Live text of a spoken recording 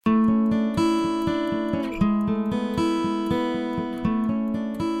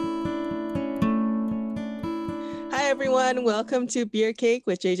everyone. Welcome to Beer Cake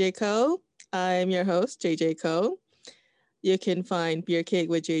with JJ Co. I'm your host, JJ Co. You can find Beer Cake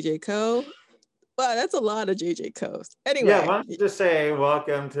with JJ Co. Wow, that's a lot of JJ Co's. Yeah, Anyway, why don't you just say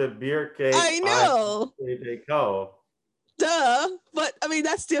welcome to Beer Cake. I I'm know, JJ Co. duh, but I mean,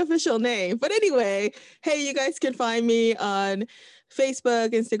 that's the official name. But anyway, hey, you guys can find me on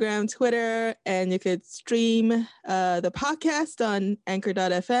Facebook, Instagram, Twitter, and you could stream the podcast on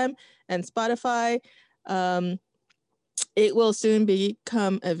anchor.fm and Spotify. Um, It will soon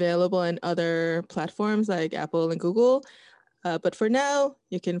become available in other platforms like Apple and Google. But for now,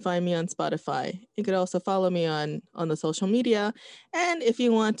 you can find me on Spotify. You could also follow me on the social media. And if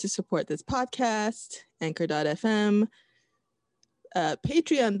you want to support this podcast, anchor.fm,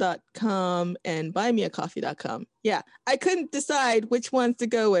 patreon.com, and buymeacoffee.com. Yeah, I couldn't decide which ones to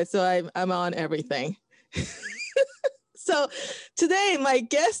go with, so I'm on everything. So today, my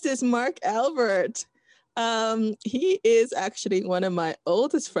guest is Mark Albert. He is actually one of my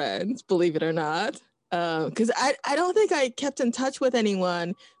oldest friends, believe it or not, because I don't think I kept in touch with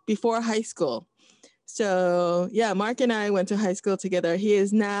anyone before high school. So yeah, Mark and I went to high school together. He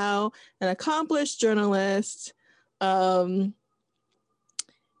is now an accomplished journalist. Um,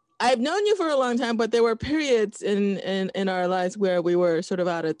 I've known you for a long time, but there were periods in our lives where we were sort of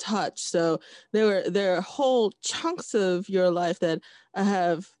out of touch. So there are whole chunks of your life that I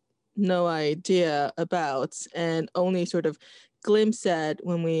have no idea about and only sort of glimpse at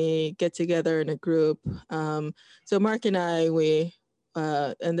when we get together in a group. So Mark and I,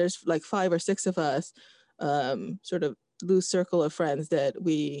 and there's like 5 or 6 of us, sort of loose circle of friends that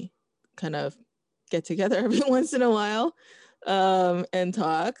we kind of get together every once in a while and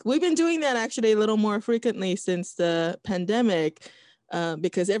talk. We've been doing that actually a little more frequently since the pandemic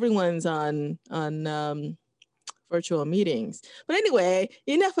because everyone's on virtual meetings. But anyway,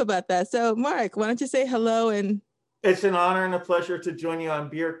 enough about that. So, Mark, why don't you say hello and It's an honor and a pleasure to join you on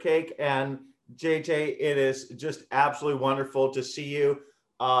Beer Cake. And JJ, it is just absolutely wonderful to see you.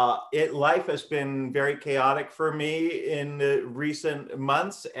 Life has been very chaotic for me in the recent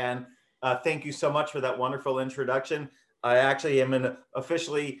months. And thank you so much for that wonderful introduction. I actually am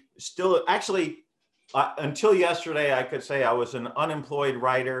officially still, until yesterday, I could say I was an unemployed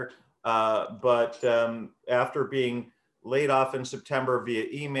writer. But after being laid off in September via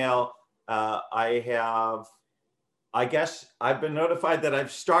email, I guess I've been notified that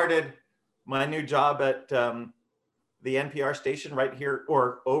I've started my new job at the NPR station right here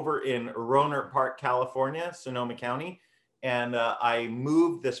or over in Rohnert Park, California, Sonoma County. And I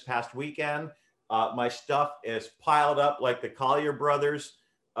moved this past weekend. My stuff is piled up like the Collier brothers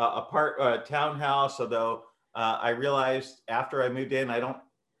townhouse. Although I realized after I moved in, I don't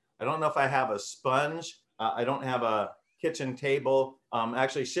know if I have a sponge. I don't have a kitchen table.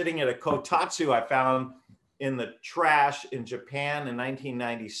 Actually sitting at a kotatsu I found in the trash in Japan in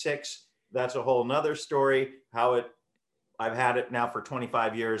 1996. That's a whole nother story, I've had it now for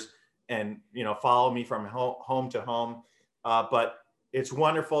 25 years and, follow me from home to home. But it's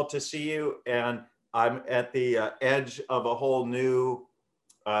wonderful to see you. And I'm at the edge of a whole new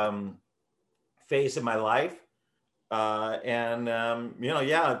phase of my life. Yeah,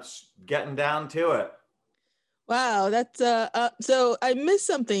 it's getting down to it. wow, that's so I missed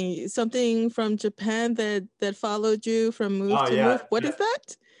something from Japan that followed you from move Oh to yeah, move. What is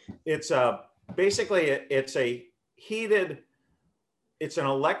that? it's basically it's a heated, it's an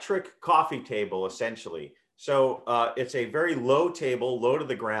electric coffee table essentially. So it's a very low table, low to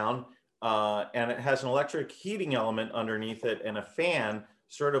the ground, and it has an electric heating element underneath it and a fan,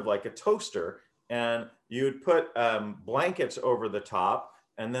 sort of like a toaster. And you would put blankets over the top,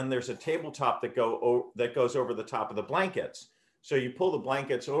 and then there's a tabletop that goes over the top of the blankets. So you pull the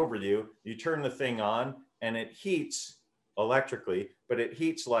blankets over you, you turn the thing on, and it heats electrically, but it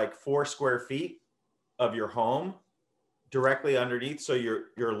heats like 4 square feet of your home directly underneath. So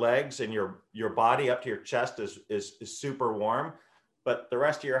your legs and your body up to your chest is super warm, but the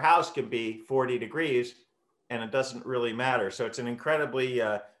rest of your house can be 40 degrees and it doesn't really matter. So it's an incredibly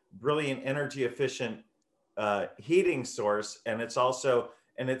brilliant, energy efficient heating source. And it's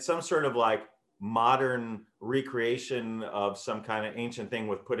some sort of like modern recreation of some kind of ancient thing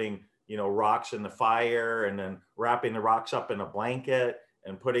with putting, rocks in the fire and then wrapping the rocks up in a blanket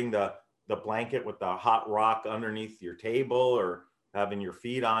and putting the blanket with the hot rock underneath your table or having your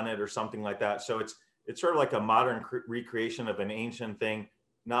feet on it or something like that. So it's sort of like a modern recreation of an ancient thing,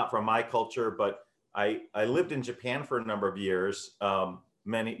 not from my culture, but I lived in Japan for a number of years,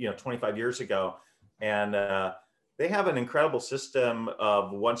 25 years ago. And they have an incredible system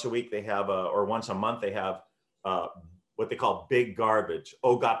of once a week they have, or once a month they have what they call big garbage,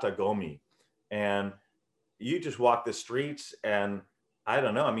 ogata gomi. And you just walk the streets and I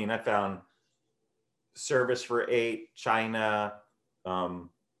don't know. I mean, I found Service for 8, China,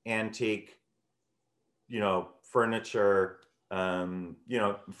 antique, furniture,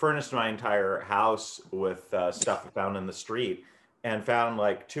 furnished my entire house with stuff I found in the street, and found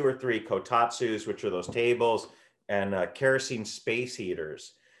like 2 or 3 kotatsus, which are those tables, and kerosene space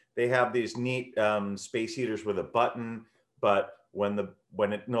heaters. They have these neat space heaters with a button, but when the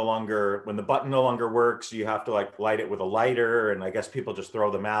button no longer works, you have to like light it with a lighter, and I guess people just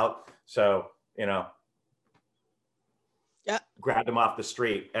throw them out. So, Yeah. grabbed them off the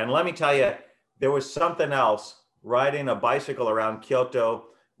street. And let me tell you, there was something else. Riding a bicycle around Kyoto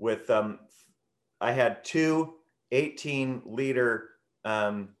with, I had 2 18-liter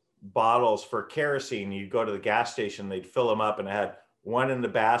bottles for kerosene. You'd go to the gas station, they'd fill them up, and I had one in the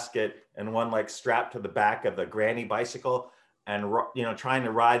basket and one like strapped to the back of the granny bicycle, and trying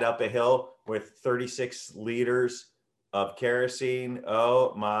to ride up a hill with 36 liters of kerosene.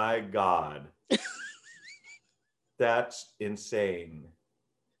 Oh my God. That's insane.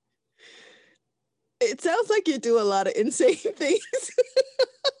 It sounds like you do a lot of insane things.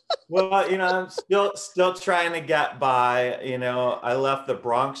 Well, I'm still trying to get by. I left the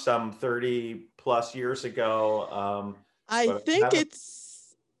Bronx some 30 plus years ago. I think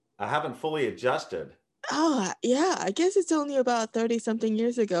I haven't fully adjusted. Oh, yeah, I guess it's only about 30 something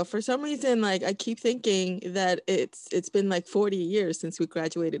years ago. For some reason, like I keep thinking that it's been like 40 years since we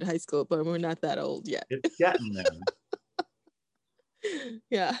graduated high school, but we're not that old yet. It's getting there.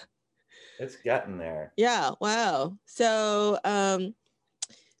 Yeah. It's getting there. Yeah, wow. So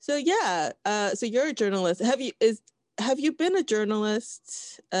so you're a journalist. Have you been a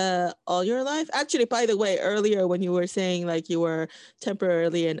journalist all your life? Actually, by the way, earlier when you were saying like you were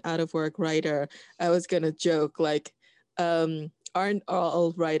temporarily an out of work writer, I was gonna joke like, aren't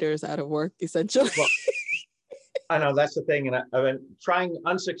all writers out of work essentially? Well, I know that's the thing, and I've been trying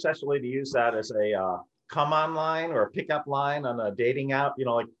unsuccessfully to use that as a come on line or a pickup line on a dating app.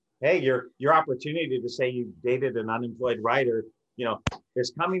 Like, hey, your opportunity to say you dated an unemployed writer,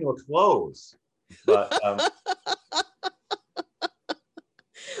 is coming to a close. But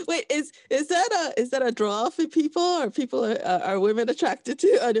wait, is that a draw for people? Are women attracted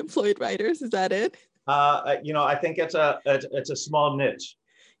to unemployed writers? Is that it? I think it's a small niche.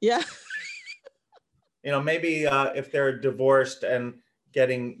 Yeah. Maybe if they're divorced and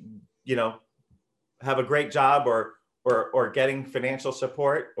getting, have a great job or getting financial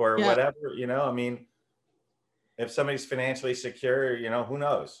support or whatever, I mean, if somebody's financially secure, who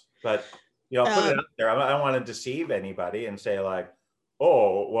knows? But, put it out there. I don't want to deceive anybody and say like,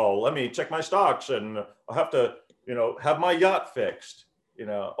 oh, well, let me check my stocks and I'll have to, have my yacht fixed.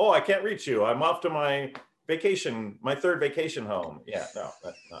 Oh, I can't reach you. I'm off to my vacation, my 3rd vacation home. Yeah, no,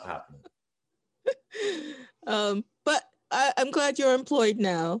 that's not happening. But I'm glad you're employed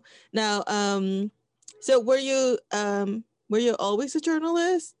now. Now, so were you always a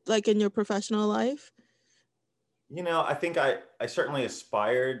journalist, like in your professional life? I think I certainly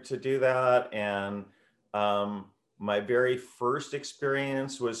aspired to do that. And my very first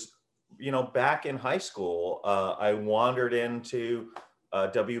experience was, back in high school. I wandered into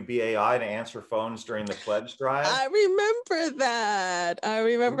WBAI to answer phones during the pledge drive. I remember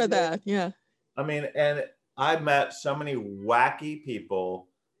that. Yeah. I mean, and I met so many wacky people,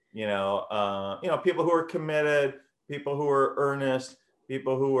 people who are committed, people who are earnest,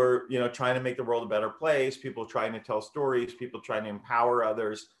 people who are, trying to make the world a better place, people trying to tell stories, people trying to empower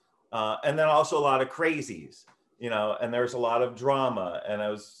others. And then also a lot of crazies, and there's a lot of drama. And I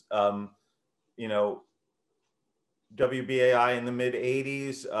was, WBAI in the mid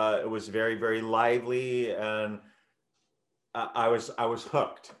 80s, it was very, very lively. And I was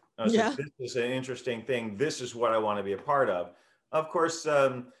hooked. I was like, this is an interesting thing. This is what I want to be a part of. Of course,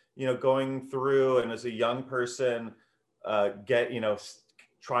 going through and as a young person,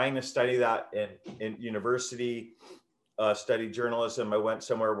 trying to study that in university, study journalism. I went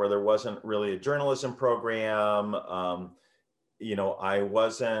somewhere where there wasn't really a journalism program. I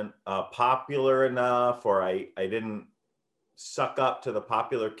wasn't popular enough, or I didn't suck up to the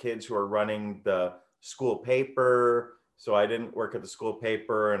popular kids who are running the school paper. So I didn't work at the school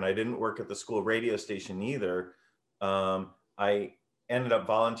paper, and I didn't work at the school radio station either. I ended up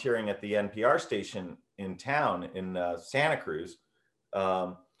volunteering at the NPR station in town in Santa Cruz,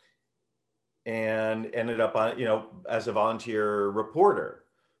 and ended up on, as a volunteer reporter.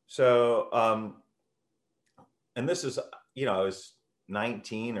 So, and this is, I was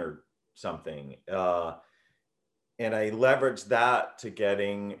 19 or something. And I leveraged that to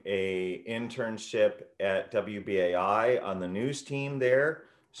getting a internship at WBAI on the news team there.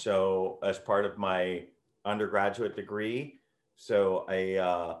 So as part of my undergraduate degree. So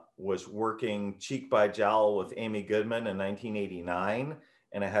I was working cheek by jowl with Amy Goodman in 1989,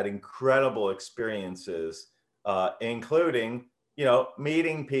 and I had incredible experiences, including,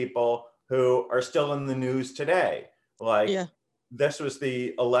 meeting people who are still in the news today. Like, Yeah. this was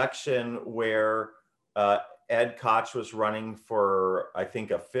the election where uh, Ed Koch was running for, I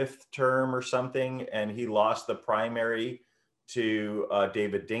think, a fifth term or something, and he lost the primary to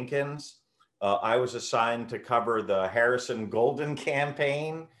David Dinkins. I was assigned to cover the Harrison Golden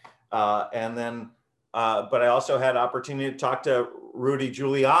campaign, and then, but I also had opportunity to talk to Rudy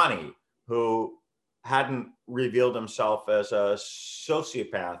Giuliani, who hadn't revealed himself as a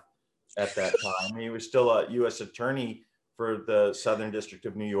sociopath at that time. He was still a U.S. attorney for the Southern District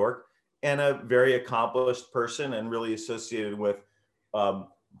of New York, and a very accomplished person, and really associated with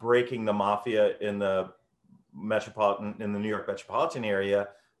breaking the mafia in the New York metropolitan area,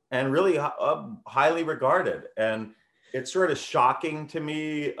 and really highly regarded. And it's sort of shocking to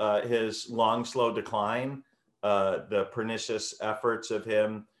me, his long, slow decline, the pernicious efforts of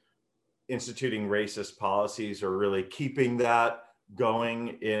him instituting racist policies, or really keeping that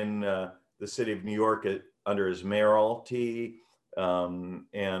going in the city of New York under his mayoralty.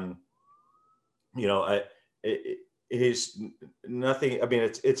 And, he's nothing. I mean,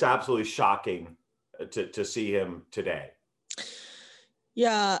 it's absolutely shocking to see him today.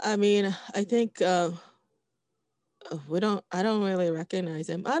 Yeah, I mean, I think I don't really recognize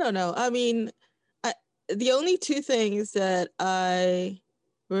him. I don't know. I mean, the only two things that I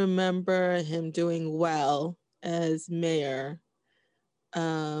remember him doing well as mayor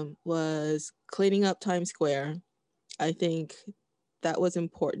was cleaning up Times Square. I think that was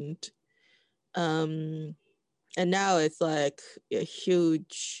important. And now it's like a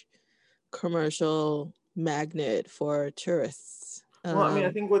huge commercial magnet for tourists. Well, I mean,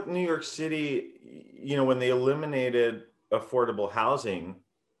 I think with New York City, when they eliminated affordable housing,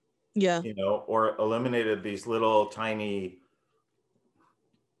 yeah, or eliminated these little tiny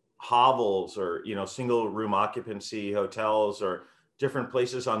hovels, or, single room occupancy hotels, or different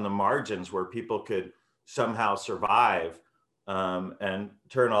places on the margins where people could somehow survive, and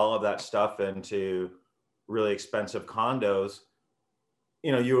turn all of that stuff into really expensive condos,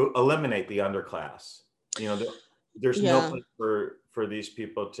 you eliminate the underclass. There's no place for these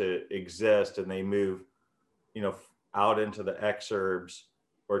people to exist, and they move, out into the exurbs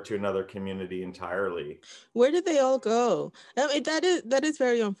or to another community entirely. Where did they all go? I mean, that is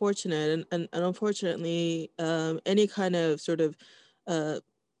very unfortunate, and unfortunately, any kind of sort of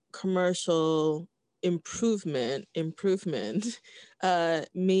commercial improvement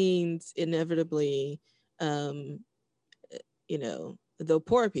means inevitably, the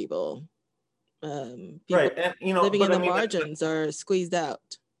poor people, people Right, and living but in I the mean, margins are squeezed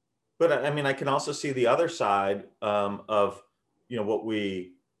out. but I mean, I can also see the other side, of what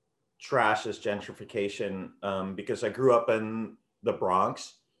we trash as gentrification, because I grew up in the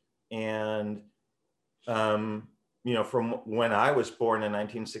Bronx, and from when I was born in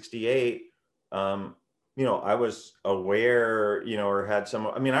 1968, I was aware, or had some.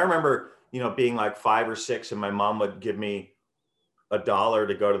 I mean, I remember, being like 5 or 6, and my mom would give me $1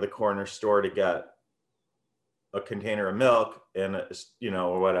 to go to the corner store to get a container of milk, and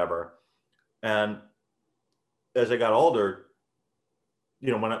or whatever. And as I got older,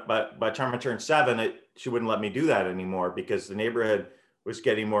 by the time I turned 7, she wouldn't let me do that anymore, because the neighborhood was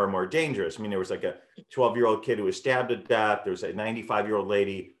getting more and more dangerous. I mean, there was like a 12-year-old kid who was stabbed to death. There was a 95-year-old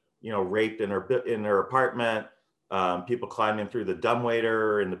lady, raped in her apartment. People climbing through the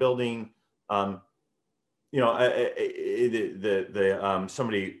dumbwaiter in the building.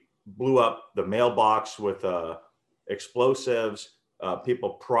 Somebody blew up the mailbox with explosives.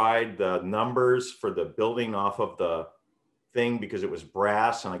 People pried the numbers for the building off of the thing because it was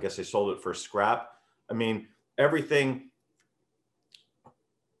brass, and I guess they sold it for scrap. I mean, everything,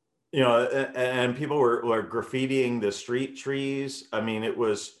 and people were graffitiing the street trees. I mean, it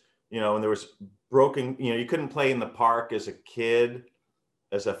was, and there was broken, you couldn't play in the park as a kid,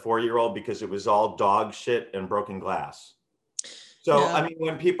 as a 4-year-old, because it was all dog shit and broken glass. So, yeah. I mean,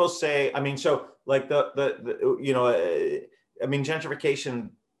 when people say, I mean, so like I mean, gentrification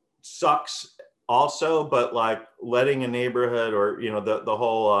sucks also, but like letting a neighborhood, or, the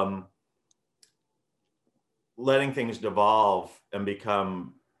whole, letting things devolve and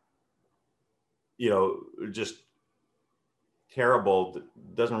become, just terrible,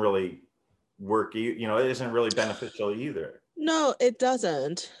 doesn't really work. It isn't really beneficial either. No, it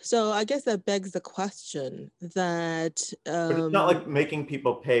doesn't. So I guess that begs the question that... But it's not like making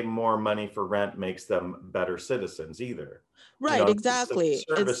people pay more money for rent makes them better citizens either. Right, exactly.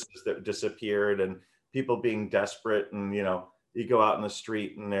 Services that disappeared, and people being desperate, and you go out in the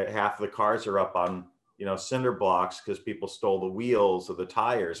street and half the cars are up on cinder blocks because people stole the wheels or the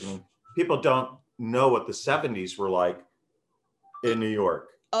tires. I mean, people don't know what the 70s were like in New York.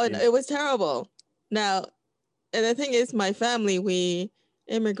 Oh, it was terrible. Now, and the thing is, my family, we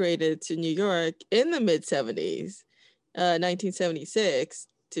immigrated to New York in the mid 70s, 1976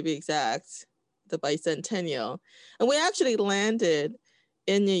 to be exact, the bicentennial. And we actually landed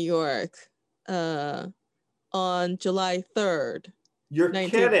in New York on July 3rd. You're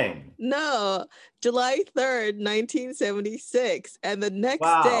kidding. No, July 3rd, 1976. And the next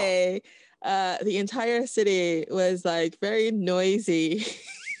Wow. day, the entire city was like very noisy.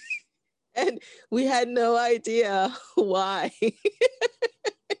 And we had no idea why.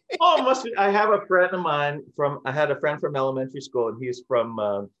 Oh, must be. I have a friend of mine I had a friend from elementary school, and he's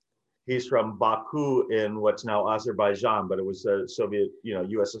from Baku in what's now Azerbaijan, but it was Soviet,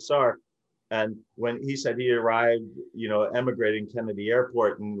 USSR. And when he said he arrived, emigrating Kennedy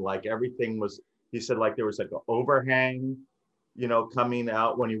Airport, and like everything was, he said like there was like an overhang, coming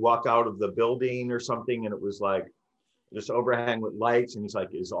out when you walk out of the building or something, and it was like this overhang with lights, and he's like,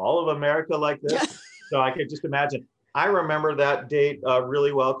 is all of America like this? So I could just imagine. I remember that date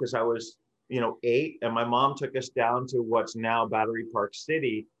really well because I was, 8, and my mom took us down to what's now Battery Park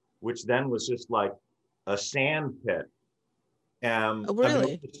City, which then was just like a sand pit. Oh, really? I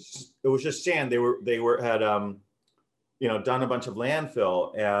mean, it was just sand. They had done a bunch of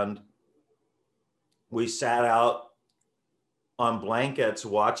landfill, and we sat out on blankets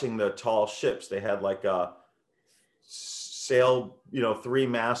watching the tall ships. They had like a sail,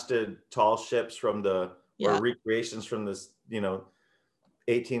 3-masted tall ships from or recreations from this,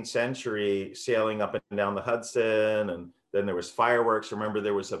 18th century sailing up and down the Hudson. And then there was fireworks. Remember,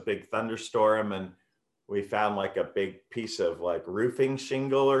 there was a big thunderstorm, and we found like a big piece of like roofing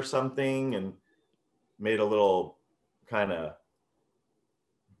shingle or something and made a little kind of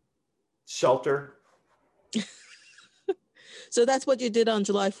shelter. So that's what you did on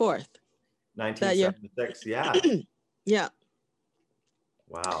July 4th? 1976, yeah. Yeah.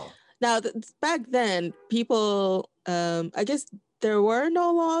 Wow. Now, back then, people, I guess there were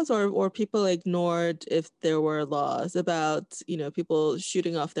no laws, or people ignored if there were laws about, people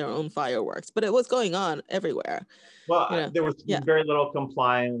shooting off their own fireworks, but it was going on everywhere. Well, there was very little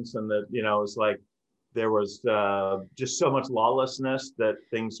compliance, and that, it was like there was just so much lawlessness that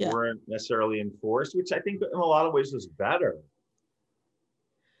things weren't necessarily enforced, which I think in a lot of ways was better.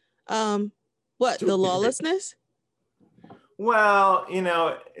 What, the lawlessness? Well,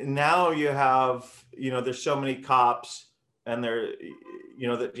 now you have, there's so many cops, and that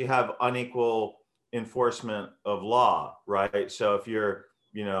you have unequal enforcement of law, right? So if you're,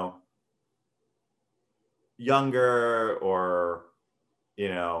 younger or,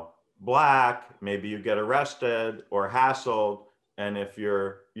 Black, maybe you get arrested or hassled. And if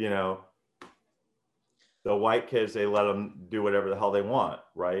you're, the white kids, they let them do whatever the hell they want,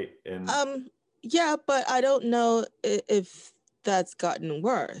 right? And yeah, but I don't know if that's gotten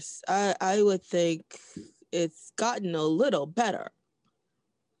worse. I would think it's gotten a little better.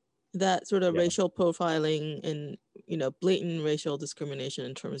 That sort of racial profiling and, blatant racial discrimination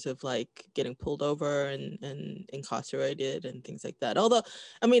in terms of like getting pulled over and incarcerated and things like that. Although,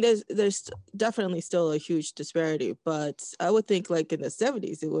 I mean, there's definitely still a huge disparity, but I would think like in the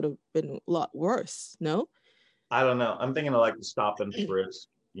 70s, it would have been a lot worse, no? I don't know. I'm thinking of like the stop and frisk,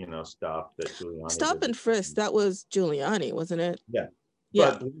 stuff that Giuliani Stop and frisk, that was Giuliani, wasn't it? Yeah.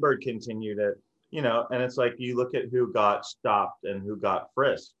 But Bloomberg continued it, and it's like you look at who got stopped and who got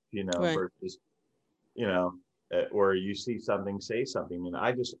frisked, right. Versus, or you see something, say something. And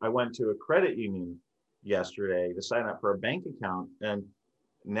I went to a credit union yesterday to sign up for a bank account. And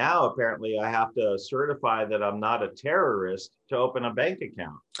now apparently I have to certify that I'm not a terrorist to open a bank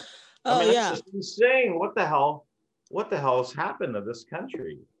account. Oh, yeah. That's just insane. What the hell has happened to this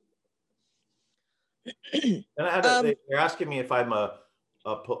country? And they're asking me if I'm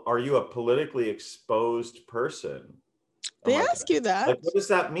are you a politically exposed person? They ask you that. Like, what does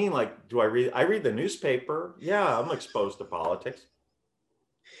that mean? Like, do I read the newspaper? Yeah, I'm exposed to politics.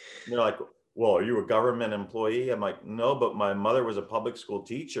 And they're like, well, are you a government employee? I'm like, no, but my mother was a public school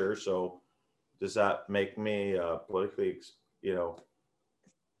teacher. So does that make me politically,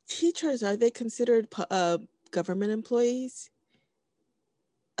 Teachers, are they considered government employees?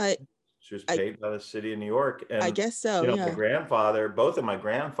 She was paid by the city of New York. And I guess so, yeah. Both of my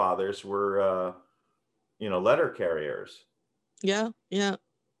grandfathers were, letter carriers. Yeah, yeah.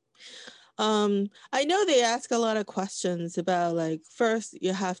 I know they ask a lot of questions about like first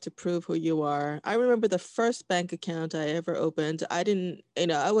you have to prove who you are. I remember the first bank account I ever opened. I didn't,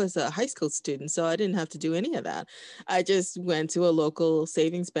 I was a high school student, so I didn't have to do any of that. I just went to a local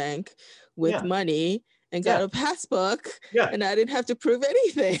savings bank with Yeah, money and got yeah, a passbook, yeah. and I didn't have to prove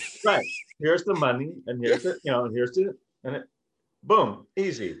anything. Right. Here's the money, and Yeah. here's the, here's the, and it, boom,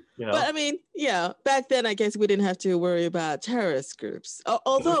 easy. But I mean, yeah, back then I guess we didn't have to worry about terrorist groups.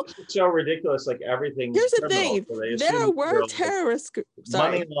 Although It's so ridiculous. Like everything's here's the criminal, thing, so they there assume were you're like terrorist groups.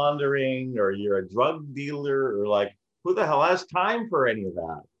 money Sorry. laundering or you're a drug dealer or like who the hell has time for any of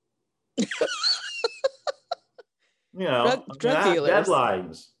that? Drug I have dealers.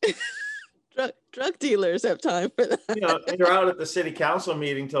 deadlines. Drug dealers have time for that. And you're out at the city council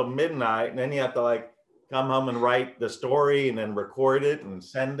meeting till midnight, and then you have to like come home and write the story and then record it and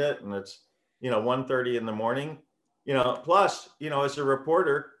send it, and it's 1:30 in the morning. Plus, as a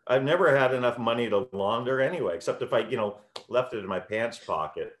reporter, I've never had enough money to launder anyway, except if I, left it in my pants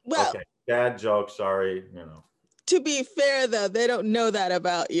pocket. Well, okay, dad joke, sorry. to be fair though, they don't know that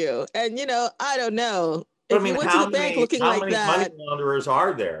about you. And I don't know. But If I you mean, went to the bank looking how like many money that. launderers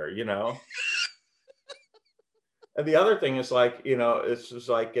are there? And the other thing is like, it's just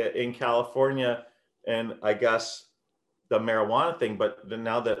like in California, and I guess the marijuana thing, but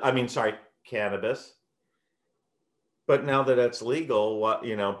now that, sorry, cannabis. But now that it's legal,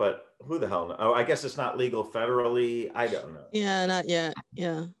 but who the hell knows? Oh, I guess it's not legal federally. I don't know. Yeah, not yet.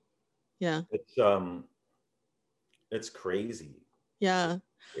 Yeah. Yeah. It's crazy. Yeah.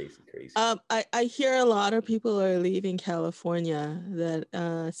 Crazy. I hear a lot of people are leaving California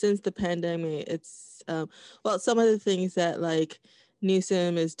that since the pandemic, it's well, some of the things that like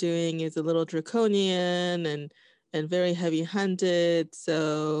Newsom is doing is a little draconian and very heavy handed.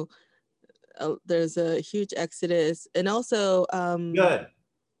 So there's a huge exodus, and also Good.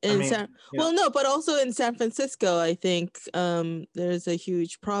 in but also in San Francisco, I think there's a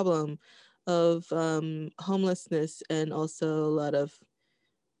huge problem of homelessness, and also a lot of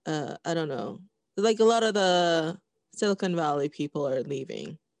I don't know, like a lot of the Silicon Valley people are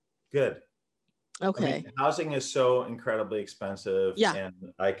leaving. Good. Okay. Housing is so incredibly expensive. Yeah. And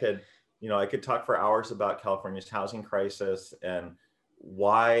I could talk for hours about California's housing crisis and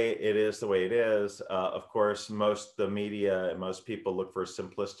why it is the way it is. Of course, most the media and most people look for a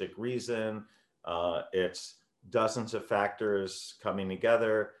simplistic reason. It's dozens of factors coming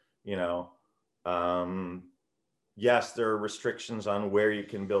together. Yes, there are restrictions on where you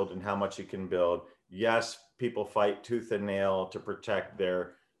can build and how much you can build. Yes, people fight tooth and nail to protect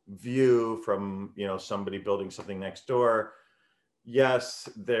their view from somebody building something next door. Yes,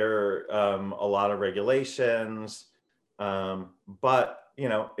 there are a lot of regulations, but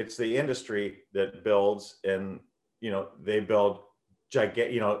it's the industry that builds, and they build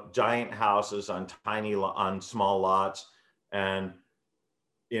giant houses on small lots, and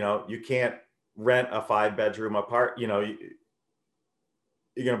you can't rent a 5-bedroom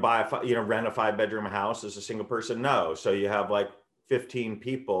you're going to buy rent a 5-bedroom house as a single person. No. So you have like 15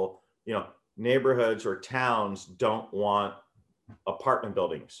 people. Neighborhoods or towns don't want apartment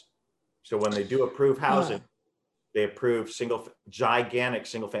buildings. So when they do approve housing, they approve gigantic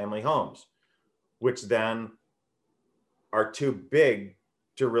single family homes, which then are too big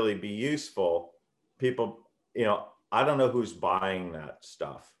to really be useful. People, I don't know who's buying that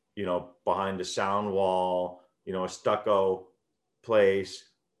stuff, behind a sound wall, a stucco place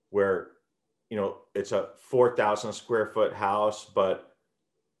where, it's a 4,000 square foot house, but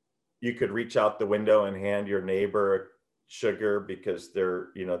you could reach out the window and hand your neighbor sugar because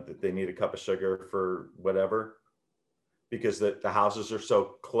they need a cup of sugar for whatever, because the houses are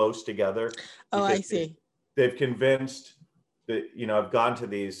so close together. Oh, I see. They've convinced that, I've gone to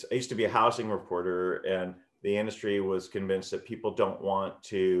these, I used to be a housing reporter, and the industry was convinced that people don't want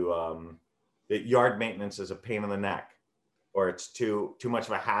to, that yard maintenance is a pain in the neck, or it's too much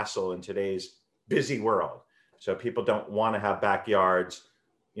of a hassle in today's busy world. So people don't want to have backyards.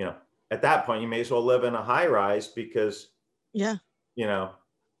 At that point, you may as well live in a high rise because, yuck. You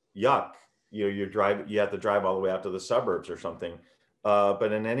have to drive all the way out to the suburbs or something.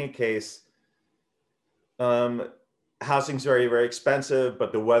 But in any case, housing's very, very expensive,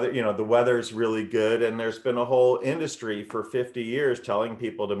 but the weather is really good. And there's been a whole industry for 50 years telling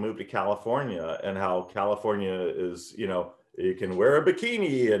people to move to California, and how California is, you can wear a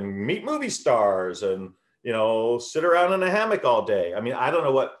bikini and meet movie stars and, sit around in a hammock all day. I don't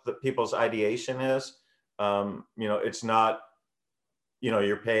know what the people's ideation is. It's not,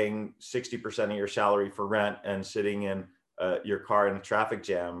 you're paying 60% of your salary for rent and sitting in your car in a traffic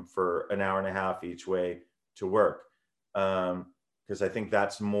jam for an hour and a half each way to work. because I think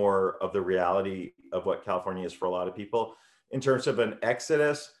that's more of the reality of what California is for a lot of people. In terms of an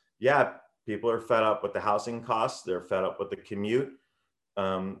exodus, yeah, people are fed up with the housing costs. They're fed up with the commute.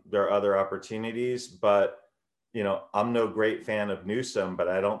 There are other opportunities, but I'm no great fan of Newsom, but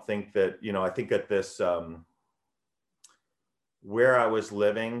I don't think that, I think that this, where I was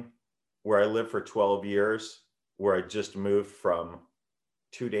living, where I lived for 12 years, where I just moved from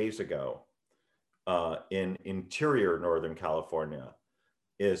 2 days ago, in interior Northern California,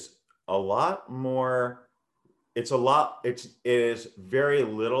 is a lot more, it is very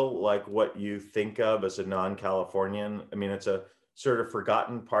little like what you think of as a non-Californian. I mean, it's a sort of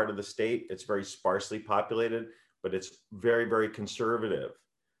forgotten part of the state. It's very sparsely populated, but it's very, very conservative.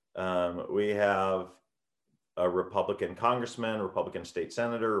 We have a Republican congressman, Republican state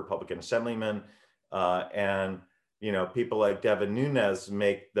senator, Republican assemblyman, and people like Devin Nunes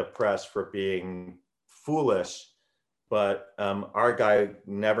make the press for being foolish, but our guy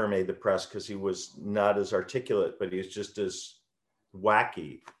never made the press because he was not as articulate, but he was just as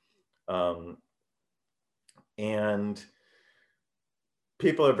wacky. And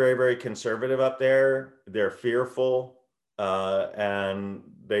people are very, very conservative up there. They're fearful, and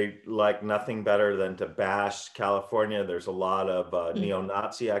they like nothing better than to bash California. There's a lot of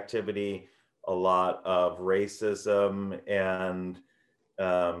neo-Nazi activity, a lot of racism, and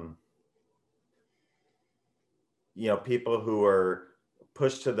people who are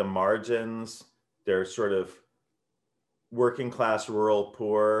pushed to the margins. They're sort of working class, rural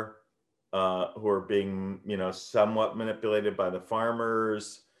poor, who are being, somewhat manipulated by the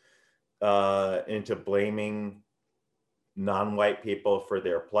farmers into blaming non-white people for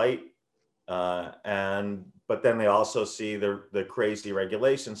their plight. But then they also see the crazy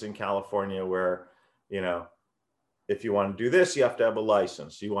regulations in California where, if you want to do this, you have to have a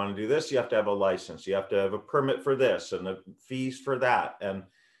license. You want to do this, you have to have a license. You have to have a permit for this and the fees for that. And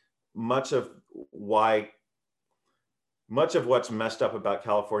much of what's messed up about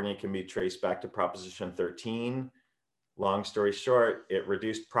California can be traced back to Proposition 13. Long story short, it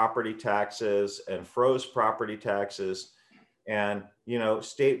reduced property taxes and froze property taxes. And,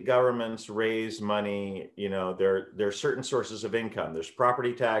 state governments raise money, there are certain sources of income. There's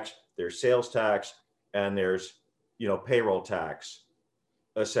property tax, there's sales tax, and there's, payroll tax,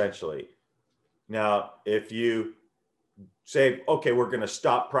 essentially. Now, if you say, okay, we're going to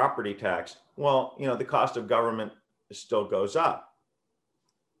stop property tax, well, the cost of government still goes up.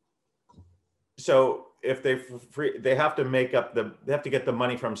 So if they have to they have to get the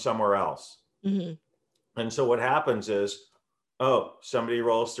money from somewhere else. Mm-hmm. And so what happens is, somebody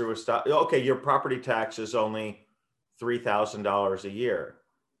rolls through a stop. Okay, your property tax is only $3,000 a year,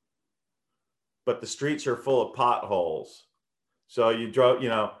 but the streets are full of potholes. So you drove,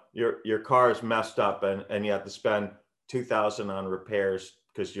 your car is messed up, and you have to spend $2,000 on repairs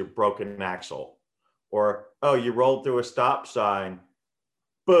because you broke an axle. Or, you rolled through a stop sign,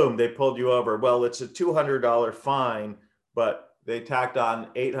 boom, they pulled you over. Well, it's a $200 fine, but they tacked on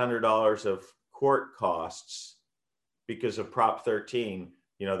 $800 of court costs because of Prop 13.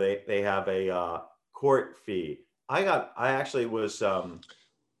 They have a court fee. I actually was,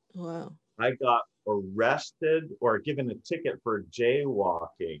 wow. I got arrested or given a ticket for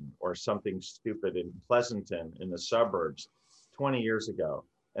jaywalking or something stupid in Pleasanton in the suburbs 20 years ago.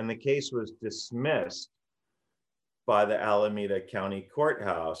 And the case was dismissed by the Alameda County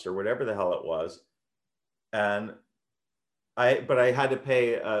Courthouse or whatever the hell it was. And I had to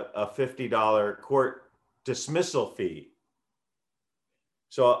pay a $50 court dismissal fee.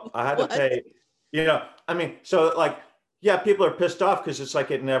 So I had to pay, so like, yeah, people are pissed off because it's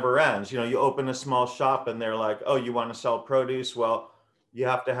like it never ends. You open a small shop and they're like, oh, you want to sell produce? Well, you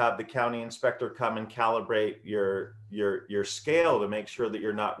have to have the county inspector come and calibrate your scale to make sure that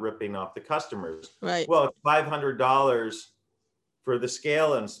you're not ripping off the customers. Right. Well, it's $500 for the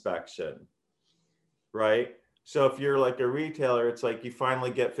scale inspection, right? So if you're like a retailer, it's like you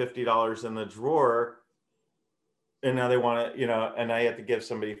finally get $50 in the drawer, and now they want to, and now you have to give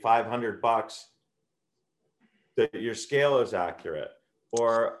somebody $500 that your scale is accurate.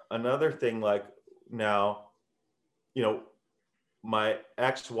 Or another thing, like now, my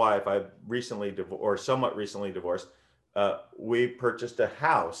ex-wife, I recently somewhat recently divorced, we purchased a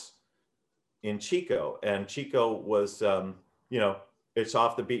house in Chico, and Chico was, it's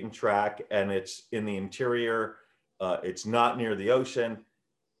off the beaten track and it's in the interior. It's not near the ocean.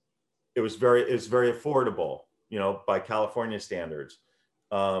 It's very affordable, by California standards.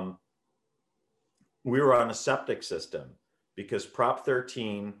 We were on a septic system because Prop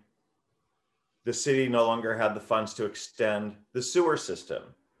 13, the city no longer had the funds to extend the sewer system.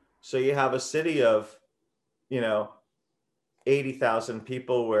 So you have a city of, 80,000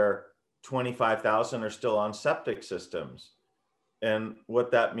 people where 25,000 are still on septic systems. And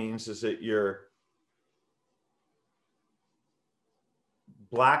what that means is that your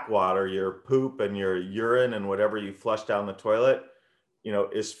black water, your poop and your urine and whatever you flush down the toilet,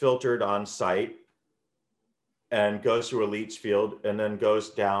 is filtered on site and goes through a leach field and then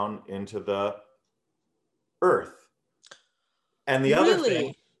goes down into the earth. And the other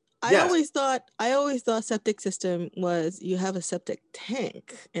thing, I always thought septic system was you have a septic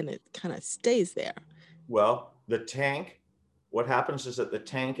tank and it kind of stays there. Well, the tank, what happens is that the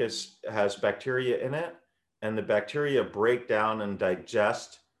tank has bacteria in it, and the bacteria break down and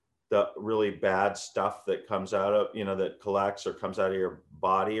digest the really bad stuff that comes out of, that collects or comes out of your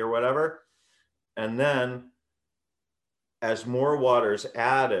body or whatever. And then as more water is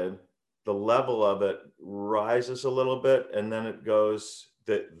added, the level of it rises a little bit, and then it goes,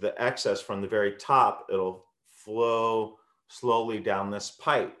 the excess from the very top, it'll flow slowly down this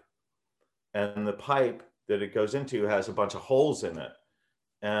pipe. And the pipe that it goes into has a bunch of holes in it.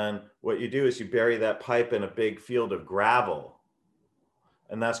 And what you do is you bury that pipe in a big field of gravel,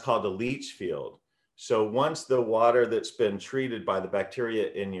 and that's called a leach field. So once the water that's been treated by the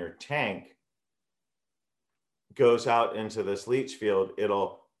bacteria in your tank goes out into this leach field,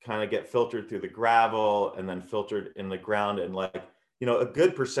 it'll kind of get filtered through the gravel and then filtered in the ground, and a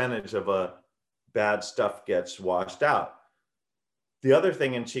good percentage of bad stuff gets washed out. The other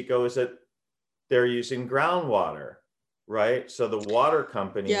thing in Chico is that they're using groundwater, right? So the water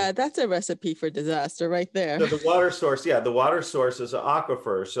company. Yeah, that's a recipe for disaster right there. So the water source is an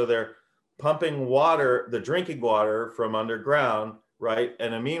aquifer. So they're pumping water, the drinking water from underground, right?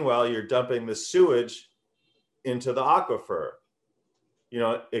 And meanwhile, you're dumping the sewage into the aquifer.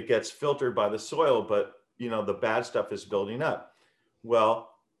 It gets filtered by the soil, but the bad stuff is building up. Well,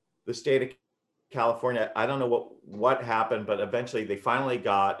 the state of California, I don't know what happened, but eventually they finally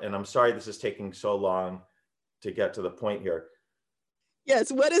got, and I'm sorry this is taking so long to get to the point here.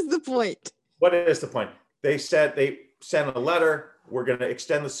 Yes, what is the point? What is the point? They sent a letter, we're going to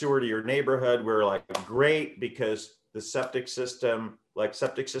extend the sewer to your neighborhood. We're like, great, because the septic systems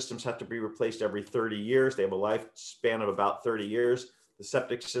have to be replaced every 30 years. They have a lifespan of about 30 years. The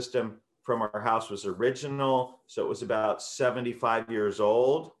septic system from our house was original, so it was about 75 years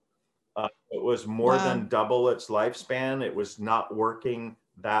old. It was more than double its lifespan. It was not working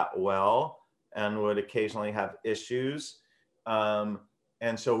that well and would occasionally have issues. And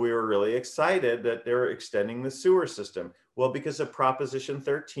so we were really excited that they're extending the sewer system. Well, because of Proposition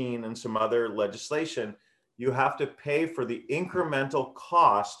 13 and some other legislation, you have to pay for the incremental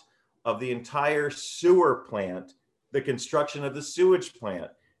cost of the entire sewer plant, the construction of the sewage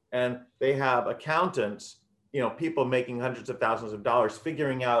plant. And they have accountants, people making hundreds of thousands of dollars,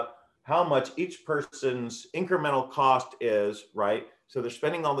 figuring out how much each person's incremental cost is, right? So they're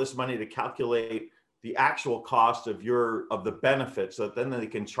spending all this money to calculate the actual cost of the benefit, so that then they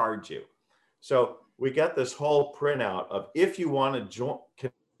can charge you. So we get this whole printout of, if you want to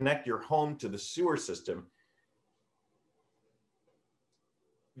connect your home to the sewer system,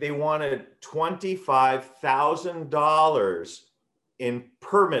 they wanted $25,000 in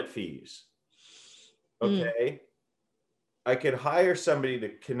permit fees. Okay. I could hire somebody to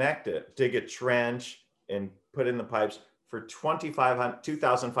connect it, dig a trench and put in the pipes for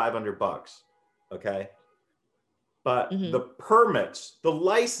 $2,500. Okay. But the permits, the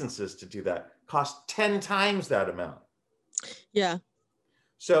licenses to do that cost 10 times that amount. Yeah.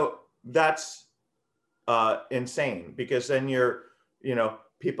 So that's insane, because then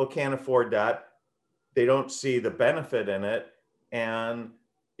people can't afford that. They don't see the benefit in it, and,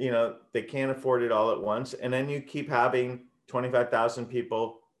 they can't afford it all at once. And then you keep having 25,000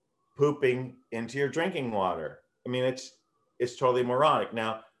 people pooping into your drinking water. I mean, it's totally moronic.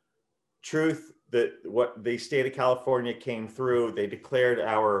 Now, truth that what the state of California came through, they declared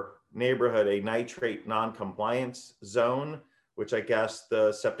our neighborhood a nitrate non-compliance zone, which I guess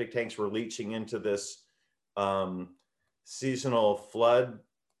the septic tanks were leaching into this seasonal flood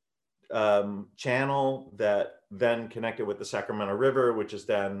channel that then connected with the Sacramento River, which is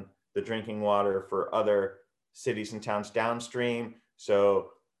then the drinking water for other cities and towns downstream. So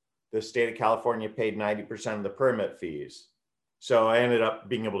the state of California paid 90% of the permit fees. So I ended up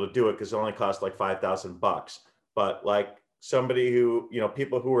being able to do it because it only cost like $5,000. But like somebody who,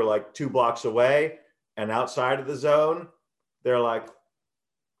 people who were like 2 blocks away and outside of the zone, they're like,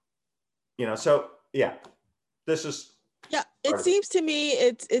 so yeah, this is. Yeah, it seems to me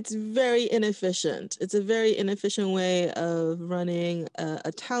it's very inefficient. It's a very inefficient way of running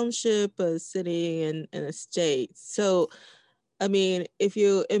a township, a city, and a state. So I mean, if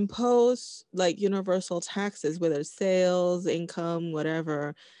you impose like universal taxes, whether it's sales, income,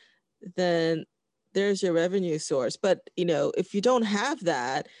 whatever, then there's your revenue source. But if you don't have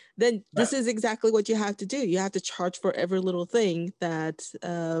that, then Right. this is exactly what you have to do. You have to charge for every little thing that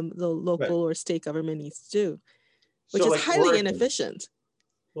the Right. local or state government needs to do, which So is like highly Oregon, inefficient.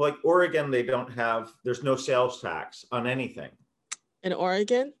 Oregon, there's no sales tax on anything. In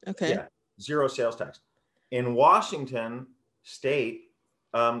Oregon, okay. Yeah, zero sales tax. In Washington State,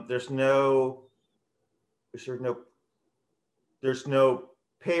 there's no there's no there's no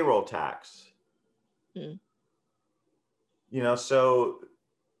payroll tax. Hmm. So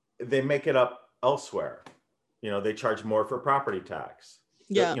they make it up elsewhere. They charge more for property tax.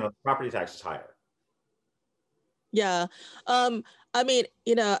 Yeah. Property tax is higher. Yeah. I mean,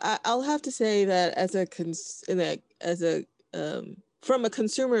 I'll have to say that from a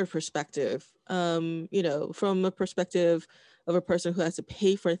consumer perspective, from a perspective of a person who has to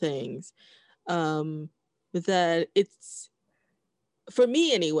pay for things, that it's, for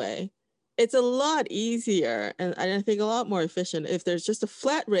me anyway, it's a lot easier and I think a lot more efficient if there's just a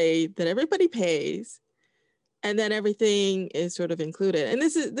flat rate that everybody pays and then everything is sort of included. And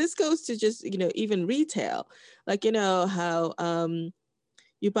this goes to just even retail, like how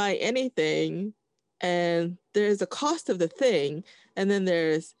you buy anything and there's a cost of the thing, and then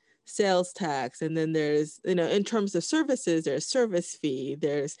there's sales tax, and then there's in terms of services there's service fee,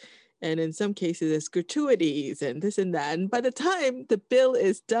 and in some cases there's gratuities and this and that, and by the time the bill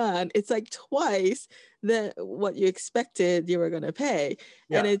is done it's like twice what you expected you were going to pay.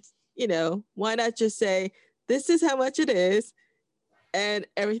 Yeah. And it's why not just say this is how much it is and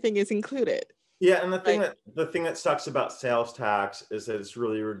everything is included. Yeah, and the thing Like, that sucks about sales tax is that it's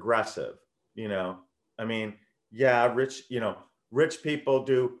really regressive. I mean, yeah, rich people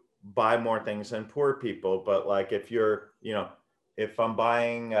do buy more things than poor people, but like if I'm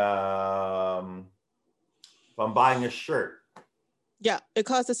buying a shirt, yeah, it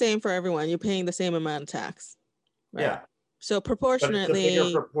costs the same for everyone. You're paying the same amount of tax, right? yeah, So but it's a bigger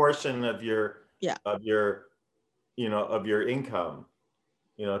proportionately, proportion of your yeah. income.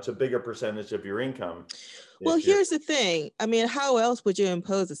 It's a bigger percentage of your income. Well, If you're here's the thing. I mean, how else would you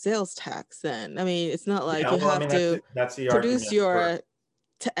impose a sales tax then? I mean, it's not like Yeah, you well, I have mean to that's the produce argument for your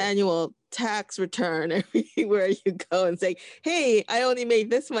annual tax return everywhere you go and say, hey, I only made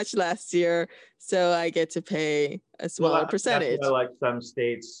this much last year, so I get to pay a smaller that's why percentage. like some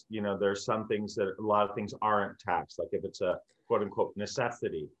states, there's some things that a lot of things aren't taxed, like if it's a quote unquote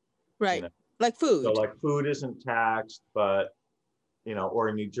necessity, you Right. know. Like So food. like food isn't taxed, but or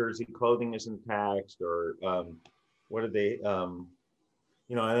in New Jersey, clothing isn't taxed, or what are they? And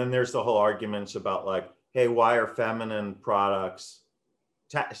then there's the whole arguments about like, hey, why are feminine products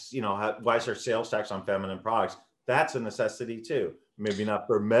tax? Why is there sales tax on feminine products? That's a necessity too. Maybe not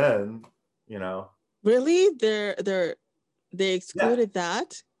for men, Really? They Yeah, excluded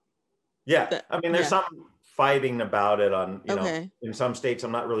that? yeah. That I mean, there's yeah. some fighting about it on, Okay. in some states.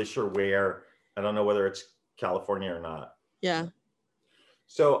 I'm not really sure where. I don't know whether it's California or not. Yeah.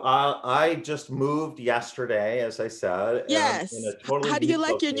 So I just moved yesterday, as I said, and I'm in Yes. a totally How do you new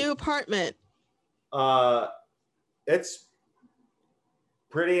like your new location. apartment? Uh, it's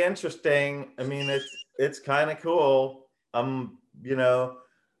pretty interesting. I mean, it's kind of cool. I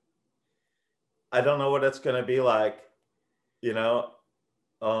don't know what it's going to be like. You know,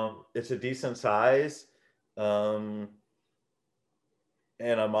 it's a decent size, um,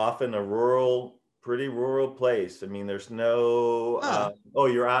 and I'm off in a pretty rural place. I mean, there's no, Oh. oh,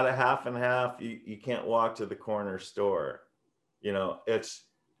 you're out of half and half. You can't walk to the corner store. It's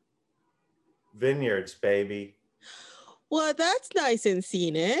vineyards, baby. Well, that's nice and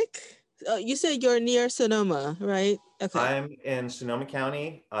scenic. You said you're near Sonoma, right? Okay. I'm in Sonoma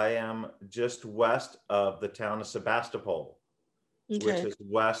County. I am just west of the town of Sebastopol, which Okay. is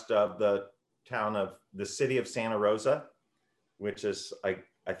west of the city of Santa Rosa, which is,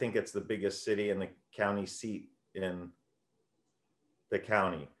 I think it's the biggest city and the county seat in the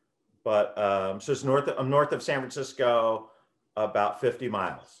county. But so I'm north of San Francisco, about 50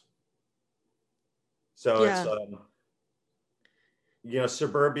 miles. So it's, Yeah.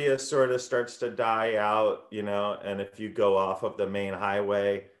 suburbia sort of starts to die out, and if you go off of the main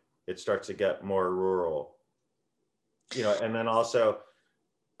highway, it starts to get more rural, and then also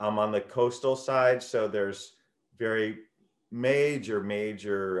I'm on the coastal side, so there's very major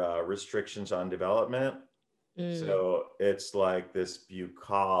restrictions on development. Mm. So it's like this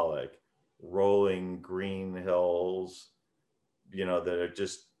bucolic rolling green hills, that are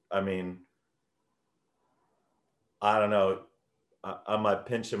just, I mean, I don't know. I'm like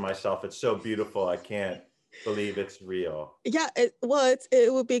pinching myself. It's so beautiful. I can't believe it's real. Yeah, it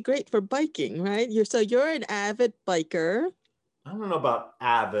would be great for biking, right? You're an avid biker. I don't know about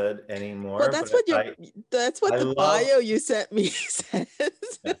avid Well, anymore, that's but what I the love. bio you sent me says.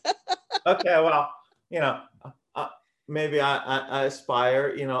 Yeah. Okay, well, you know, uh, maybe I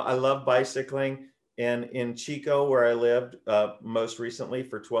aspire. You know, I love bicycling. And in Chico, where I lived most recently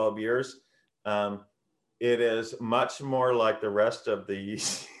for 12 years, um, it is much more like the rest of the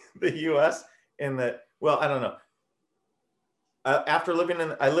the U.S. in that. Well, I don't know. After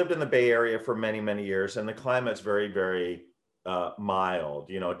I lived in the Bay Area for many, many years, and the climate's very, very mild.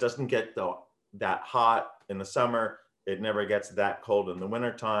 You know, it doesn't get that hot in the summer. It never gets that cold in the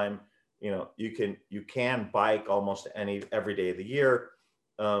wintertime. You know, you can bike almost every day of the year.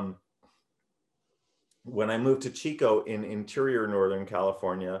 Um, when I moved to Chico in interior Northern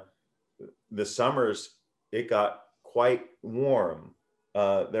California, the summers it got quite warm.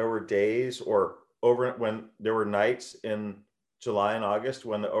 There were days or over when there were nights in July and August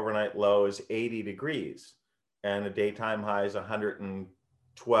when the overnight low is 80 degrees and the daytime high is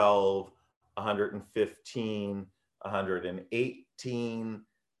 112, 115, 118.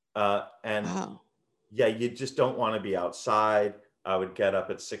 And Wow. yeah, you just don't want to be outside. I would get up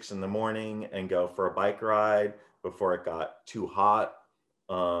at 6 in the morning and go for a bike ride before it got too hot.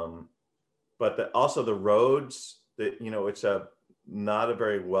 Um, but also the roads that, you know, it's not a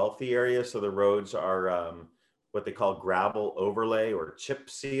very wealthy area. So the roads are what they call gravel overlay or chip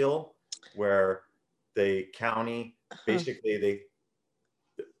seal, where the county, Huh. basically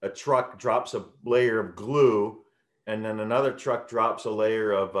a truck drops a layer of glue and then another truck drops a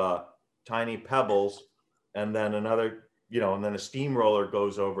layer of tiny pebbles and then another, you know, and then a steamroller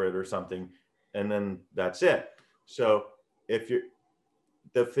goes over it or something. And then that's it. So if you're,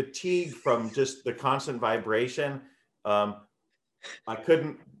 the fatigue from just the constant vibration, um, I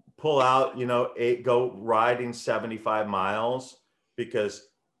couldn't pull out, you know, go riding 75 miles because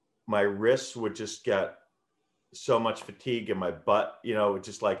my wrists would just get so much fatigue in my butt, you know, it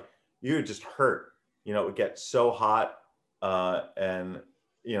just like, you would just hurt, you know, it would get so hot. And,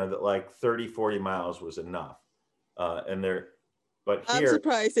 you know, that like 30, 40 miles was enough. And there, but I'm here,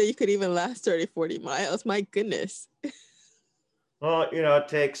 surprised that you could even last 30, 40 miles. My goodness. well, you know, it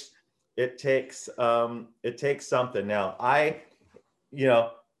takes something. Now, you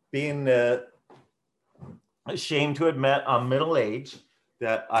know, being ashamed to admit I'm middle aged,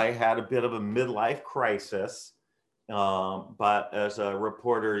 that I had a bit of a midlife crisis. But as a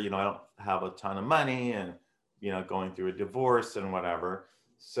reporter, you know, I don't have a ton of money and, you know, going through a divorce and whatever.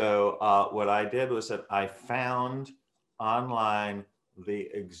 So what I did was that I found online the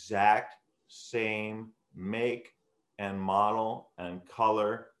exact same make and model and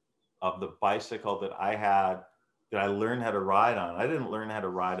color of the bicycle that I had, that I learned how to ride on. I didn't learn how to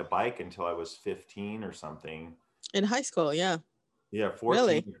ride a bike until I was 15 or something. In high school, yeah. Yeah, 14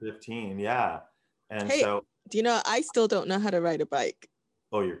 Really? or 15. Yeah. And Hey, so, do you know I still don't know how to ride a bike?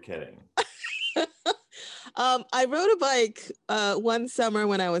 oh, you're kidding. I rode a bike one summer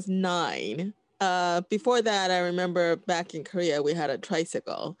when I was 9. Before that, I remember back in Korea, we had a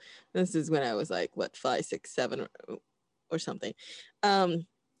tricycle. This is when I was like, what, 5, 6, 7 or something. Um,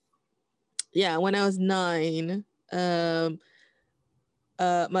 yeah, when I was 9,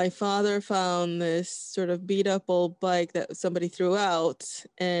 my father found this sort of beat up old bike that somebody threw out,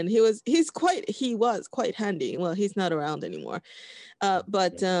 and he was quite handy. Well, he's not around anymore.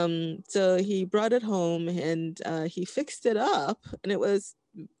 But so he brought it home and he fixed it up, and it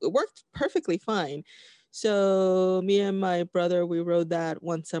worked perfectly fine. So me and my brother, we rode that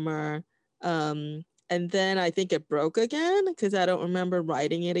one summer. And then I think it broke again because I don't remember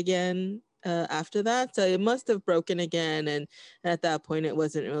riding it again after that. So it must have broken again. And at that point, it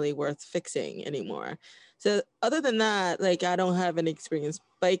wasn't really worth fixing anymore. So other than that, like I don't have any experience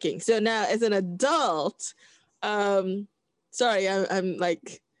biking. So now as an adult, sorry, I'm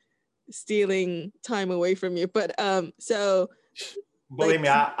like stealing time away from you, but so Believe me,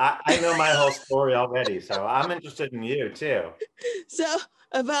 like I know my whole story already. So I'm interested in you too. so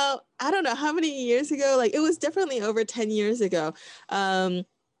about I don't know how many years ago, like it was definitely over 10 years ago. um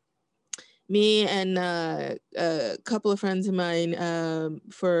Me and a couple of friends of mine,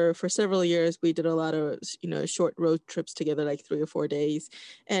 for several years, we did a lot of short road trips together, like 3 or 4 days.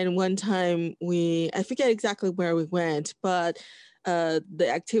 And one time I forget exactly where we went, but the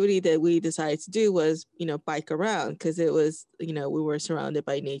activity that we decided to do was bike around, because it was we were surrounded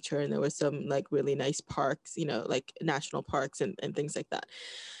by nature, and there was some like really nice parks, like national parks and things like that.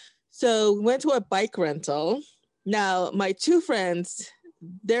 So we went to a bike rental. Now my two friends,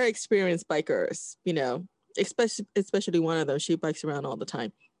 they're experienced bikers, especially one of them. She bikes around all the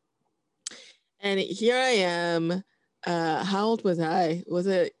time. And here I am. How old was I?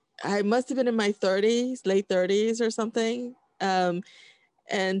 I must have been in my 30s, late 30s or something. And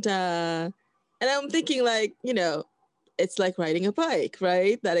I'm thinking, like, it's like riding a bike,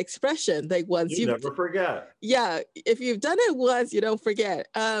 right? That expression, like once You never forget. yeah, if you've done it once, you don't forget.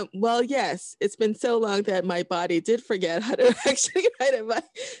 Well, yes, it's been so long that my body did forget how to actually ride a bike.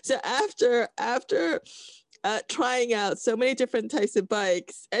 So after trying out so many different types of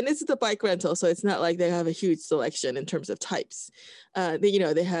bikes, and this is the bike rental, so it's not like they have a huge selection in terms of types.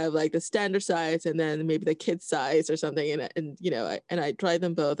 They have like the standard size and then maybe the kid size or something, and I tried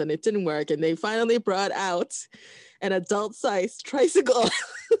them both, and it didn't work, and they finally brought out an adult size tricycle.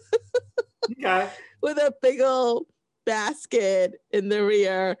 Okay. With a big old basket in the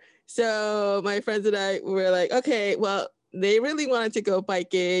rear. So my friends and I were like, okay, well, they really wanted to go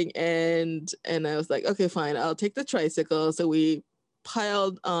biking, and I was like, okay, fine, I'll take the tricycle. So we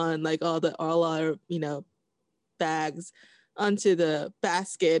piled on like all our bags onto the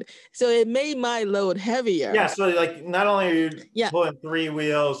basket. So it made my load heavier. Yeah, so like not only are you Yeah. pulling 3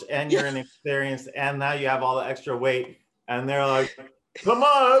 wheels and you're inexperienced, and now you have all the extra weight, and they're like, come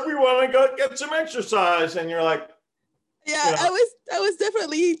on, everyone, I go get some exercise. And you're like, yeah, I was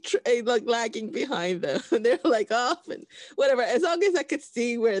definitely like lagging behind them. They're like off and whatever. As long as I could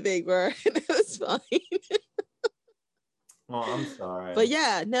see where they were, it was fine. oh, I'm sorry. But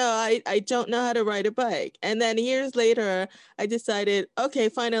yeah, no, I don't know how to ride a bike. And then years later, I decided, okay,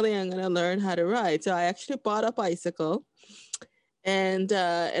 finally I'm gonna learn how to ride. So I actually bought a bicycle, and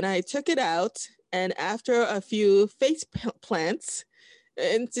I took it out. And after a few face plants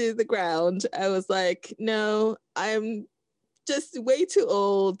into the ground, I was like, no, I'm just way too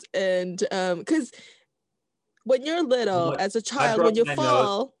old. And because when you're little, as a I child, when broke you my nose.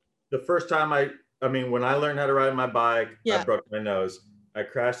 fall, The first time I mean, when I learned how to ride my bike, I yeah, broke my nose. I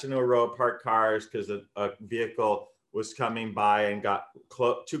crashed into a row of parked cars because a vehicle was coming by and got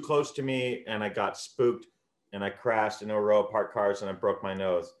too close to me, and I got spooked, and I crashed into a row of parked cars, and I broke my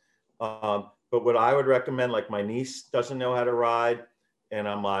nose. But what I would recommend, like my niece doesn't know how to ride, and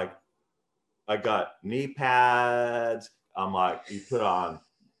I'm like, I got knee pads. I'm like, you put on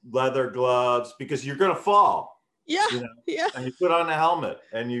leather gloves because you're gonna fall, yeah, you know, yeah. and you put on a helmet,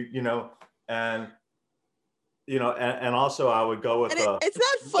 and and and also I would go with And a it's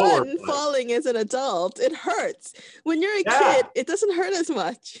not lower fun bike. falling as an adult. It hurts. When you're a Yeah, kid, it doesn't hurt as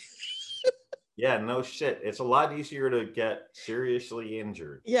much. yeah, no shit. It's a lot easier to get seriously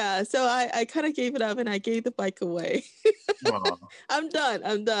injured. Yeah, so I kind of gave it up and I gave the bike away. Aw. I'm done.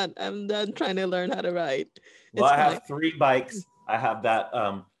 I'm done trying to learn how to ride. Well, It's I fine. have 3 bikes. I have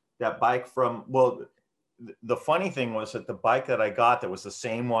that bike from the funny thing was that the bike that I got that was the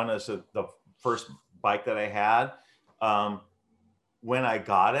same one as the first bike that I had. Um, when I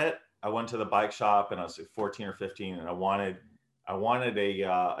got it, I went to the bike shop and I was like 14 or 15, and I wanted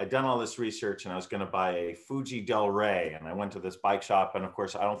I'd done all this research and I was going to buy a Fuji Del Rey, and I went to this bike shop, and of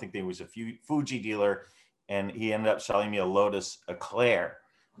course I don't think there was a Fuji dealer, and he ended up selling me a Lotus Eclair,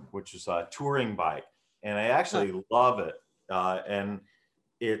 which is a touring bike, and I Uh, actually love it. And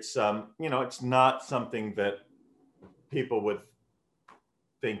it's it's not something that people would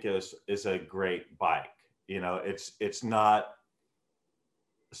think is a great bike. It's not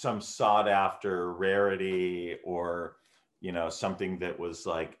some sought after rarity, or something that was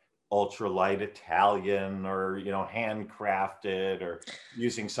like ultra light Italian, or handcrafted, or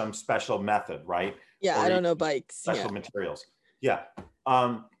using some special method, right? yeah, I Or don't know bikes. Yeah. special materials. Yeah.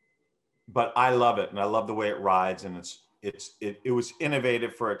 But I love it, and I love the way it rides, and it was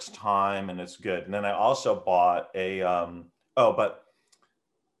innovative for its time, and it's good. And then I also bought but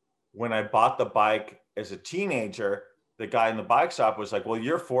when I bought the bike as a teenager, the guy in the bike shop was like, well,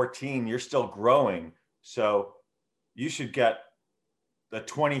 you're 14, you're still growing, so you should get the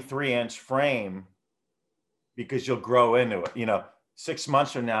 23-inch frame because you'll grow into it. 6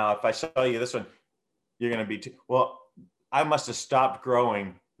 months from now, if I sell you this one, you're going to be well, I must have stopped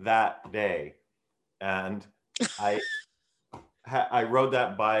growing that day. And I rode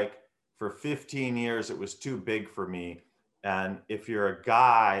that bike for 15 years. It was too big for me. And if you're a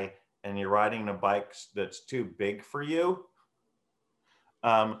guy and you're riding a bike that's too big for you,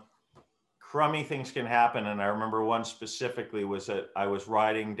 crummy things can happen. And I remember one specifically was that I was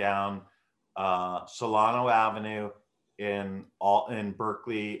riding down Solano Avenue in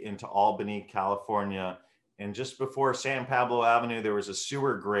Berkeley into Albany, California. And just before San Pablo Avenue, there was a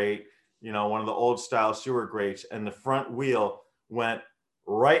sewer grate, one of the old style sewer grates, and the front wheel went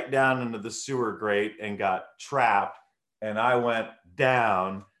right down into the sewer grate and got trapped. And I went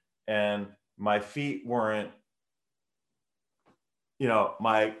down, and my feet weren't,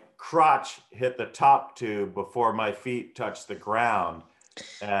 my crotch hit the top tube before my feet touched the ground.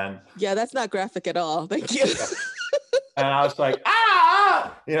 And Yeah, that's not graphic at all. Thank you. and I was like,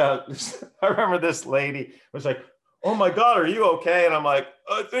 ah, I remember this lady was like, oh my God, are you okay? And I'm like,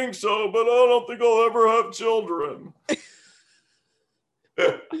 I think so, but I don't think I'll ever have children.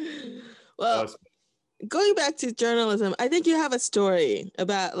 Well, going back to journalism, I think you have a story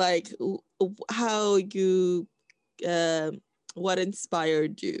about like how you, what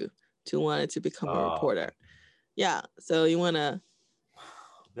inspired you to want to become a reporter. Yeah, so you want to.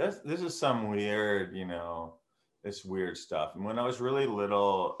 This is some weird, this weird stuff. And when I was really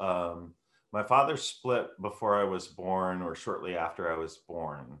little, my father split before I was born or shortly after I was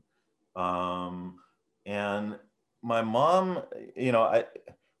born. And my mom,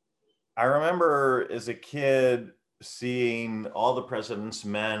 I remember as a kid seeing All the President's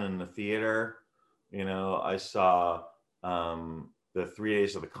Men in the theater. I saw the 3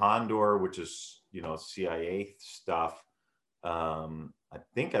 Days of the Condor, which is, CIA stuff. I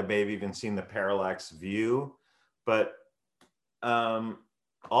think I may have even seen The Parallax View, but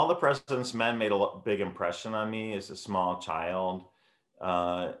All the President's Men made a big impression on me as a small child.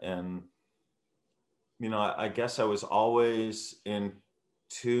 And, I guess I was always in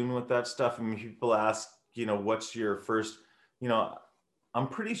tune with that stuff. I mean, people ask, what's your first, I'm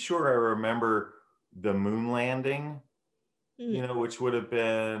pretty sure I remember the moon landing, which would have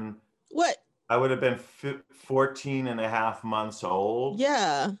been. What? I would have been 14 and a half months old.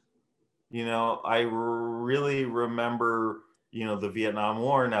 Yeah. I really remember, the Vietnam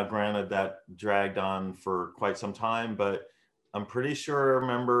War. Now, granted, that dragged on for quite some time, but I'm pretty sure I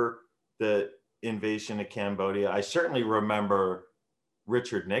remember the invasion of Cambodia. I certainly remember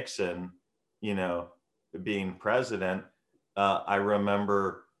Richard Nixon, being president. I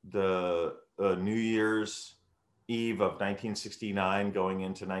remember the New Year's Eve of 1969 going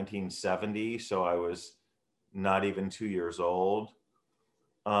into 1970. So I was not even 2 years old.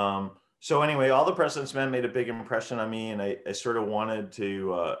 So anyway, All the President's Men made a big impression on me, and I sort of wanted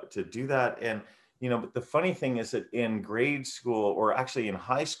to do that. And, but the funny thing is that in grade school, or actually in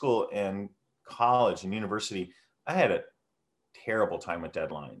high school and college and university, I had a terrible time with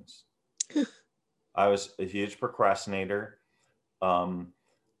deadlines. I was a huge procrastinator.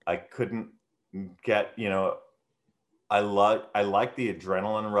 I couldn't get, I like the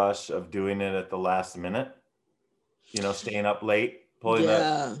adrenaline rush of doing it at the last minute, staying up late,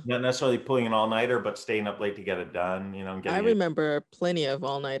 not necessarily pulling an all-nighter, but staying up late to get it done, I remember plenty of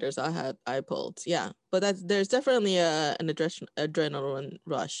all-nighters I pulled. Yeah. But there's definitely an adrenaline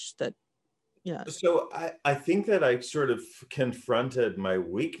rush that, yeah. So I think that I sort of confronted my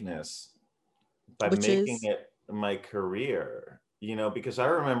weakness by making it my career, because I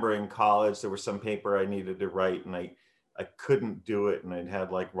remember in college, there was some paper I needed to write and I couldn't do it. And I'd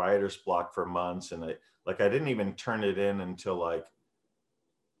had like writer's block for months. And I didn't even turn it in until like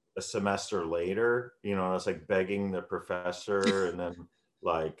a semester later, I was like begging the professor and then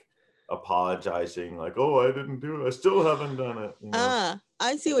like apologizing, like, oh, I didn't do it. I still haven't done it.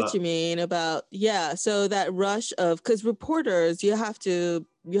 I see what you mean about, yeah. So that rush of, because reporters, you have to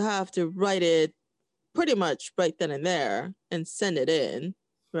write it pretty much right then and there and send it in,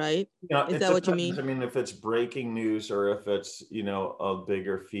 right? Is that what you mean? I mean, if it's breaking news or if it's, a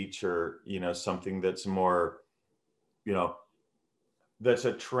bigger feature, something that's more, that's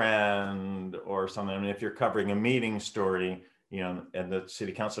a trend or something. I mean, if you're covering a meeting story, and the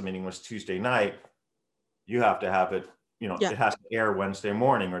city council meeting was Tuesday night, you have to have it, it has to air Wednesday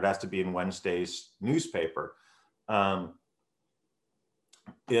morning, or it has to be in Wednesday's newspaper. But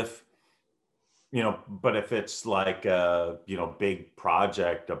if it's like a, big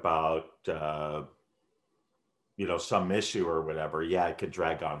project about, some issue or whatever, it could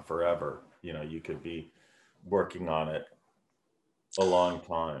drag on forever. You could be working on it a long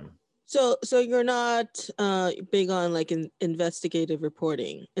time. So you're not big on like investigative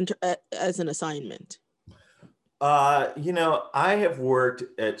reporting as an assignment? I have worked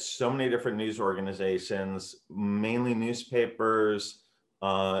at so many different news organizations, mainly newspapers,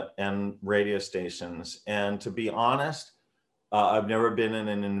 and radio stations. And to be honest, I've never been in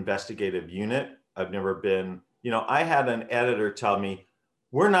an investigative unit. I've never been, I had an editor tell me,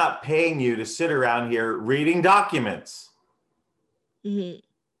 we're not paying you to sit around here reading documents. Mm-hmm.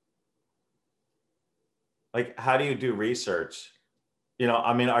 Like, how do you do research?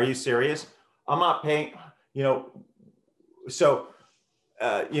 I mean, are you serious? I'm not paying, so,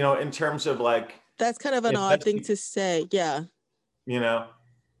 in terms of like. That's kind of an odd thing to say. Yeah.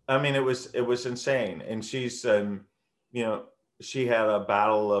 I mean, it was insane. And she's, she had a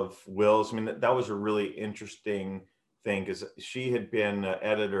battle of wills. I mean, that was a really interesting thing, because she had been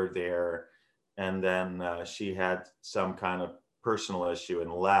editor there, and then she had some kind of personal issue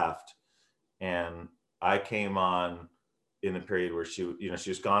and left, and I came on in the period where she, you know, she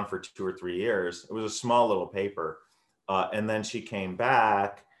was gone for 2 or 3 years. It was a small little paper, and then she came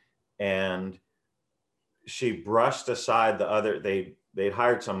back, and she brushed aside the other. They'd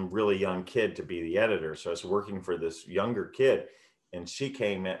hired some really young kid to be the editor, so I was working for this younger kid, and she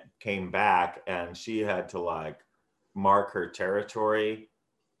came back, and she had to like mark her territory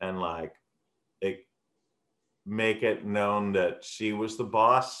and like it, make it known that she was the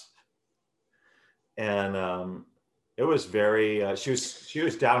boss. And it was very she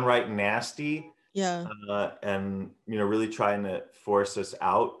was downright nasty, Yeah. and you know, really trying to force us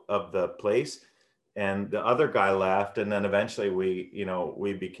out of the place. And the other guy left, and then eventually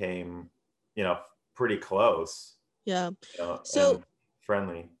we became, you know, pretty close, Yeah. you know, So and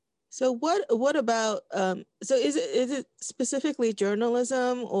friendly. so what about so is it specifically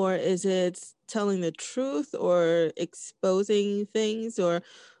journalism, or is it telling the truth or exposing things, or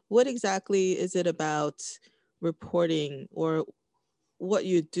what exactly is it about reporting or what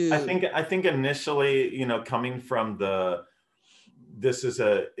you do? I think initially, you know, coming from the, this is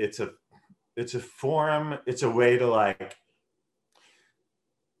a it's a forum, it's a way to like,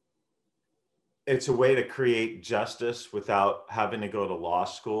 it's a way to create justice without having to go to law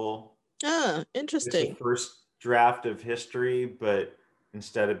school. Ah, It's a interesting. first draft of history, but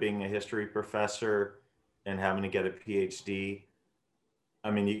instead of being a history professor and having to get a PhD,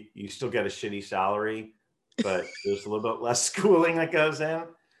 I mean, you still get a shitty salary, but there's a little bit less schooling that goes in.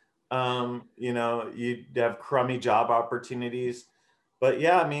 You know, you have crummy job opportunities. But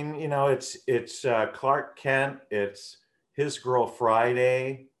yeah, I mean, you know, it's Clark Kent, it's His Girl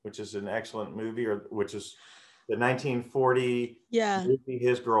Friday, which is an excellent movie, or which is the 1940 Yeah. movie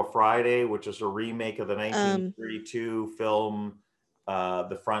His Girl Friday, which is a remake of the Um 1932 film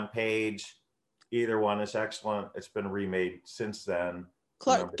The Front Page. Either one is excellent. It's been remade since then. A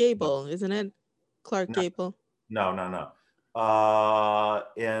Clark number, Gable, isn't it? Clark no, Gable. no.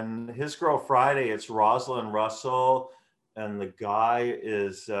 In His Girl Friday, it's Rosalind Russell, and the guy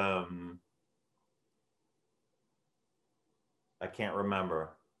is I can't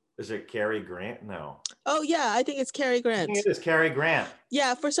remember. Is it Cary Grant? No, Oh yeah, I think it's Cary I think Grant. it is Cary Grant.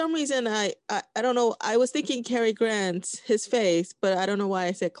 Yeah, for some reason I don't know. I was thinking Cary Grant, his face, but I don't know why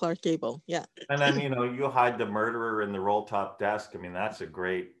I said Clark Gable. Yeah. And then, you know, you hide the murderer in the roll top desk. I mean, that's a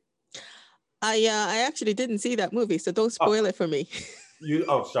great. I actually didn't see that movie, so don't Oh, spoil it for me.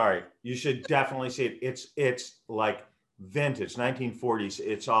 sorry. You should definitely see it. It's like vintage 1940s.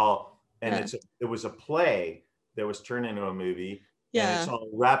 It's all, and Yeah. it was a play that was turned into a movie, and it's Yeah. all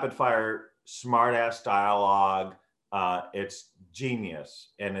rapid fire, smart ass dialogue. It's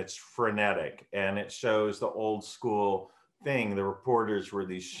genius, and it's frenetic, and it shows the old school thing. The reporters were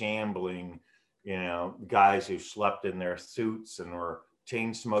these shambling, you know, guys who slept in their suits and were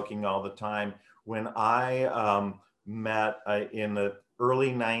chain smoking all the time. When I met in the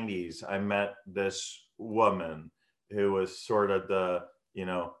early 90s, I met this woman who was sort of the, you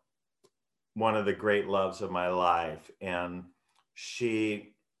know, one of the great loves of my life. And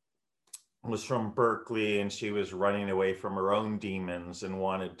she was from Berkeley, and she was running away from her own demons and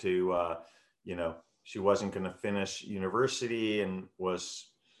wanted to, you know, she wasn't going to finish university, and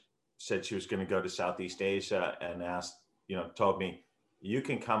said she was going to go to Southeast Asia, and asked, you know, told me, you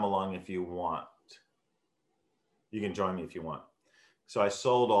can come along if you want. You can join me if you want. So I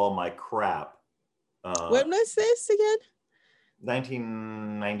sold all my crap. When was this again?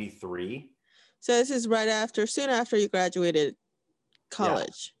 1993. So this is soon after you graduated Yeah.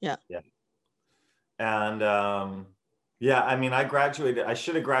 college. Yeah. And yeah, I mean, I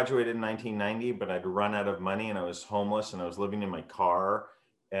should have graduated in 1990, but I'd run out of money, and I was homeless, and I was living in my car.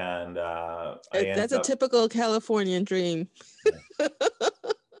 And I ended That's a up, typical Californian dream. yeah.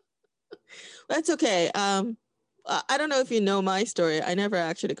 That's okay. I don't know if you know my story. I never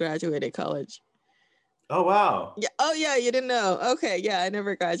actually graduated college. Oh, wow. Yeah. Oh yeah, you didn't know. Okay, yeah, I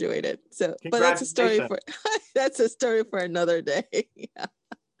never graduated. So, but that's a story Congratulations. for that's a story for another day. Yeah.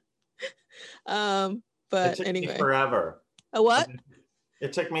 Um, It but took me anyway. forever. A what?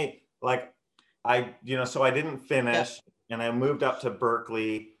 It took me like, you know, so I didn't Yeah. finish, and I moved up to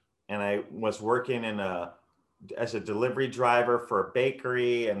Berkeley, and I was working as a delivery driver for a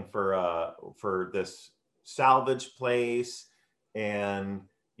bakery, and for this salvage place. And,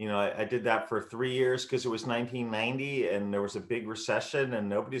 you know, I did that for 3 years because it was 1990, and there was a big recession, and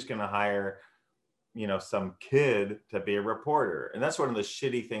nobody's going to hire, you know, some kid to be a reporter. And that's one of the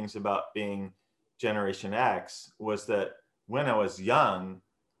shitty things about being Generation X, was that when I was young,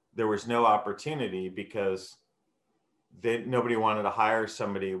 there was no opportunity, because nobody wanted to hire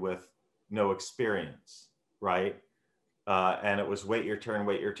somebody with no experience, right? And it was wait your turn,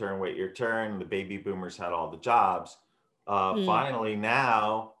 wait your turn, wait your turn. The baby boomers had all the jobs. Finally,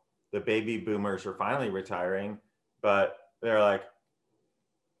 now the baby boomers are finally retiring, but they're like,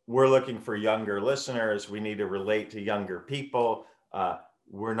 we're looking for younger listeners. We need to relate to younger people.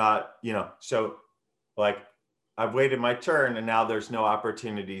 We're not, so like I've waited my turn and now there's no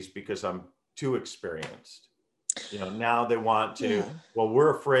opportunities because I'm too experienced. Now they want to, well,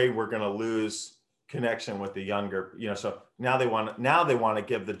 we're afraid we're going to lose connection with the younger, so now they want to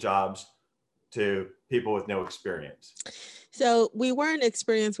give the jobs to people with no experience. So we weren't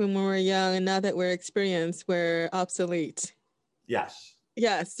experienced when we were young, and now that we're experienced, we're obsolete. Yes.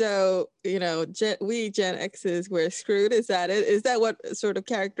 Yeah. So, we Gen X's, we're screwed. Is that it? Is that what sort of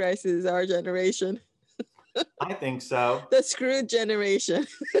characterizes our generation? I think so. The screwed generation.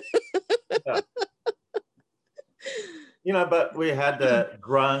 Yeah. But we had the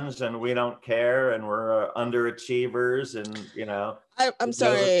grunge and we don't care and we're underachievers and, I'm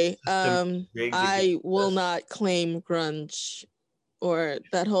sorry. I will not claim grunge or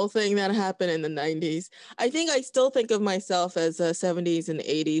that whole thing that happened in the 90s. I think I still think of myself as a 70s and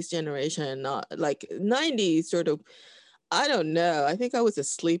 80s generation, not like 90s sort of. I don't know. I think I was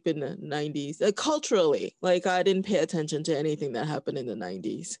asleep in the 90s. Culturally, like I didn't pay attention to anything that happened in the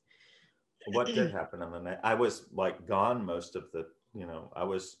 90s. What did happen in the night? I was like gone most of the, I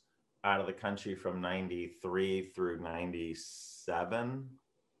was out of the country from 93 through 97.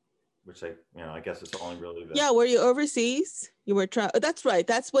 Which I guess it's only really Yeah, were you overseas? You were that's right.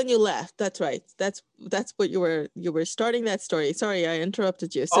 That's when you left. That's right. That's what you were starting that story. Sorry, I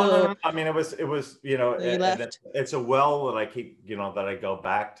interrupted you. So no. I mean, it was it's a well that I keep, that I go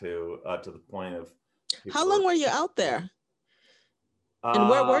back to the point of. How long were you out there? And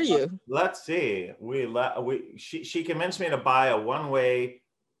where were you? Let's see. She convinced me to buy a one-way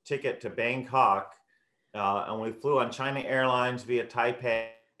ticket to Bangkok, and we flew on China Airlines via Taipei.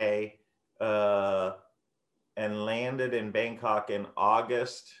 And landed in Bangkok in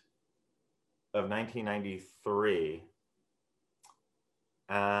August of 1993.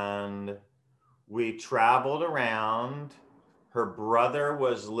 And we traveled around. Her brother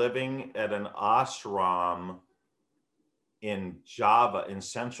was living at an ashram in Java, in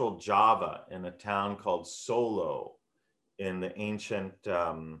central Java, in a town called Solo, in the ancient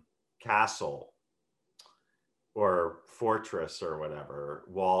castle or fortress or whatever,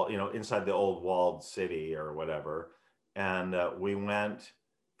 wall, inside the old walled city or whatever. And we went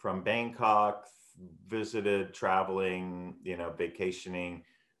from Bangkok, visited, traveling, vacationing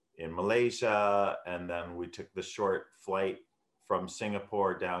in Malaysia. And then we took the short flight from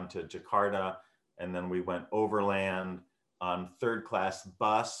Singapore down to Jakarta. And then we went overland on third-class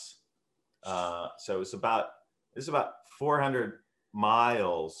bus. So it's about 400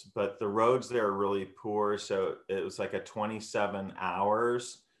 miles, but the roads there are really poor, so it was like a 27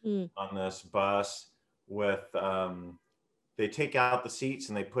 hours on this bus with they take out the seats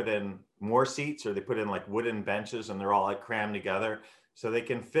and they put in more seats, or they put in like wooden benches, and they're all like crammed together so they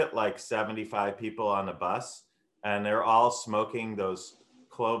can fit like 75 people on a bus, and they're all smoking those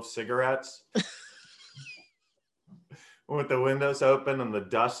clove cigarettes with the windows open and the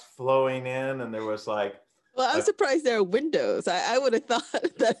dust flowing in, and there was like, well, I'm surprised there are windows. I would have thought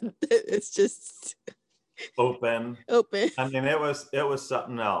that it's just open. I mean, it was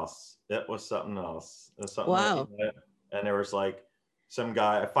something else. It was something else. Wow. And there was like some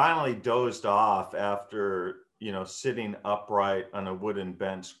guy. I finally dozed off after, sitting upright on a wooden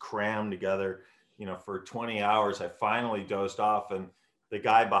bench, crammed together, for 20 hours. I finally dozed off, and the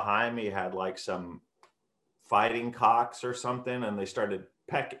guy behind me had like some fighting cocks or something, and they started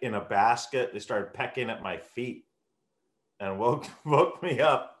in a basket. They started pecking at my feet and woke me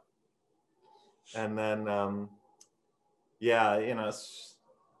up. And then, I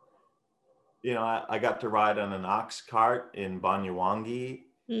got to ride on an ox cart in Banyuwangi.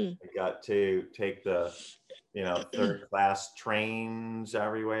 I got to take the, third class trains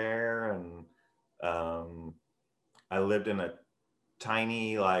everywhere. And I lived in a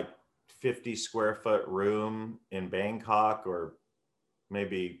tiny, like 50 square foot room in Bangkok, or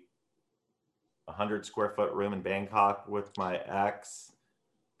maybe 100 square foot room in Bangkok with my ex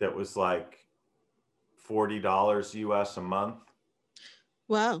that was like $40 US a month.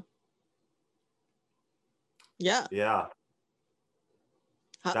 Wow. Yeah. Yeah.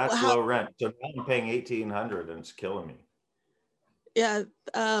 That's low rent. So now I'm paying $1,800 and it's killing me. Yeah.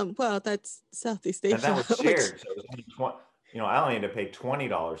 Well, that's Southeast Asia. And that was shared. So it was I only had to pay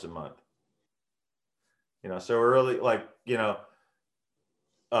 $20 a month. So we're really like,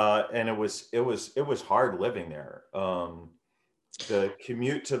 and it was hard living there. The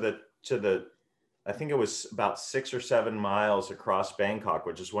commute to the I think it was about 6 or 7 miles across Bangkok,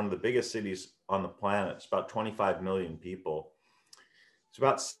 which is one of the biggest cities on the planet. It's about 25 million people. It's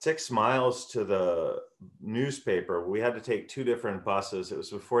about 6 miles to the newspaper. We had to take two different buses. It was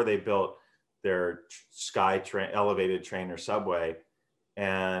before they built their sky train, elevated train or subway,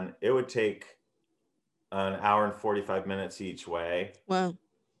 and it would take an hour and 45 minutes each way. Wow.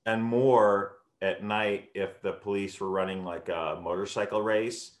 And more at night if the police were running like a motorcycle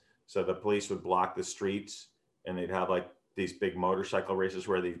race. So the police would block the streets and they'd have like these big motorcycle races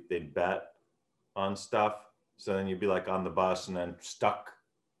where they'd bet on stuff. So then you'd be like on the bus and then stuck,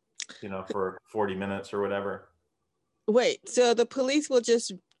 for 40 minutes or whatever. Wait, so the police will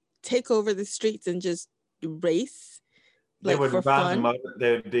just take over the streets and just race? They would for run, fun?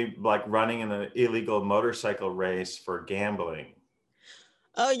 they'd be like running in an illegal motorcycle race for gambling.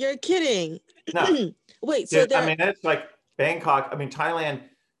 Oh, you're kidding. No. Wait, so I mean, it's like Bangkok. I mean, Thailand,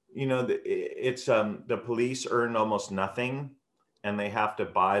 it's the police earn almost nothing and they have to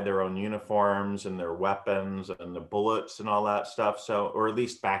buy their own uniforms and their weapons and the bullets and all that stuff. So, or at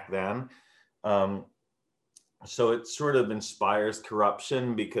least back then. So it sort of inspires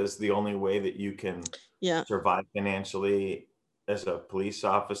corruption because the only way that you can survive financially as a police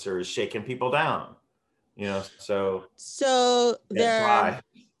officer is shaking people down, so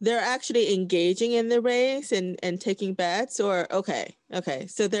they're actually engaging in the race and taking bets, or okay,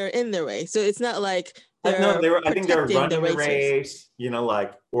 so they're in the race, so it's not like I think they were running the race,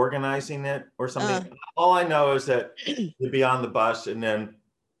 like organizing it or something. All I know is that you'd be on the bus and then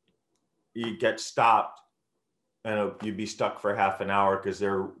you get stopped and you'd be stuck for half an hour because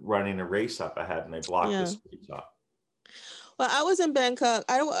they're running a race up ahead and they block the streets up. Well, I was in Bangkok.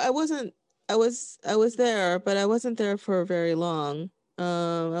 I was there, but I wasn't there for very long.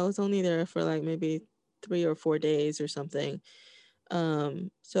 I was only there for like maybe 3 or 4 days or something.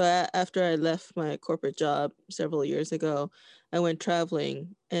 So after I left my corporate job several years ago, I went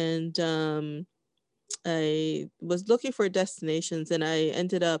traveling, and I was looking for destinations, and I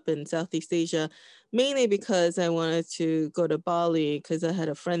ended up in Southeast Asia, mainly because I wanted to go to Bali because I had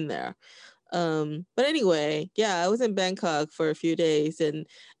a friend there. But anyway, I was in Bangkok for a few days, and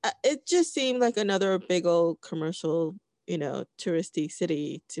it just seemed like another big old commercial, touristy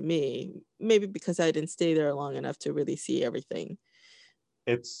city to me. Maybe because I didn't stay there long enough to really see everything.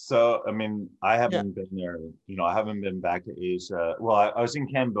 I mean, I haven't been there, I haven't been back to Asia. Well, I was in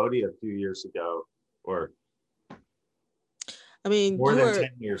Cambodia a few years ago, or I mean, more than 10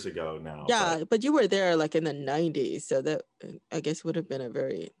 years ago now. Yeah, but you were there like in the 90s, so that I guess would have been a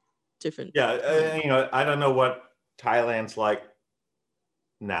very different. Yeah, I don't know what Thailand's like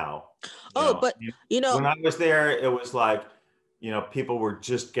now. But when I was there, it was like, people were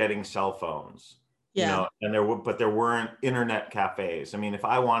just getting cell phones. And there weren't internet cafes. I mean, if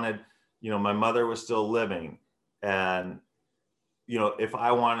I wanted, my mother was still living, and if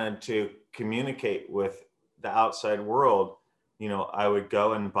I wanted to communicate with the outside world, I would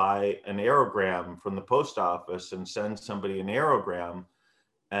go and buy an aerogram from the post office and send somebody an aerogram,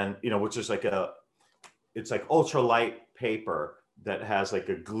 and which is it's like ultralight paper that has like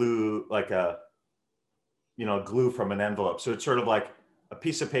a glue, glue from an envelope. So it's sort of like a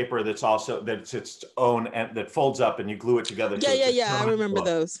piece of paper that's its own, and that folds up and you glue it together. I remember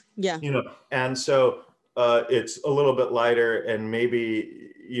those. And so it's a little bit lighter, and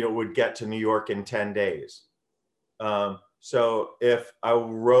maybe would get to New York in 10 days. So if I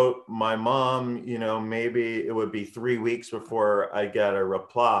wrote my mom, maybe it would be 3 weeks before I get a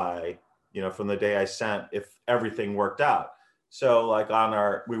reply, from the day I sent, if everything worked out. So like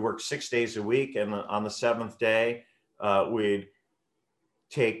we worked 6 days a week, and on the 7th day, we'd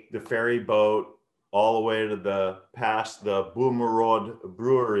take the ferry boat all the way to past the Boomerod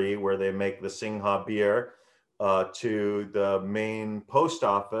Brewery, where they make the Singha beer, to the main post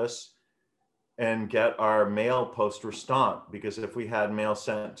office and get our mail poste restante. Because if we had mail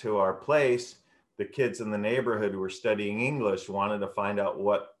sent to our place, the kids in the neighborhood who were studying English wanted to find out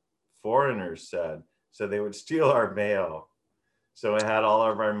what foreigners said. So they would steal our mail. So I had all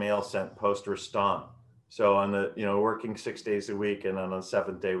of our mail sent poste restante. So on the, working 6 days a week, and on the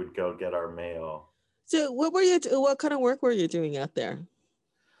 7th day we'd go get our mail. So what kind of work were you doing out there?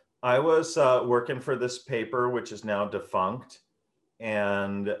 I was working for this paper, which is now defunct.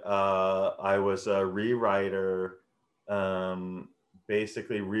 And I was a rewriter,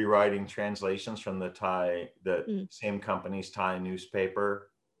 basically rewriting translations from the same company's Thai newspaper,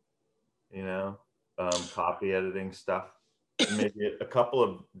 copy editing stuff. Maybe a couple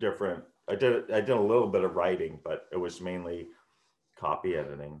of different, I did a little bit of writing, but it was mainly copy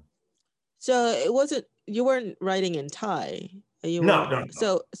editing. So it wasn't, you weren't writing in Thai. You No, were, no,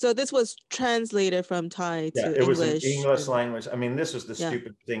 no. so this was translated from Thai Yeah, to it was an English. English language. I mean, this was the Yeah.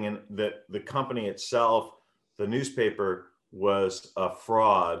 stupid thing, and that the company itself, the newspaper, was a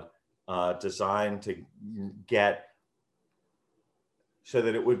fraud designed to get so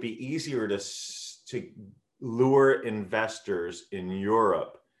that it would be easier to lure investors in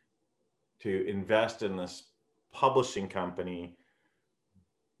Europe to invest in this publishing company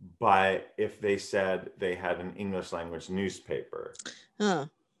by if they said they had an English language newspaper. Huh.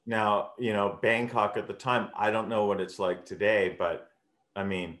 Now, you know, Bangkok at the time, I don't know what it's like today, but I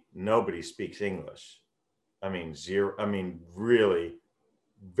mean, nobody speaks English. I mean, zero, I mean, really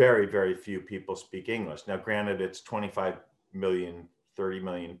very, very few people speak English. Now, granted, it's 25 million, 30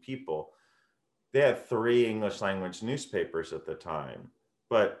 million people. They had 3 English language newspapers at the time,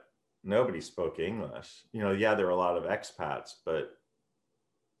 but nobody spoke English. You know, yeah, there were a lot of expats, but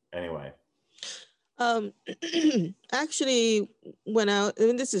anyway. Actually, when I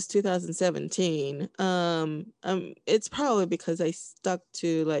mean, this is 2017. It's probably because I stuck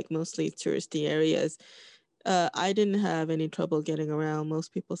to like mostly touristy areas. I didn't have any trouble getting around.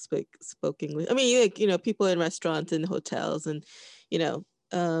 Most people spoke English. I mean, like, you know, people in restaurants and hotels, and you know,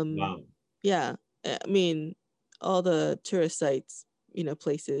 Wow. yeah. I mean, all the tourist sites, you know,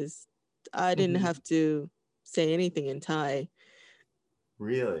 places. I didn't have to say anything in Thai.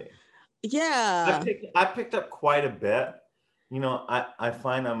 Really? Yeah. I picked up quite a bit. You know, I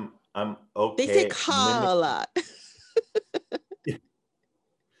find I'm They say okay ka a lot.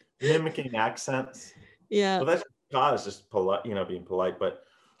 mimicking accents. Yeah. Well, that's God is just polite, you know, being polite. But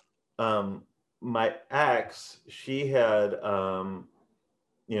my ex, she had,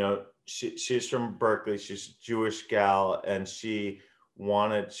 you know, she's from Berkeley. She's a Jewish gal, and she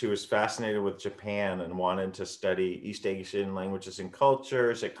was fascinated with Japan and wanted to study East Asian languages and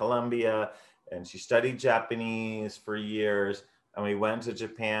cultures at Columbia. And she studied Japanese for years. And we went to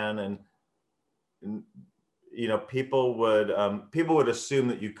Japan, and you know, people would assume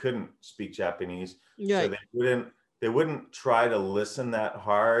that you couldn't speak Japanese, so Right. they wouldn't try to listen that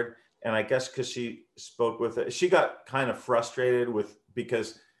hard. And I guess because she spoke with it, she got kind of frustrated with,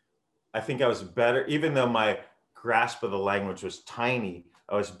 because I think I was better, even though my grasp of the language was tiny,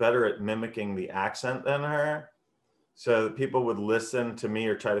 I was better at mimicking the accent than her. So people would listen to me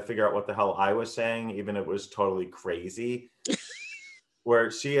or try to figure out what the hell I was saying, even if it was totally crazy.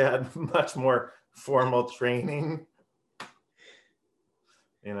 Where she had much more formal training,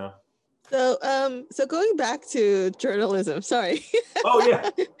 you know. So going back to journalism, sorry. Oh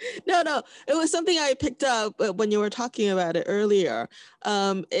yeah. No, it was something I picked up when you were talking about it earlier.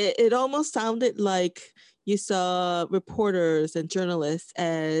 It almost sounded like you saw reporters and journalists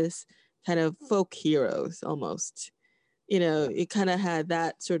as kind of folk heroes almost. You know, it kind of had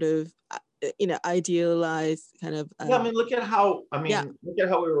that sort of, you know, idealized kind of, Yeah, I mean, look at how, yeah, look at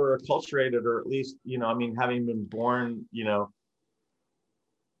how we were acculturated, or at least, you know, I mean, having been born, you know,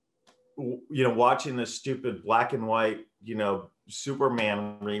 watching this stupid black and white, you know,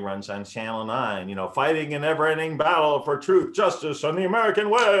 Superman reruns on Channel 9, you know, fighting an never-ending battle for truth, justice, and the American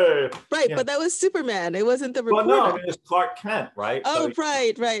way. right. You know, But that was Superman. It wasn't the well, no, I reporter. mean, it's Clark Kent, right? Oh, So,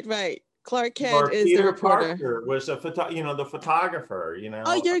 right. Clark Kent or is the Peter reporter. Parker was you know, the photographer, you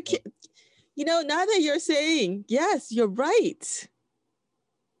Oh, know. you know, now that you're saying, yes, you're right.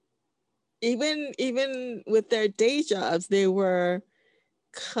 Even with their day jobs, they were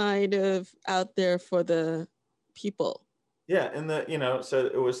kind of out there for the people. Yeah, and you know, so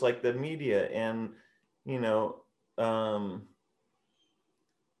it was like the media, and you know,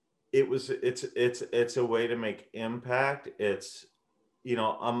 it's a way to make impact. It's, you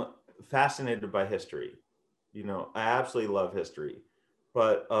know, I'm fascinated by history. You know, I absolutely love history,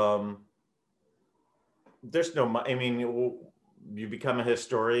 but there's no, I mean, you become a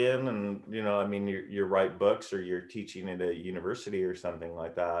historian, and you know, I mean, you write books, or you're teaching at a university or something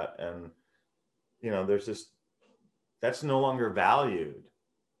like that, and you know, there's this, that's no longer valued.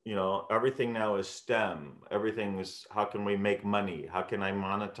 You know, everything now is STEM. Everything is, how can we make money? How can I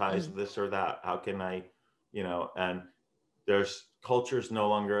monetize this or that? How can I, you know, and there's, culture is no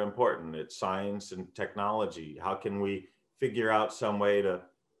longer important. It's science and technology. How can we figure out some way to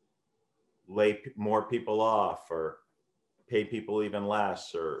lay more people off, or pay people even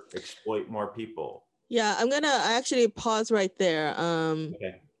less, or exploit more people? Yeah, I actually pause right there.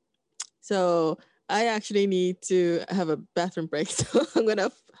 Okay. So I actually need to have a bathroom break. So I'm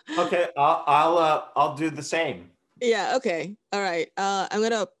gonna. Okay, I'll do the same. Yeah. Okay. All right. I'm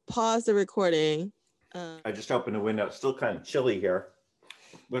gonna pause the recording. I just opened a window. It's still kind of chilly here.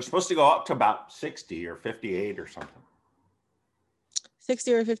 We're supposed to go up to about 60 or 58 or something.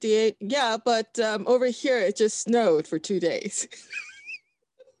 60 or 58. Yeah, but over here it just snowed for 2 days.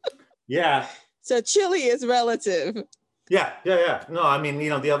 Yeah. So chilly is relative. Yeah. No, I mean,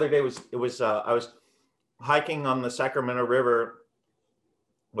 the other day I was hiking on the Sacramento River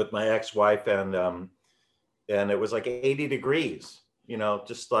with my ex-wife, and it was like 80 degrees,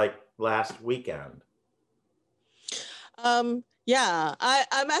 just like last weekend. Yeah,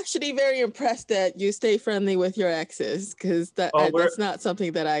 I'm actually very impressed that you stay friendly with your exes, because that's not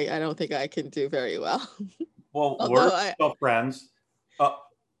something that I don't think I can do very well. Well, we're still friends.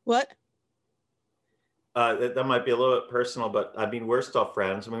 What? That might be a little bit personal, but I mean, we're still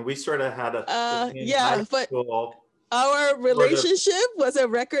friends. I mean, we sort of had a yeah, but our relationship was a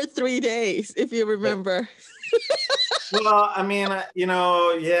record 3 days, if you remember. Well, I mean, I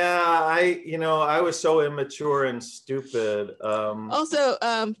was so immature and stupid. Also,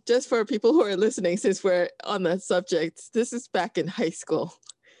 just for people who are listening, since we're on the subject, this is back in high school.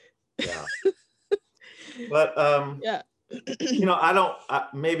 Yeah. But yeah. I don't.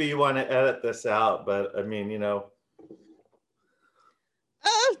 Maybe you want to edit this out, but I mean, I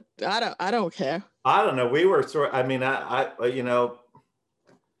don't care. I don't know. We were sort. I mean, I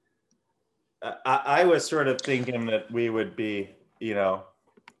was sort of thinking that we would be,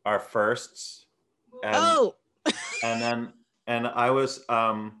 our firsts, and and I was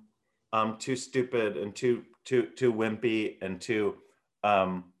too stupid and too wimpy and too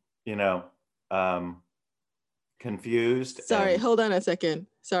confused. Sorry, hold on a second.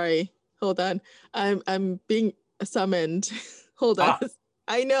 Sorry, hold on. I'm being summoned. Hold on.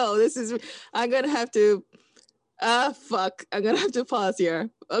 I know this is. I'm gonna have to. Fuck. I'm gonna have to pause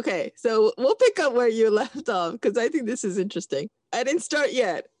here. Okay, so we'll pick up where you left off, because I think this is interesting. I didn't start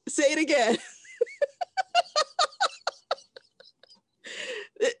yet. Say it again.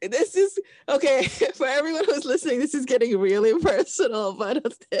 This is okay for everyone who's listening. This is getting really personal, but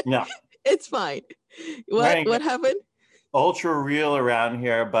yeah, it's fine. What happened? Ultra real around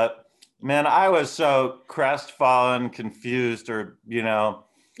here, but man, I was so crestfallen, confused, or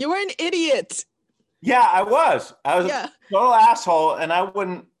You were an idiot. Yeah, I was a total asshole, and I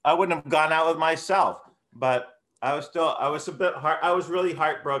wouldn't have gone out with myself. But I was a bit I was really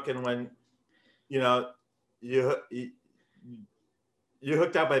heartbroken when, you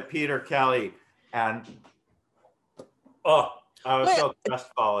hooked up with Peter Kelly, and I was so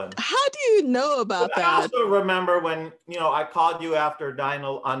crestfallen. How do you know about that? I also remember when, I called you after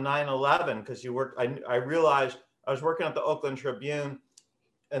on 9/11, because you worked. I realized I was working at the Oakland Tribune.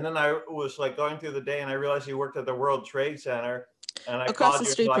 And then I was like going through the day, and I realized you worked at the World Trade Center. And I called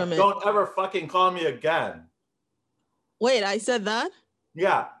you like, don't ever fucking call me again. Wait, I said that?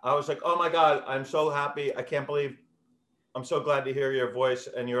 Yeah. I was like, oh my God, I'm so happy. I can't believe, I'm so glad to hear your voice.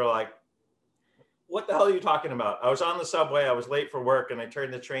 And you're like, what the hell are you talking about? I was on the subway. I was late for work, and I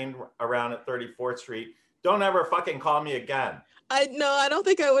turned the train around at 34th Street. Don't ever fucking call me again. I don't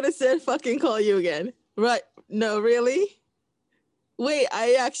think I would have said fucking call you again. Right. No, really? Wait,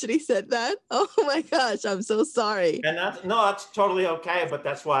 I actually said that? Oh my gosh, I'm so sorry. And that's totally okay. But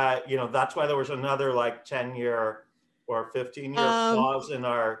that's why, that's why there was another like 10-year or 15-year clause in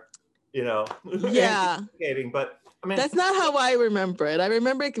our, yeah. But I mean, that's not how I remember it. I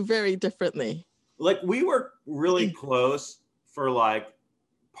remember it very differently. Like, we were really close for like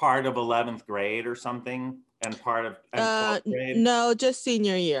part of 11th grade or something, and part of 12th grade. No, just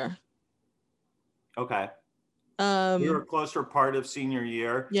senior year. Okay. We were close for part of senior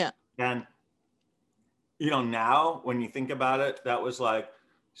year. Yeah. And, now when you think about it, that was like,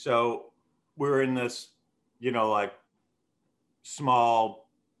 so we were in this, like small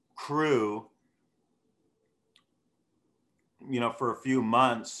crew, for a few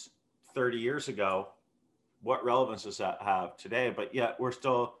months 30 years ago. What relevance does that have today? But yet we're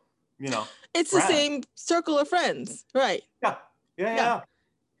still, it's friends. The same circle of friends. Right. Yeah.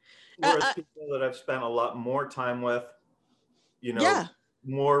 Whereas people that I've spent a lot more time with,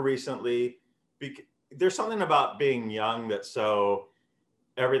 more recently, there's something about being young that's so,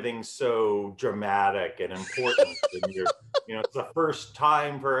 everything's so dramatic and important. And you're, it's the first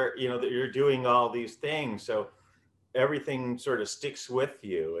time for, that you're doing all these things. So everything sort of sticks with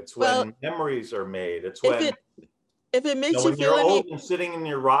you. It's when memories are made. It's when, if it makes you feel when you're old and sitting in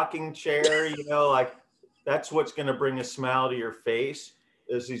your rocking chair, like that's what's going to bring a smile to your face.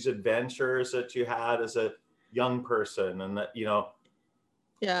 Is these adventures that you had as a young person, and that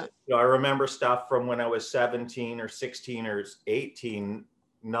I remember stuff from when I was 17 or 16 or 18,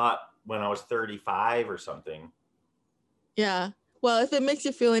 not when I was 35 or something. Yeah. Well, if it makes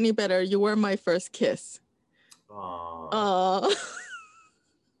you feel any better, you were my first kiss. Aww.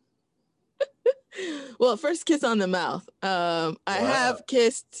 Well, first kiss on the mouth. I Wow. have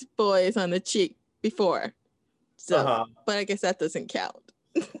kissed boys on the cheek before, so Uh-huh. but I guess that doesn't count.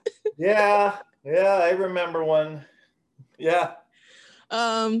 Yeah. Yeah, I remember one. Yeah.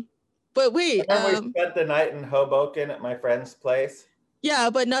 But I wait, remember we spent the night in Hoboken at my friend's place. yeah,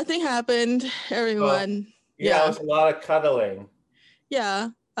 but nothing happened. Well, Everyone, yeah, it yeah, was a lot of cuddling. yeah.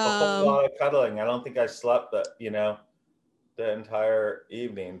 A whole lot of cuddling. I don't think I slept the entire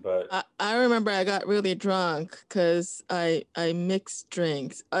evening, but I remember I got really drunk because I mixed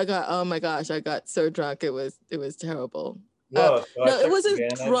drinks. Oh my gosh, I got so drunk it was terrible. whoa, so I No, it took wasn't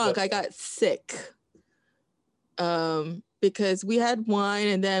advantage of drunk. I got sick. Because we had wine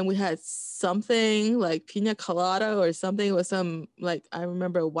and then we had something like pina colada or something with some like I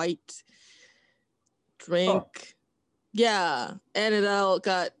remember white huh. drink. Yeah, and it all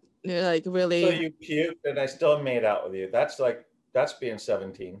got like So really. you puked and I still made out with you. That's being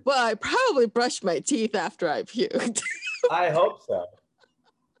 17. Well, I probably brushed my teeth after I puked. I hope so.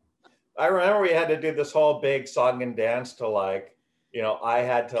 I remember we had to do this whole big song and dance to I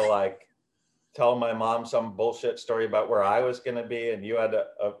had to tell my mom some bullshit story about where I was going to be, and you had to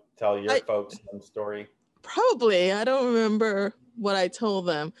tell your I folks some story. probably I don't remember what I told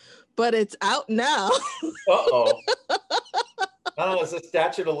them, but it's out now. Uh-oh. I don't know, is the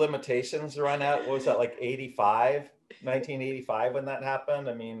statute of limitations run out? What was that, like 1985 when that happened?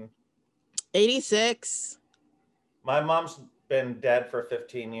 I mean, 86. my mom's been dead for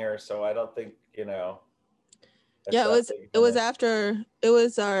 15 years, so I don't think, it's Yeah, that big it of was an after it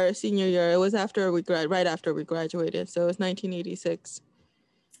was our senior year. It was after right after we graduated. So it was 1986.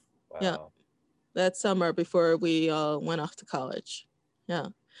 Yeah, wow. that summer before we went off to college. Yeah.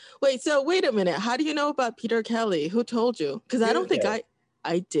 Wait a minute. How do you know about Peter Kelly? Who told you? Because I don't think Tuesday.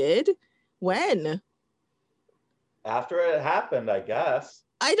 I did. When? After it happened, I guess.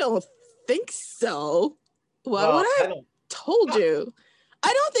 I don't think so. Why would Well, I I have don't. told you?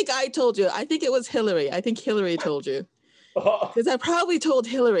 I don't think I told you. I think it was Hillary. I think Hillary told you. Because I probably told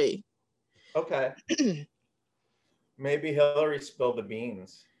Hillary. Okay. Maybe Hillary spilled the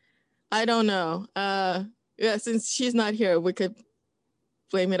beans. I don't know. Yeah, since she's not here, we could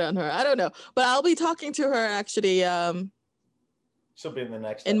blame it on her. I don't know. But I'll be talking to her actually She'll be in the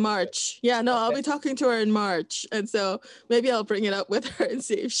next in episode. March. Yeah, no, I'll Okay. be talking to her in March. And so maybe I'll bring it up with her and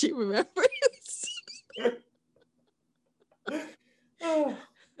see if she remembers. Oh,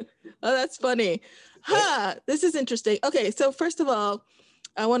 Oh, that's funny. Huh, this is interesting. Okay, so first of all,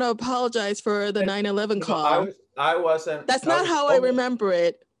 I want to apologize for the and 9/11 no, I call. was. I wasn't. That's I not was how I almost. remember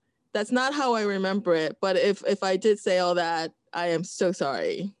it. That's not how I remember it. But if I did say all that, I am so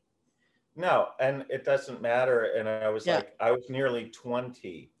sorry. No, and it doesn't matter. And Yeah. I was nearly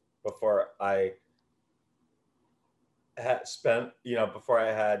 20 before I had spent, before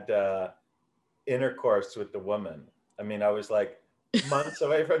I had intercourse with the woman. I mean, I was like months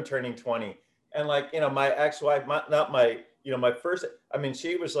away from turning 20. And my ex-wife, not my, my first, I mean,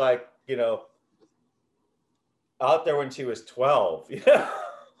 she was out there when she was 12. Yeah.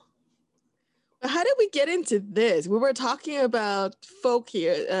 How did we get into this? We were talking about folk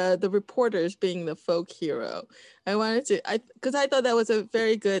here, the reporters being the folk hero. Because I thought that was a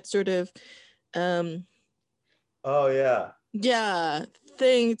very good sort of, um, Oh yeah. yeah,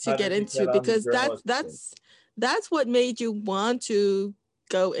 thing to How get did you into get on the because journalist team? that's what made you want to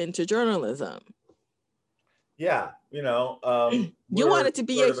go into journalism. Yeah, You we're wanted to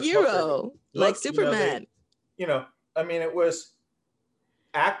be sort a of a comfort. hero like Look, Superman. you know, I mean, it was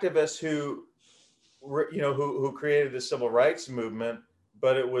activists who who created the civil rights movement,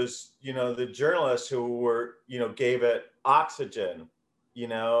 but it was the journalists who were gave it oxygen,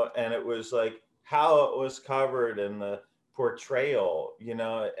 and it was like how it was covered and the portrayal,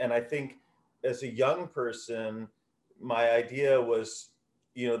 and I think as a young person, my idea was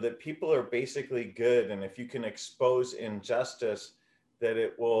that people are basically good, and if you can expose injustice, that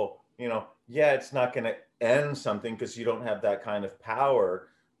it will, yeah, it's not going to end something because you don't have that kind of power,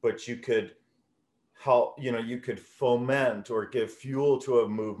 but you could help, you could foment or give fuel to a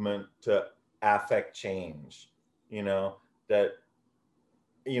movement to affect change, that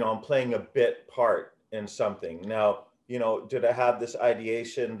I'm playing a bit part in something. Now, did I have this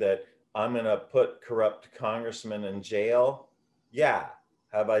ideation that I'm going to put corrupt congressmen in jail? Yeah.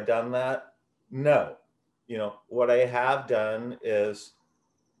 Have I done that? No. What I have done is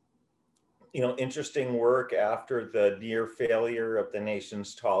interesting work after the near failure of the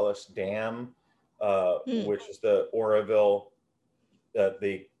nation's tallest dam, Hmm. which is the Oroville,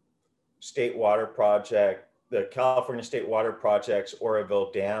 the State Water Project, the California State Water Project's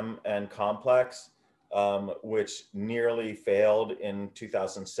Oroville Dam and Complex. which nearly failed in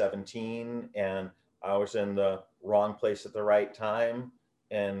 2017. And I was in the wrong place at the right time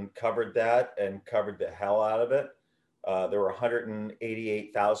and covered that and covered the hell out of it. There were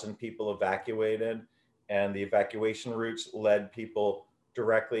 188,000 people evacuated, and the evacuation routes led people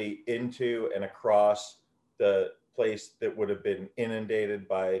directly into and across the place that would have been inundated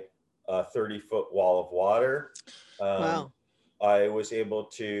by a 30-foot wall of water. Wow. I was able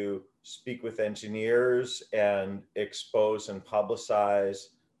to speak with engineers and expose and publicize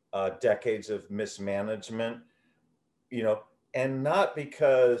decades of mismanagement, you know, and not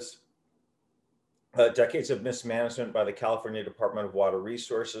because decades of mismanagement by the California Department of Water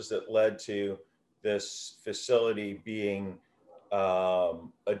Resources that led to this facility being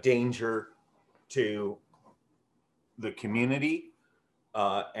a danger to the community.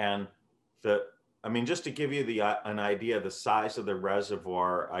 And the, I mean, just to give you an idea of the size of the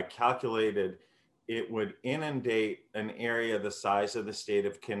reservoir, I calculated it would inundate an area the size of the state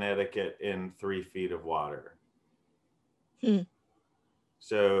of Connecticut in 3 feet of water.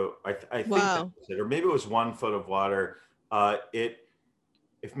 So I think that was it, or maybe it was 1 foot of water.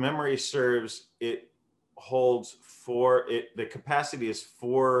 If memory serves, it holds the capacity is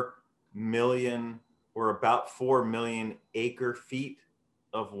 4 million, or about 4 million acre feet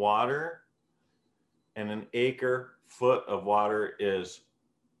of water. And an acre foot of water is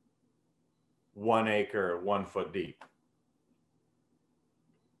 1 acre, 1 foot deep.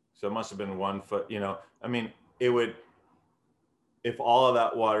 So it must have been 1 foot, you know, I mean, it would, if all of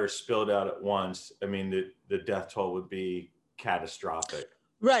that water spilled out at once, I mean, the death toll would be catastrophic.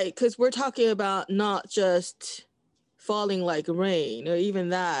 Right, because we're talking about not just falling like rain, or even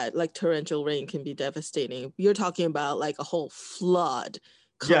that, like torrential rain can be devastating. You're talking about like a whole flood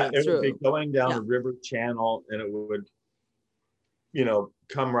coming it through. would be going down the river channel, and it would, you know,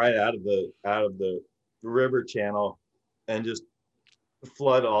 come right out of the river channel and just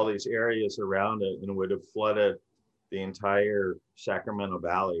flood all these areas around it, and it would have flooded the entire Sacramento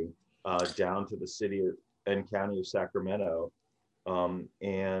Valley down to the city and county of Sacramento,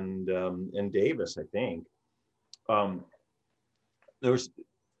 and Davis, I think. There's,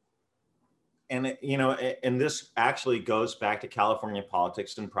 and it, you know, and this actually goes back to California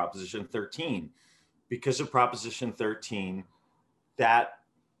politics and Proposition 13. Because of Proposition 13, that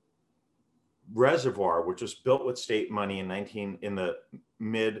reservoir, which was built with state money in the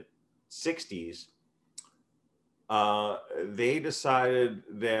mid 60s, they decided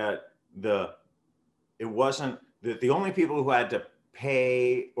that it wasn't that the only people who had to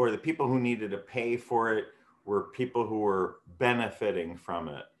pay, or the people who needed to pay for it, were people who were benefiting from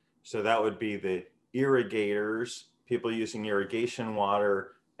it. So that would be the irrigators, people using irrigation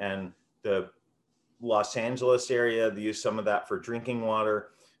water, and the Los Angeles area, they use some of that for drinking water.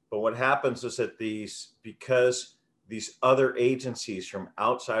 But what happens is that because these other agencies from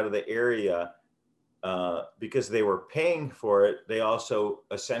outside of the area, because they were paying for it, they also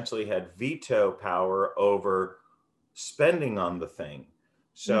essentially had veto power over spending on the thing.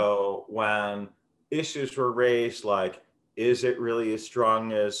 So when issues were raised like, is it really as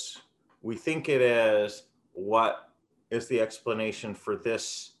strong as we think it is? What is the explanation for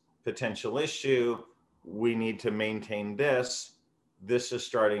this potential issue? We need to maintain this. This is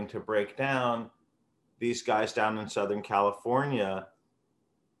starting to break down. These guys down in Southern California,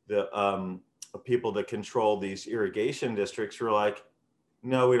 the people that control these irrigation districts, were like,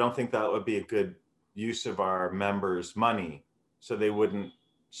 no, we don't think that would be a good use of our members' money. So they wouldn't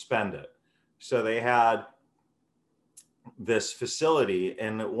spend it. So they had this facility.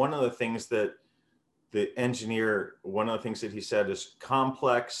 And one of the things that the engineer, one of the things that he said is,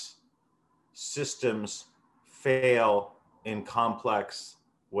 complex systems fail in complex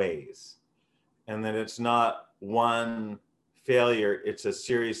ways. And that it's not one failure, it's a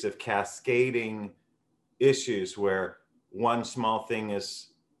series of cascading issues where one small thing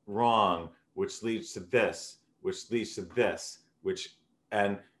is wrong, which leads to this, which leads to this,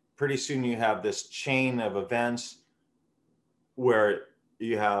 and pretty soon you have this chain of events where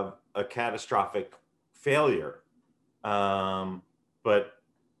you have a catastrophic failure. But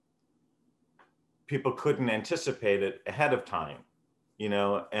people couldn't anticipate it ahead of time, you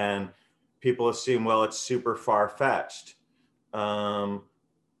know, and people assume, well, it's super far-fetched. Then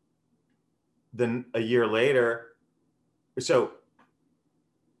a year later, so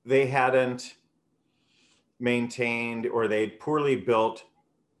they hadn't maintained, or they'd poorly built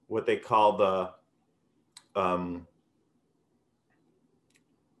what they call the, what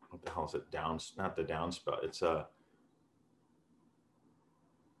the hell is it? Not the downspout. It's the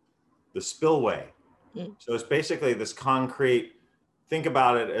spillway. So it's basically this concrete, think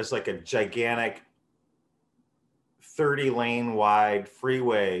about it as like a gigantic 30-lane wide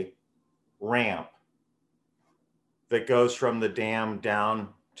freeway ramp that goes from the dam down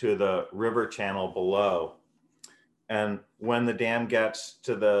to the river channel below. And when the dam gets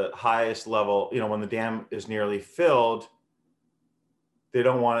to the highest level, when the dam is nearly filled, they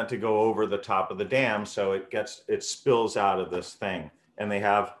don't want it to go over the top of the dam. So it spills out of this thing. And they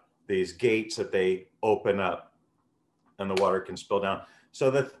have these gates that they open up and the water can spill down.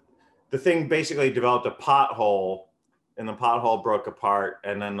 So the thing basically developed a pothole, and the pothole broke apart.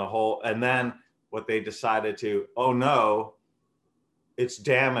 And then what they decided oh no, it's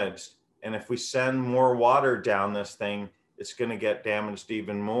damaged. And if we send more water down this thing, it's going to get damaged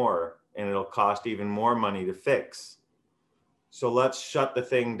even more, and it'll cost even more money to fix. So let's shut the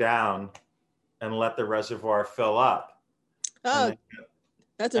thing down and let the reservoir fill up. Oh,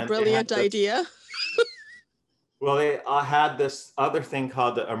 that's a brilliant idea. Well, they had this other thing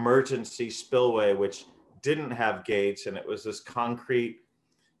called the emergency spillway, which didn't have gates, and it was this concrete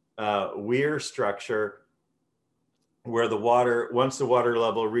weir structure where once the water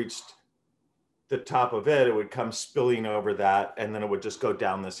level reached the top of it, it would come spilling over that, and then it would just go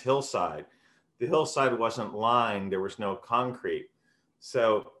down this hillside. The hillside wasn't lined, there was no concrete.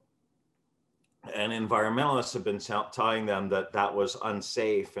 So, and environmentalists have been telling them that was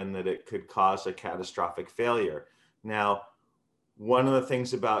unsafe and that it could cause a catastrophic failure. Now, one of the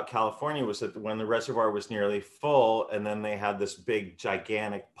things about California was that when the reservoir was nearly full, and then they had this big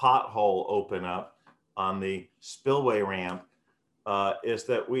gigantic pothole open up on the spillway ramp, is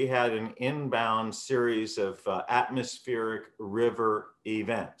that we had an inbound series of atmospheric river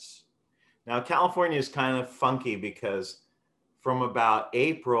events. Now, California is kind of funky because from about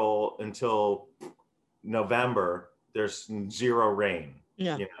April until November, there's zero rain.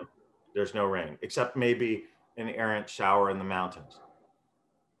 Yeah. There's no rain, except maybe an errant shower in the mountains.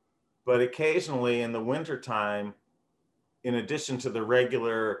 But occasionally in the wintertime, in addition to the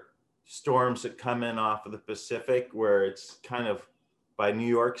regular storms that come in off of the Pacific, where it's kind of, by New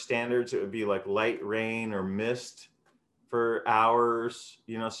York standards, it would be like light rain or mist for hours,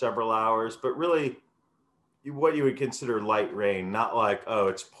 several hours, but really what you would consider light rain, not like, oh,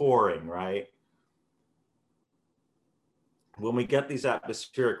 it's pouring, right? When we get these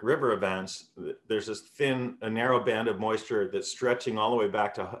atmospheric river events, there's this a narrow band of moisture that's stretching all the way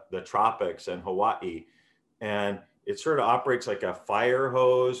back to the tropics and Hawaii. And it sort of operates like a fire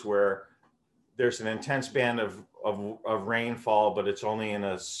hose where there's an intense band of rainfall, but it's only in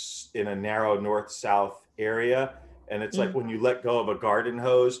a narrow north-south area. And it's like when you let go of a garden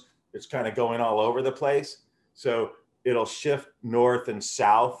hose, it's kind of going all over the place. So it'll shift north and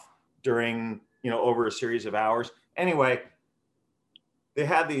south during, over a series of hours. Anyway, they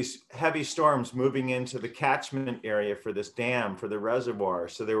had these heavy storms moving into the catchment area for this dam, for the reservoir.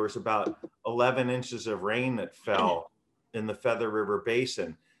 So there was about 11 inches of rain that fell in the Feather River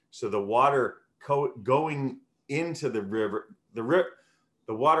Basin. So the water going into the river, the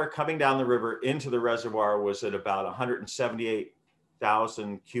water coming down the river into the reservoir was at about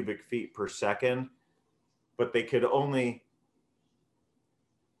 178,000 cubic feet per second, but they could only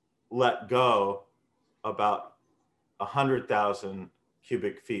let go about 100,000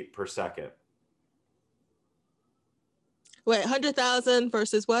 cubic feet per second. Wait, 100,000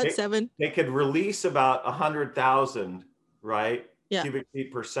 versus what? 7? They could release about 100,000, right? Yeah. Cubic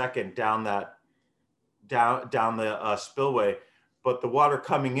feet per second down the spillway. But the water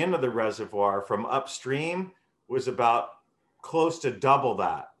coming into the reservoir from upstream was about close to double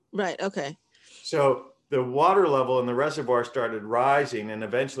that. Right. Okay. So the water level in the reservoir started rising, and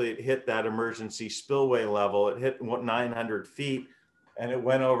eventually it hit that emergency spillway level. It hit 900 feet, and it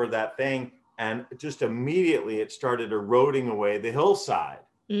went over that thing, and just immediately it started eroding away the hillside.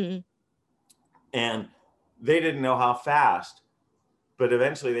 Mm-hmm. And they didn't know how fast, but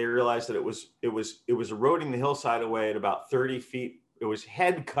eventually they realized that it was eroding the hillside away at about 30 feet. It was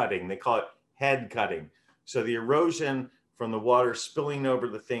head cutting. They call it head cutting. So the erosion from the water spilling over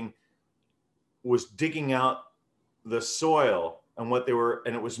the thing was digging out the soil, and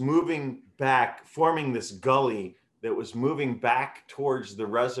it was moving back, forming this gully that was moving back towards the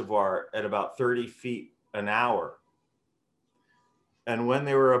reservoir at about 30 feet an hour. And when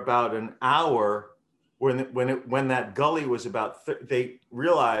they were about an hour, when that gully was about, they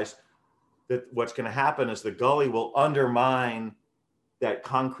realized that what's going to happen is the gully will undermine that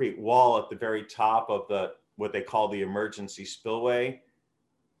concrete wall at the very top of what they call the emergency spillway.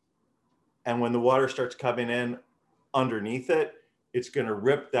 And when the water starts coming in underneath it, it's going to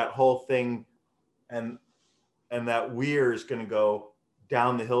rip that whole thing, and that weir is going to go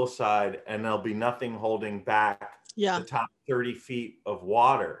down the hillside, and there'll be nothing holding back the top 30 feet of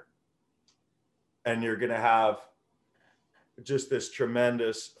water. And you're going to have just this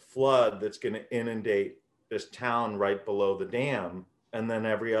tremendous flood that's going to inundate this town right below the dam, and then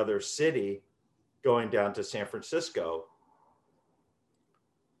every other city going down to San Francisco.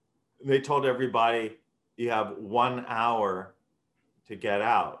 They told everybody you have 1 hour to get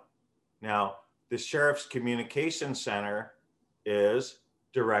out. Now, the sheriff's communication center is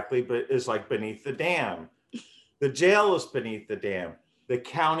directly, but is like beneath the dam. The jail is beneath the dam. The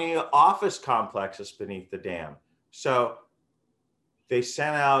county office complex is beneath the dam. So they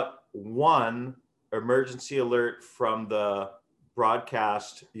sent out one emergency alert from the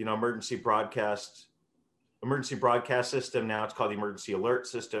broadcast, emergency broadcast system. Now it's called the emergency alert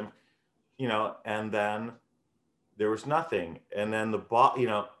system, and then there was nothing. And then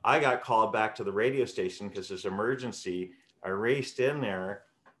I got called back to the radio station because there's emergency. I raced in there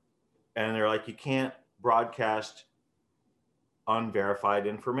and they're like, you can't broadcast unverified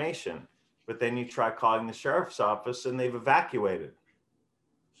information. But then you try calling the sheriff's office and they've evacuated.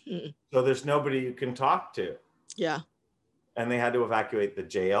 So there's nobody you can talk to. Yeah. And they had to evacuate the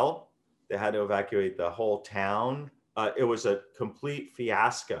jail. They had to evacuate the whole town. It was a complete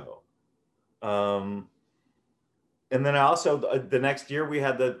fiasco. And then also the next year we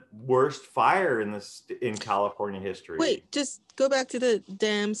had the worst fire in California history. Wait, just go back to the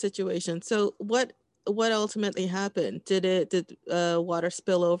dam situation. So what ultimately happened? Did water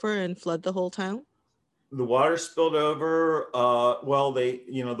spill over and flood the whole town? The water spilled over.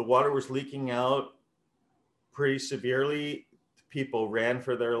 The water was leaking out pretty severely. People ran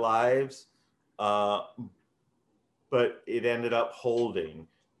for their lives, but it ended up holding.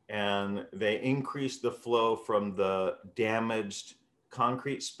 And they increased the flow from the damaged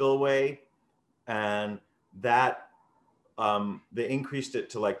concrete spillway, and that they increased it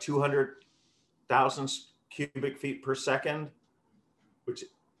to like 200,000 cubic feet per second, which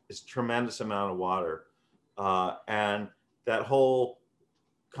is a tremendous amount of water. And that whole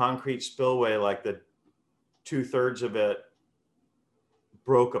concrete spillway, like the 2/3 of it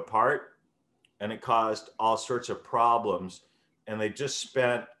broke apart, and it caused all sorts of problems. And they just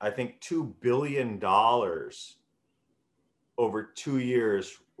spent, I think, $2 billion over 2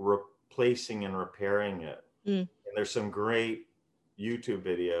 years replacing and repairing it. And there's some great YouTube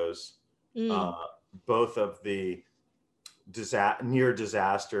videos, both of the near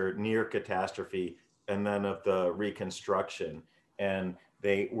disaster, near catastrophe, and then of the reconstruction. And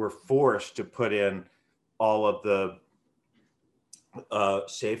they were forced to put in all of the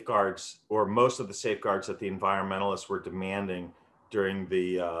safeguards, or most of the safeguards that the environmentalists were demanding during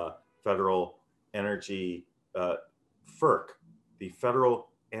the federal energy FERC, the Federal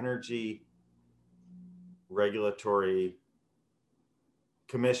Energy Regulatory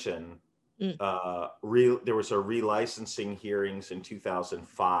Commission. There was a relicensing hearings in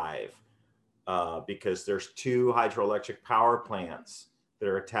 2005 because there's 2 hydroelectric power plants that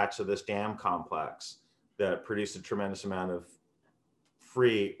are attached to this dam complex that produce a tremendous amount of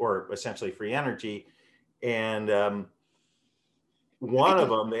essentially free energy. And one of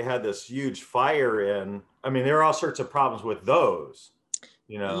them, they had this huge fire in. I mean, there are all sorts of problems with those,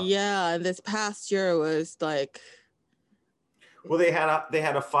 Yeah, and this past year was like. Well, they had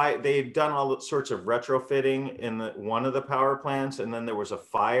a fire. They had done all sorts of retrofitting in one of the power plants, and then there was a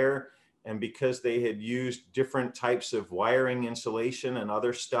fire. And because they had used different types of wiring, insulation, and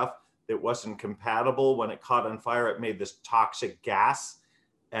other stuff that wasn't compatible, when it caught on fire, it made this toxic gas.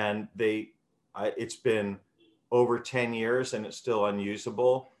 And it's been over 10 years and it's still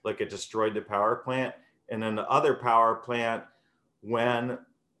unusable. Like, it destroyed the power plant. And then the other power plant, when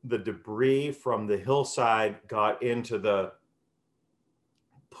the debris from the hillside got into the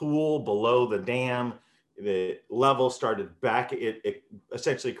pool below the dam, the level started back. It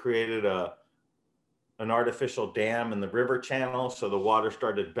essentially created an artificial dam in the river channel. So the water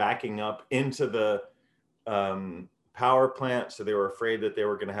started backing up into the power plant. So they were afraid that they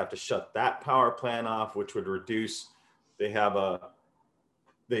were going to have to shut that power plant off, which would reduce. They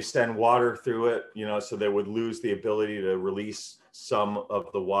send water through it, so they would lose the ability to release some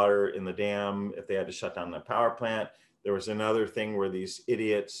of the water in the dam if they had to shut down the power plant. There was another thing where these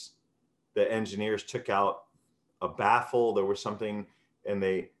idiots, the engineers, took out a baffle. There was something, and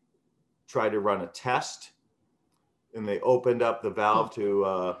they tried to run a test, and they opened up the valve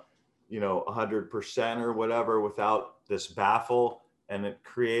to 100% or whatever without this baffle, and it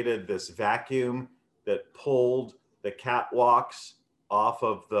created this vacuum that pulled the catwalks off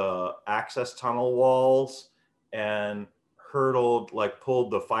of the access tunnel walls and pulled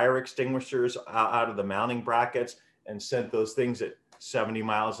the fire extinguishers out of the mounting brackets and sent those things at 70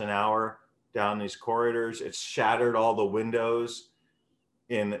 miles an hour down these corridors. It shattered all the windows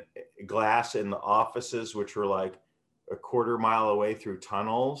in glass in the offices, which were like a quarter mile away through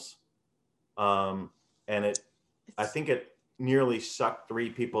tunnels. And I think it nearly sucked 3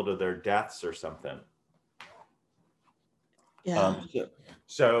 people to their deaths or something. Yeah.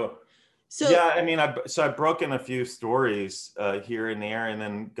 So yeah, I mean, I've broken a few stories here and there, and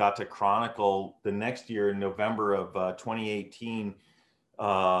then got to Chronicle the next year in November of 2018.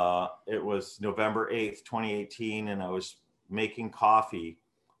 It was November 8th, 2018, and I was making coffee,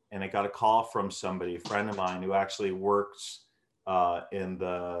 and I got a call from somebody, a friend of mine who actually works in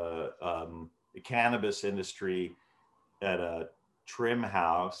the cannabis industry at a trim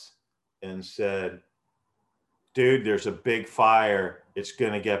house, and said, dude, there's a big fire. It's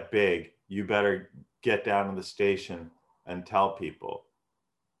going to get big. You better get down to the station and tell people.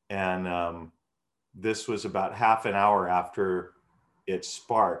 And this was about half an hour after it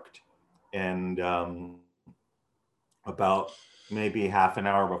sparked, and about maybe half an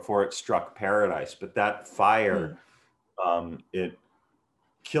hour before it struck Paradise. But that fire, it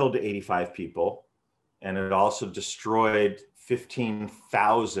killed 85 people, and it also destroyed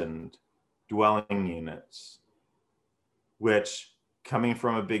 15,000 dwelling units, which, coming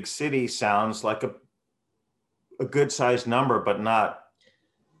from a big city, sounds like a good sized number, but not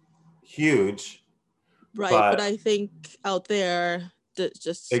huge. Right, but I think out there,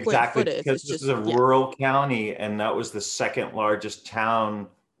 just square exactly, footage, because this is a rural county, and that was the second largest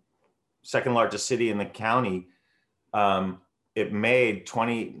city in the county. It made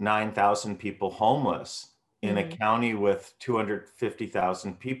 29,000 people homeless in a county with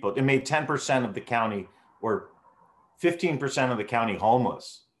 250,000 people. It made 10% of the county, or 15% of the county,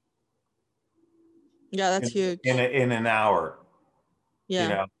 homeless. Yeah, that's huge. In an hour. Yeah. You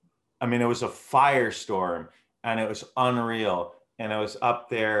know, I mean, it was a firestorm, and it was unreal. And I was up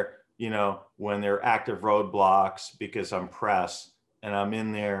there, you know, when there are active roadblocks, because I'm press, and I'm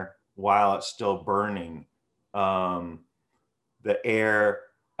in there while it's still burning. The air,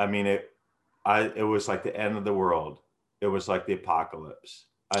 I mean, it was like the end of the world. It was like the apocalypse.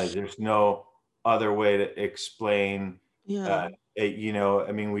 There's no other way to explain. You know,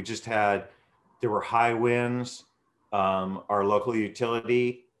 I mean, there were high winds. Our local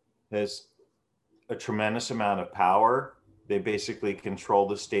utility has a tremendous amount of power. They basically control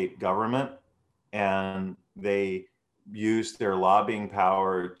the state government, and they use their lobbying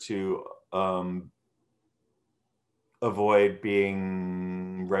power to avoid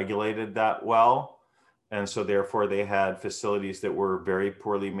being regulated that well. And so therefore they had facilities that were very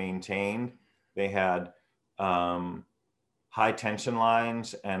poorly maintained. They had high tension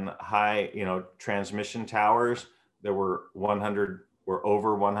lines and high, you know, transmission towers that were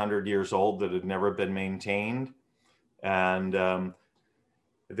over 100 years old, that had never been maintained. And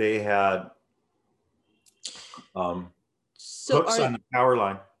they had hooks on the power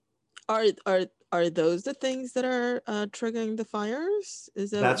line. Are those the things that are triggering the fires?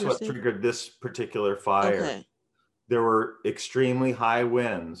 That's what triggered this particular fire. Okay. There were extremely high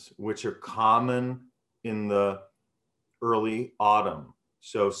winds, which are common in the early autumn,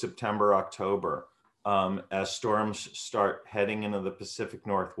 so September, October, as storms start heading into the Pacific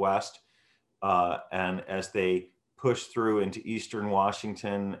Northwest, and as they push through into eastern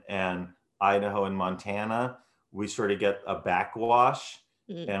Washington and Idaho and Montana, we sort of get a backwash,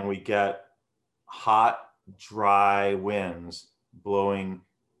 and we get hot, dry winds blowing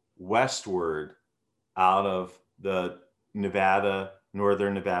westward out of the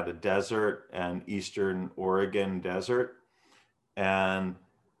northern Nevada desert and eastern Oregon desert. And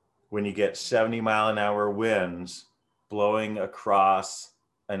when you get 70-mile-an-hour winds blowing across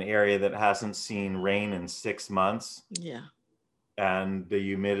an area that hasn't seen rain in 6 months, and the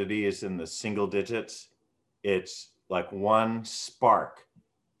humidity is in the single digits, it's like one spark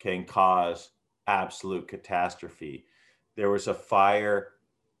can cause absolute catastrophe. There was a fire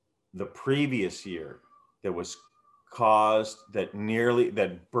the previous year that was caused, that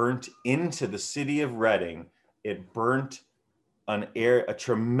burnt into the city of Redding. It burnt a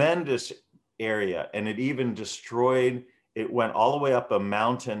tremendous area, and it even it went all the way up a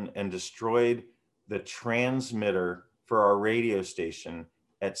mountain and destroyed the transmitter for our radio station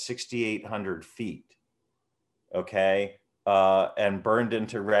at 6,800 feet. Okay. And burned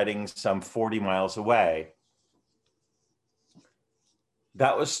into Redding some 40 miles away.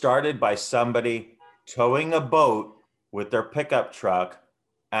 That was started by somebody towing a boat with their pickup truck,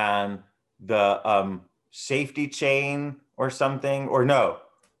 and the safety chain or something, or no,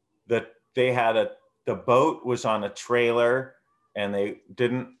 that they had the boat was on a trailer, and they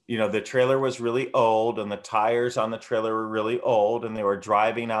didn't, you know, the trailer was really old, and the tires on the trailer were really old, and they were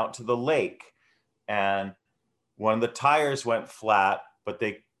driving out to the lake, and one of the tires went flat, but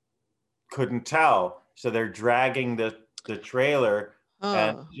they couldn't tell. So they're dragging the trailer,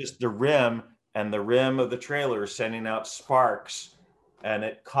 and Oh, just the rim of the trailer is sending out sparks, and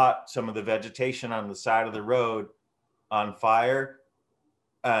it caught some of the vegetation on the side of the road on fire,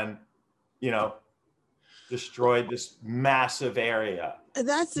 and destroyed this massive area.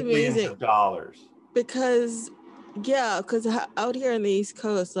 that's Millions amazing of dollars. because because out here in the East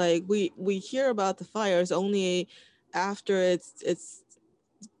Coast, like we hear about the fires only after it's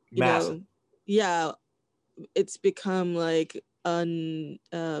Massive. yeah, it's become like tameable.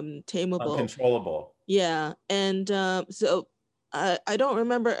 Uncontrollable. Yeah, and so I don't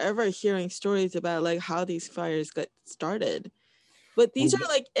remember ever hearing stories about like how these fires got started, but these are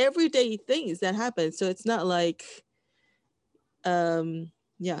like everyday things that happen. So it's not like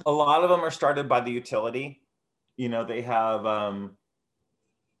yeah. A lot of them are started by the utility. They have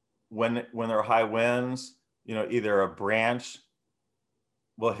when there are high winds, either a branch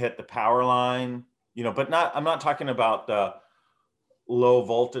will hit the power line, but I'm not talking about the low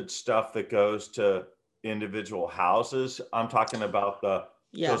voltage stuff that goes to individual houses. I'm talking about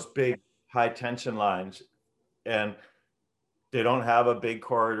those big high tension lines, and they don't have a big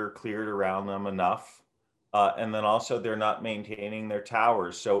corridor cleared around them enough. And then also they're not maintaining their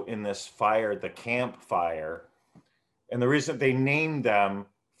towers. So in this fire, the Camp Fire, and the reason they named them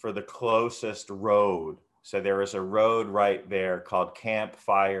for the closest road. So there is a road right there called Camp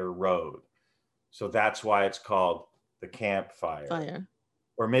Fire Road. So that's why it's called the Camp Fire.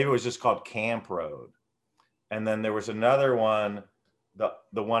 Or maybe it was just called Camp Road. And then there was another one,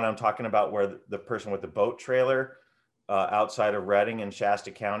 the one I'm talking about, where the person with the boat trailer outside of Redding in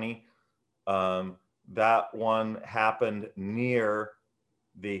Shasta County, that one happened near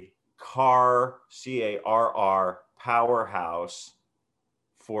the CARR powerhouse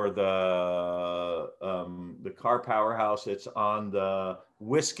for the CARR powerhouse. It's on the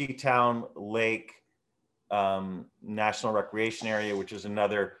Whiskeytown Lake National Recreation Area, which is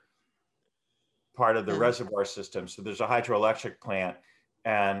another part of the reservoir system. So there's a hydroelectric plant,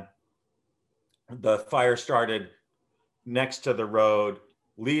 and the fire started next to the road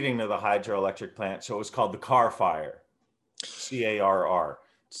leading to the hydroelectric plant. So it was called the CARR Fire, CARR.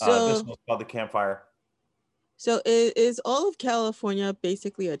 So this was called the Camp Fire. So is all of California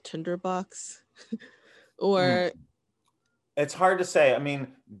basically a tinderbox? Or it's hard to say. I mean,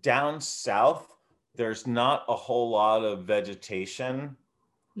 down south, there's not a whole lot of vegetation.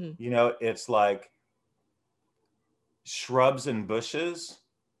 It's like shrubs and bushes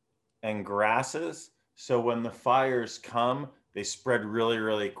and grasses. So when the fires come, they spread really,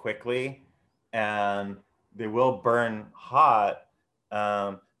 really quickly, and they will burn hot,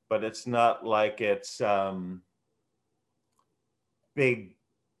 but it's not like it's big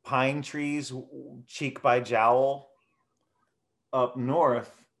pine trees cheek by jowl. Up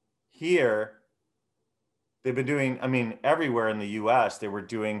north here, they've been doing, everywhere in the US, they were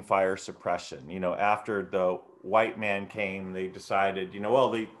doing fire suppression. After the white man came, they decided,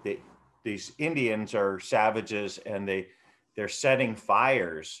 these Indians are savages, and they're setting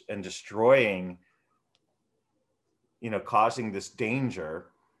fires and destroying, causing this danger.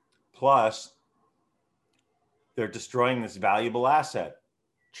 Plus, they're destroying this valuable asset,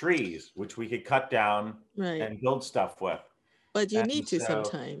 trees, which we could cut down and build stuff with. But you need to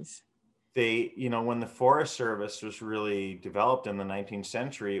sometimes. When the Forest Service was really developed in the 19th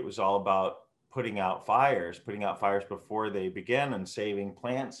century, it was all about putting out fires before they begin, and saving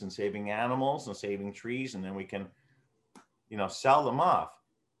plants and saving animals and saving trees, and then we can, sell them off.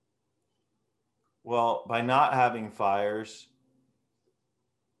 Well, by not having fires,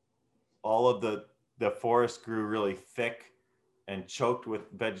 all of the forest grew really thick and choked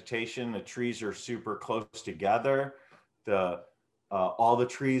with vegetation. The trees are super close together. All the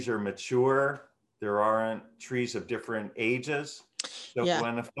trees are mature. There aren't trees of different ages. So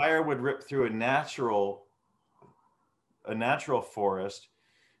when a fire would rip through a natural forest,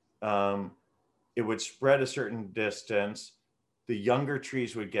 it would spread a certain distance. The younger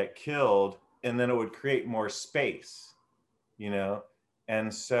trees would get killed, and then it would create more space,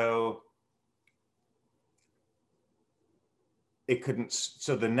 and so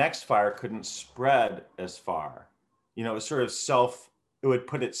the next fire couldn't spread as far. It was sort of it would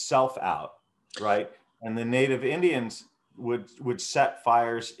put itself out, right? And the native Indians would set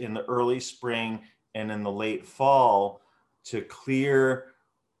fires in the early spring and in the late fall to clear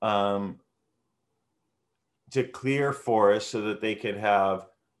forests, so that they could have,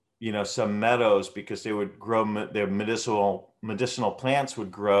 some meadows, because they would grow their medicinal plants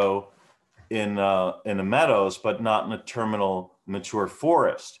would grow in the meadows, but not in a terminal mature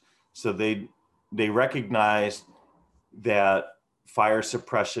forest. So they recognized that fire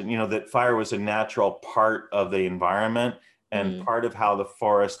suppression, that fire was a natural part of the environment and part of how the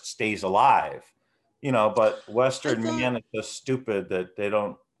forest stays alive, but I Western thought, man is just stupid that they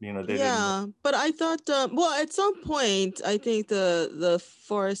don't, they didn't. yeah, but I thought, well, at some point, I think the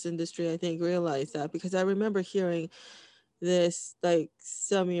forest industry, I think, realized that, because I remember hearing this like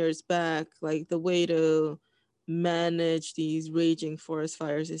some years back, like the way to manage these raging forest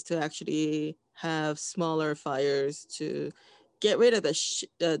fires is to actually have smaller fires to get rid of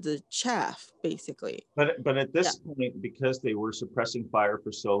the chaff, basically. But at Yeah. this point, because they were suppressing fire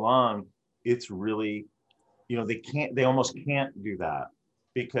for so long, it's really, they almost can't do that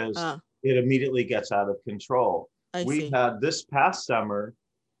because Ah, it immediately gets out of control. I We see. had this past summer,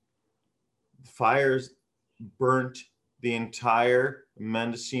 fires burnt the entire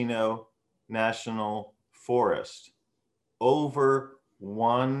Mendocino National Forest, over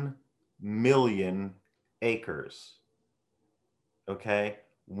 1 million acres. Okay,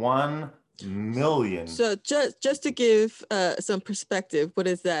 1 million. So just to give some perspective, what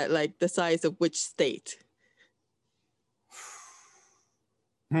is that, like the size of which state?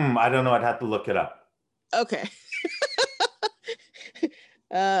 I don't know. I'd have to look it up. Okay.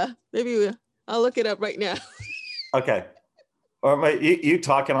 I'll look it up right now. Okay. Or you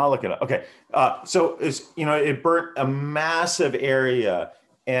talk and I'll look it up. Okay. So it burnt a massive area.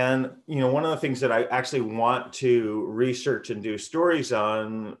 And, one of the things that I actually want to research and do stories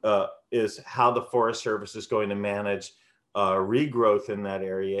on is how the Forest Service is going to manage regrowth in that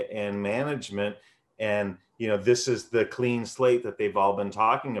area and management. And, this is the clean slate that they've all been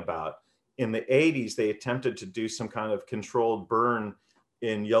talking about. In the 80s, they attempted to do some kind of controlled burn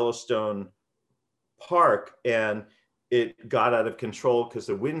in Yellowstone Park, and it got out of control because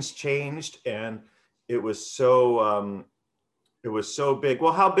the winds changed, and it was so big.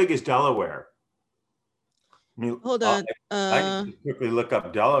 Well, how big is Delaware? I mean, Hold on. I can quickly look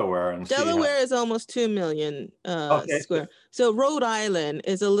up Delaware and Delaware is almost 2 million Okay. square. So Rhode Island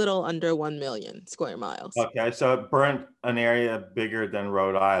is a little under 1 million square miles. Okay, so it burnt an area bigger than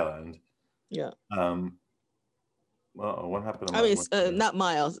Rhode Island. Yeah. Well, what happened to I mean, not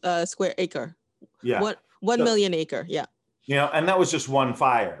miles, square acre. Yeah. 1 million acre. Yeah. And that was just one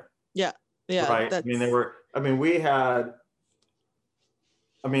fire. Yeah. Yeah. Right. We had,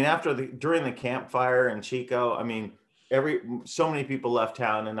 during the campfire in Chico, so many people left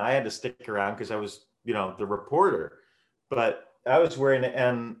town, and I had to stick around because I was, the reporter, but I was wearing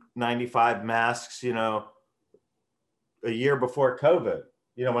N95 masks, a year before COVID.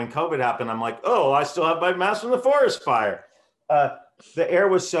 When COVID happened, I'm like, oh, I still have my mask from the forest fire. The air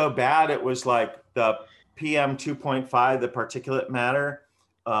was so bad. It was like the PM 2.5, the particulate matter,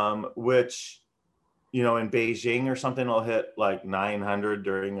 which, in Beijing or something will hit like 900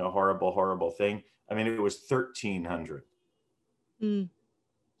 during a horrible, horrible thing. It was 1,300. The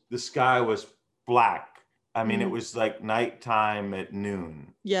sky was black. It was like nighttime at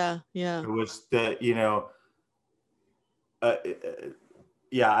noon. Yeah. Yeah. It was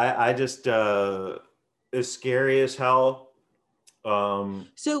I just, it's scary as hell.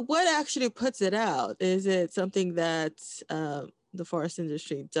 So what actually puts it out? Is it something that the forest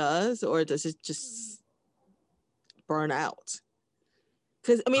industry does, or does it just burn out?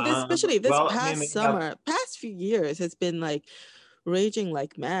 Because especially this past few years has been like raging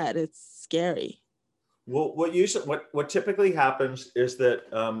like mad. It's scary. Well, what typically happens is that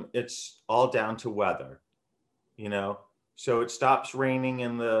it's all down to weather, So it stops raining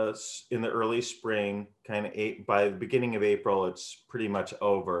in the early spring, kind of by the beginning of April, it's pretty much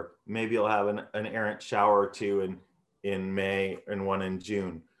over. Maybe you'll have an errant shower or two in May and one in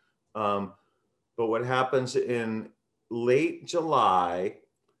June. But what happens in late July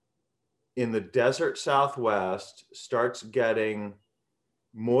in the desert Southwest starts getting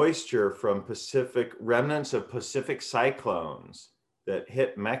moisture from remnants of Pacific cyclones that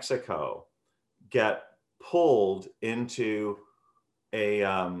hit Mexico get pulled into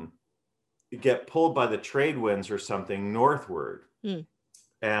get pulled by the trade winds or something northward.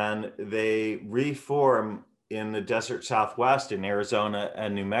 And they reform in the desert Southwest in Arizona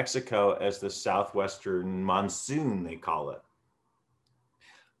and New Mexico as the southwestern monsoon, they call it.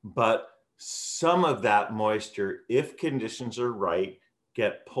 But some of that moisture, if conditions are right,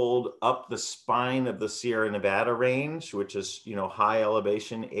 get pulled up the spine of the Sierra Nevada range, which is, high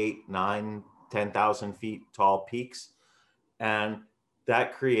elevation, 8, 9, 10,000 feet tall peaks. And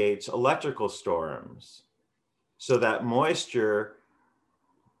that creates electrical storms. So that moisture,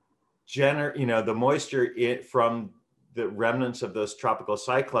 the moisture from the remnants of those tropical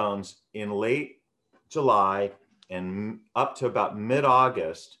cyclones in late July and up to about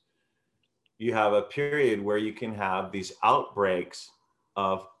mid-August, you have a period where you can have these outbreaks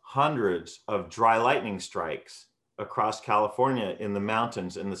of hundreds of dry lightning strikes across California in the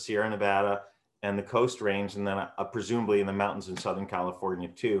mountains, in the Sierra Nevada and the Coast Range, and then presumably in the mountains in Southern California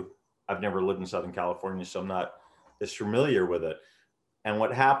too. I've never lived in Southern California, so I'm not as familiar with it. And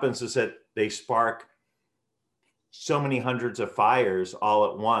what happens is that they spark so many hundreds of fires all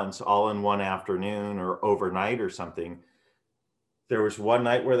at once, all in one afternoon or overnight or something. There was one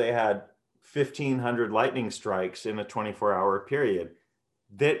night where they had 1,500 lightning strikes in a 24-hour period.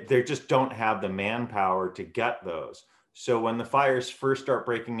 They just don't have the manpower to get those. So when the fires first start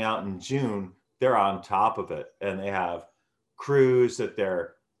breaking out in June, they're on top of it, and they have crews that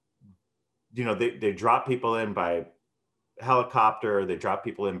they drop people in by helicopter, they drop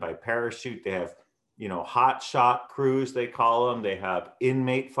people in by parachute. They have, hot shot crews, they call them. They have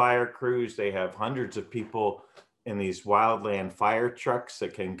inmate fire crews. They have hundreds of people in these wildland fire trucks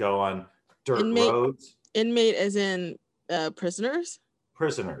that can go on dirt roads. Inmate as in prisoners?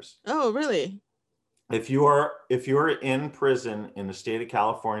 Prisoners. Oh, really? If you're in prison in the state of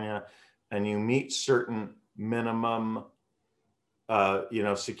California and you meet certain minimum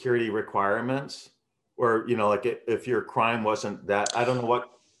security requirements, or like if your crime wasn't that, I don't know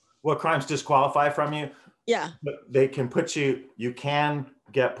what crimes disqualify from you. Yeah. But they can you can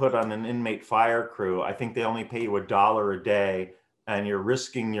get put on an inmate fire crew. I think they only pay you $1 a day, and you're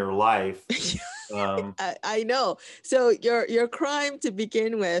risking your life. I know. So your crime to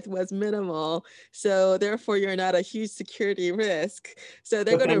begin with was minimal. So therefore you're not a huge security risk. So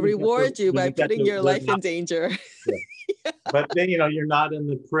they're going to reward you by putting your life in danger. Yeah. But then, you're not in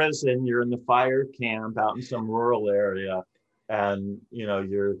the prison, you're in the fire camp out in some rural area, and,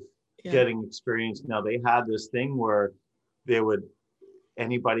 you're getting experience. Now, they had this thing where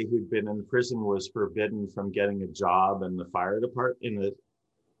anybody who'd been in prison was forbidden from getting a job in the fire department, in the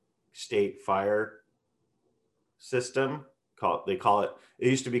state fire system. It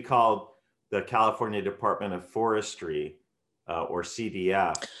used to be called the California Department of Forestry, or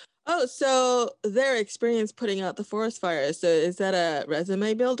CDF. Oh, so their experience putting out the forest fires. So is that a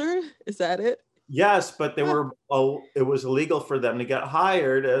resume builder? Is that it? Yes, but it was illegal for them to get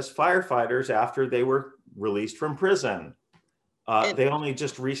hired as firefighters after they were released from prison. They only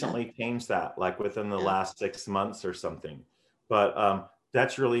just recently changed that, like within the last 6 months or something. But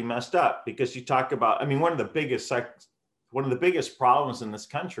that's really messed up, because you talk about, one of the biggest problems in this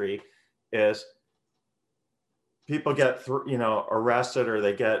country is people get arrested, or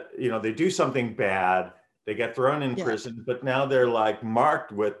they get, they do something bad, they get thrown in prison, but now they're like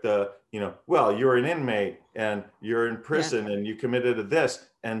marked with the, well, you're an inmate and you're in prison and you committed this.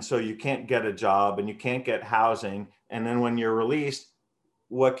 And so you can't get a job and you can't get housing. And then when you're released,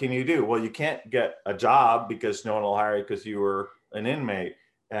 what can you do? Well, you can't get a job because no one will hire you because you were an inmate,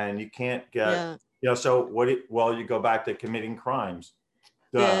 and you can't get, so you go back to committing crimes.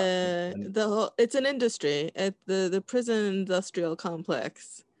 It's an industry at the prison industrial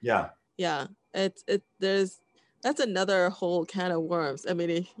complex. Yeah. That's another whole can of worms. I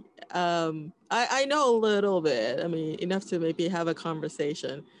know a little bit. Enough to maybe have a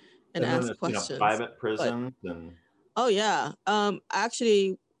conversation and ask questions. Private prisons Oh yeah.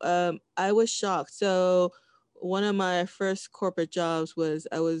 Actually, I was shocked. So one of my first corporate jobs was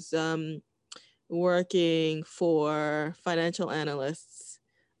I was working for financial analysts.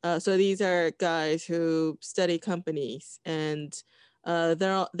 So these are guys who study companies, and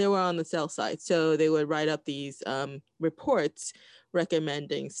they were on the sell side. So they would write up these reports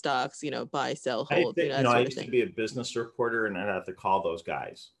recommending stocks, buy, sell, hold. I used to be a business reporter, and I'd have to call those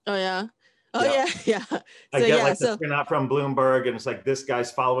guys. Oh yeah. Oh yeah. So you're not from Bloomberg, and it's like this guy's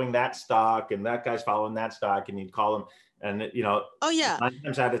following that stock and that guy's following that stock, and you'd call them, and 9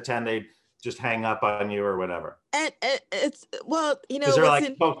 times out of 10 they'd just hang up on you or whatever. And it's because they're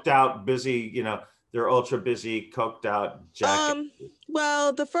like coked out, busy, they're ultra busy, coked out jacket.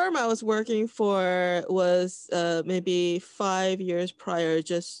 Well, the firm I was working for was maybe 5 years prior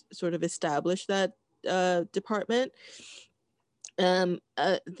just sort of established that department.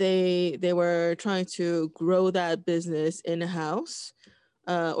 They were trying to grow that business in-house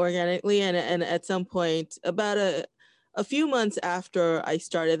organically, and at some point, about a few months after I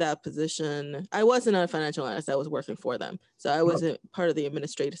started that position, I wasn't a financial analyst, I was working for them, so I wasn't part of the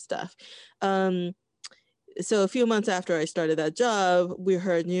administrative staff. So a few months after I started that job, we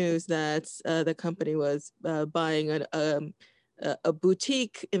heard news that the company was buying a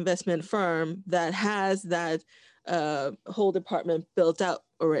boutique investment firm that has that whole department built out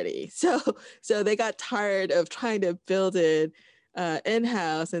already. So they got tired of trying to build it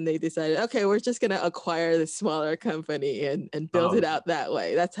in-house, and they decided, okay, we're just going to acquire the smaller company and build it out that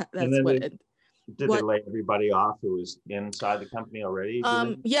way. That's what Did they lay everybody off who was inside the company already?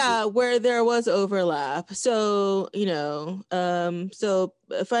 Yeah, where there was overlap. So,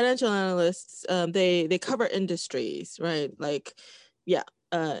 financial analysts, they cover industries, right? Like, yeah,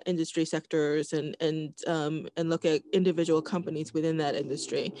 industry sectors and look at individual companies within that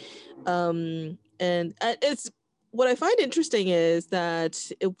industry. And it's what I find interesting is that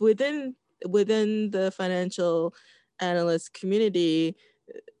within the financial analyst community,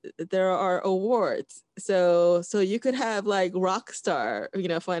 there are awards. So you could have like rock star,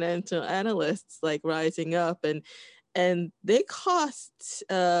 financial analysts like rising up, and they cost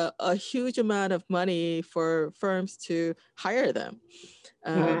a huge amount of money for firms to hire them.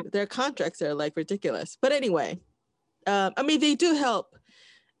 Their contracts are like ridiculous. But anyway, I mean, they do help.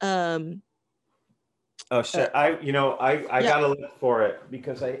 Oh shit! I gotta look for it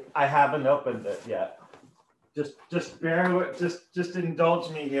because I haven't opened it yet. Just bear with, just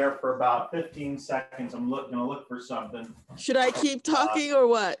indulge me here for about 15 seconds. I'm gonna look for something. Should I keep talking or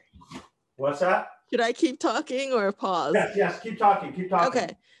what? What's that? Should I keep talking or pause? Yes, keep talking. Okay.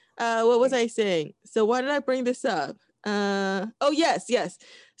 What was I saying? So why did I bring this up? Oh yes.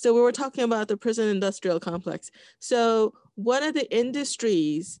 So we were talking about the prison industrial complex. So one of the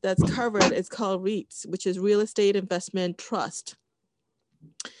industries that's covered is called REITs, which is Real Estate Investment Trust.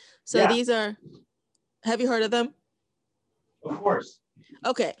 So these are. Have you heard of them? Of course.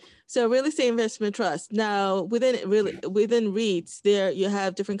 Okay, so real estate investment trust. Now, within REITs, there you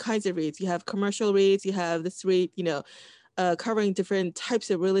have different kinds of REITs. You have commercial REITs. You have this REIT, covering different types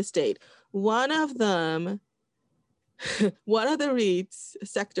of real estate. One of the REITs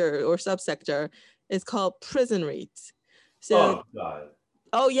sector or subsector is called prison REITs. So, oh God.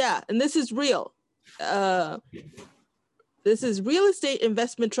 Oh yeah, and this is real. This is real estate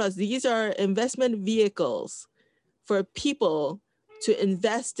investment trust. These are investment vehicles for people to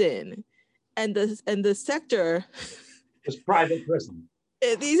invest in, and the sector. It's private prison.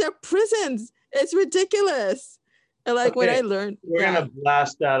 These are prisons. It's ridiculous. And like when I learned, we're gonna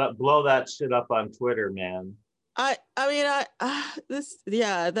blast that up, blow that shit up on Twitter, man. That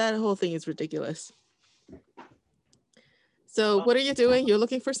whole thing is ridiculous. So what are you doing? You're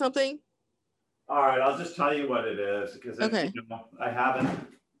looking for something? All right, I'll just tell you what it is because okay. I haven't.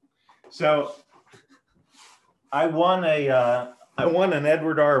 So I won an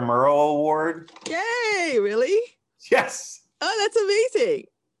Edward R. Murrow Award. Yay! Really? Yes. Oh, that's amazing.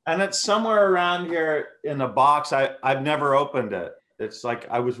 And it's somewhere around here in a box. I've never opened it. It's like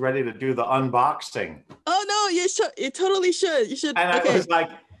I was ready to do the unboxing. Oh no, you should. You totally should. You should. And I was like,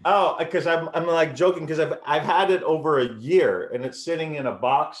 oh, because I'm like joking because I've had it over a year and it's sitting in a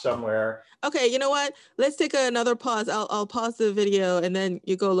box somewhere. Okay, you know what? Let's take another pause. I'll pause the video and then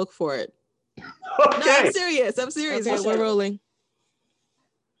you go look for it. Okay. No, I'm serious. Okay, we're rolling.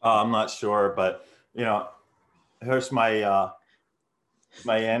 I'm not sure, but here's my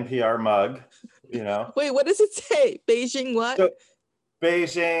my NPR mug. Wait, what does it say? Beijing what? So,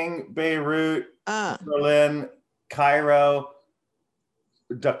 Beijing, Beirut, Ah. Berlin, Cairo,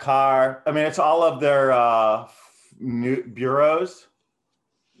 Dakar. I mean, it's all of their new bureaus.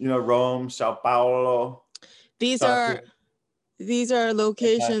 Rome, Sao Paulo. These are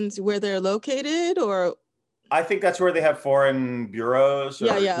locations where they're located, or I think that's where they have foreign bureaus.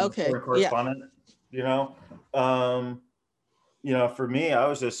 Yeah. Okay. Foreign correspondent. Yeah. For me, I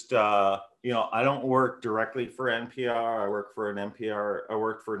was just I don't work directly for NPR. I worked for an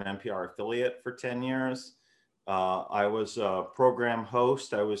NPR affiliate for 10 years. I was a program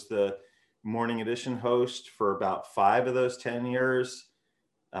host. I was the morning edition host for about 5 of those 10 years.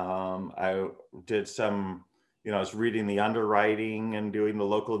 I did some, I was reading the underwriting and doing the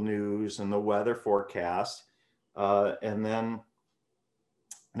local news and the weather forecast. And then,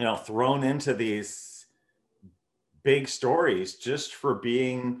 thrown into these big stories just for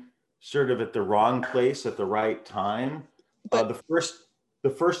being sort of at the wrong place at the right time. The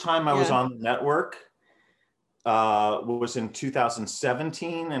first time I was on the network was in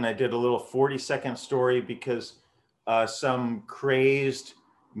 2017, and I did a little 40-second story because some crazed,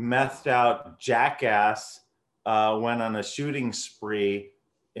 methed out jackass went on a shooting spree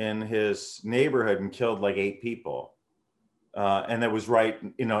in his neighborhood and killed like 8 people. And it was and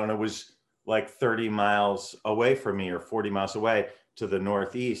it was like 30 miles away from me or 40 miles away to the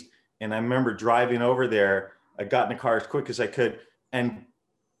northeast. And I remember driving over there. I got in the car as quick as I could. And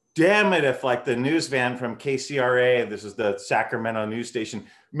damn it, if like the news van from KCRA, this is the Sacramento news station,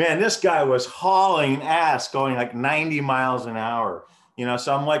 man, this guy was hauling ass going like 90 miles an hour.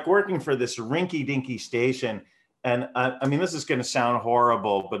 So I'm like working for this rinky dinky station. And I mean, this is going to sound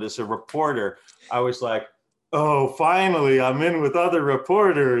horrible, but as a reporter, I was like, oh, finally, I'm in with other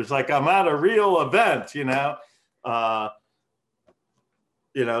reporters. Like I'm at a real event, Uh,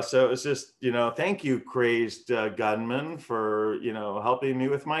 so it's just, thank you, crazed gunman, for, helping me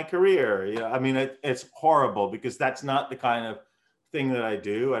with my career. I mean, it's horrible because that's not the kind of thing that I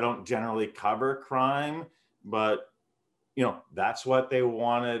do. I don't generally cover crime, but, that's what they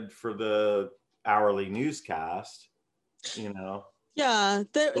wanted for the hourly newscast, Yeah,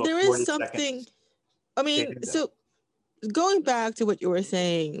 little there is 40 something. seconds I mean, data. so going back to what you were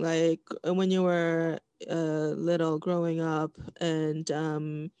saying, like when you were little growing up, and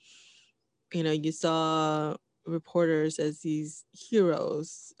you saw reporters as these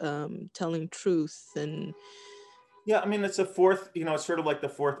heroes, telling truth. And Yeah, I mean, it's a fourth, it's sort of like the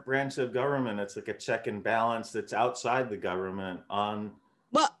fourth branch of government. It's like a check and balance that's outside the government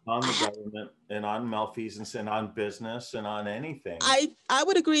but on the government and on malfeasance and on business and on anything. I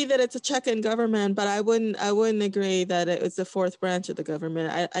would agree that it's a check in government, but I wouldn't agree that it's the fourth branch of the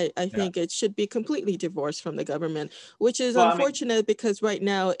government. I Yeah. think it should be completely divorced from the government, which is Well, unfortunate because right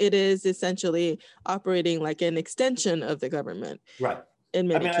now it is essentially operating like an extension of the government. right. In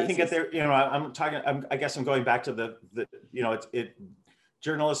many I think cases. I guess I'm going back to the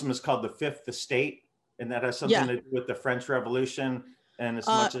journalism is called the fifth estate, and that has something to do with the French Revolution. And as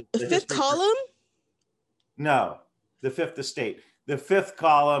much as the fifth column? No, the fifth estate. The fifth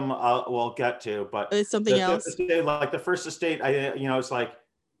column we'll get to, but it's something else. Estate, like the first estate, it's like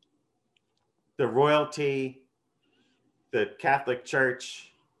the royalty, the Catholic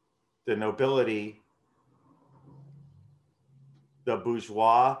Church, the nobility, the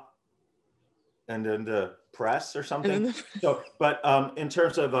bourgeois, and then the press or something. So, but in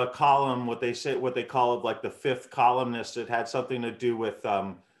terms of a column, what they call it, like the fifth columnist, it had something to do with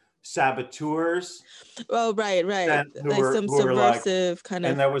saboteurs. Oh, right. Like some subversive kind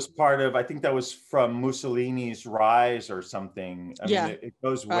of. And that was part of, I think that was from Mussolini's rise or something. I mean, it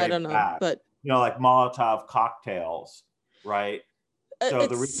goes way back. But like Molotov cocktails, right? So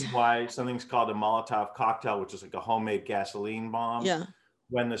the reason why something's called a Molotov cocktail, which is like a homemade gasoline bomb,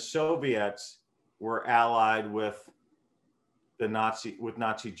 when the Soviets were allied with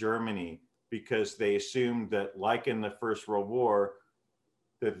Nazi Germany, because they assumed that, like in the First World War,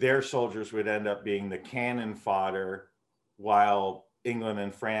 that their soldiers would end up being the cannon fodder, while England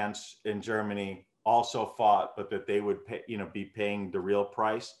and France and Germany also fought, but that they would be paying the real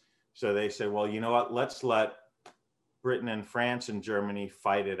price. So they said, well, you know what? Let's let Britain and France and Germany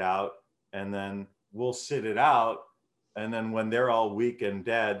fight it out, and then we'll sit it out. And then when they're all weak and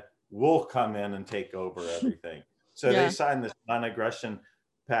dead, we'll come in and take over everything. So they signed this non-aggression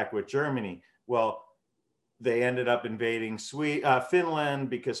pact with Germany. Well, they ended up invading Finland,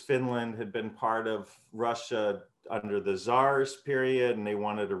 because Finland had been part of Russia under the Tsars period, and they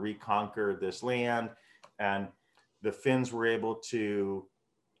wanted to reconquer this land. And the Finns were able to,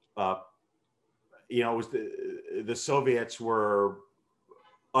 it was the Soviets were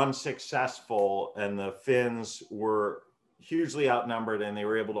unsuccessful, and the Finns were hugely outnumbered, and they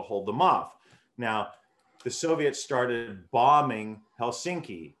were able to hold them off. Now, the Soviets started bombing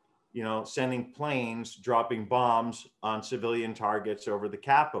Helsinki, sending planes, dropping bombs on civilian targets over the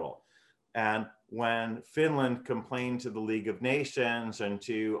capital. And when Finland complained to the League of Nations and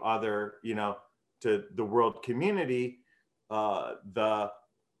to other, to the world community, the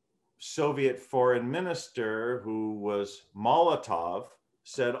Soviet foreign minister, who was Molotov,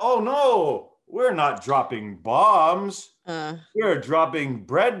 said, "Oh no, we're not dropping bombs. We're dropping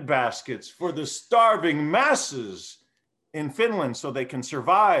bread baskets for the starving masses in Finland so they can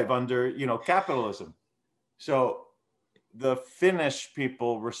survive under, capitalism." So the Finnish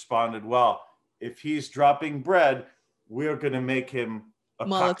people responded, well, if he's dropping bread, we're going to make him a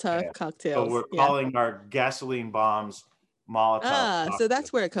Molotov cocktails. So we're calling our gasoline bombs Molotov cocktails. So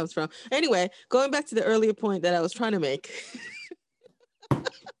that's where it comes from. Anyway, going back to the earlier point that I was trying to make.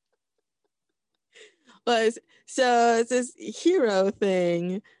 So it's this hero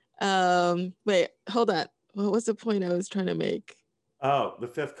thing. Wait, hold on. What was the point I was trying to make? Oh, the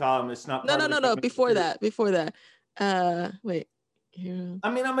fifth column. It's not. No. Before that. Wait. Hero. I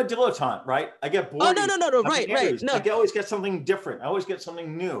mean, I'm a dilettante, right? I get bored. Oh, no. Right. No. I always get something different. I always get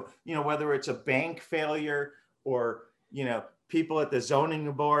something new. Whether it's a bank failure or, people at the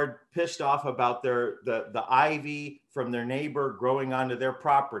zoning board pissed off about the ivy from their neighbor growing onto their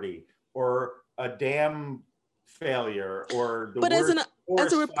property, or a dam failure, or the but as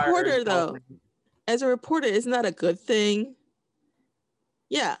a reporter, though, as a reporter, isn't that a good thing?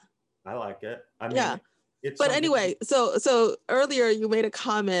 Yeah, I like it. I mean, but anyway, so earlier you made a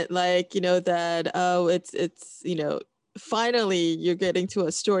comment like, that it's finally you're getting to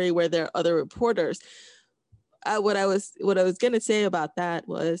a story where there are other reporters. what I was gonna say about that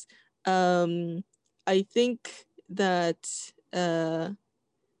was, I think that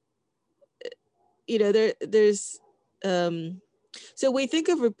there's so we think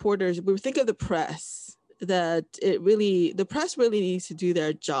of reporters, we think of the press, that the press really needs to do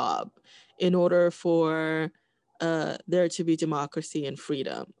their job in order for there to be democracy and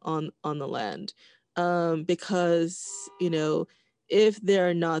freedom on the land, because if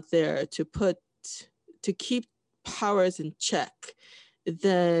they're not there to keep powers in check,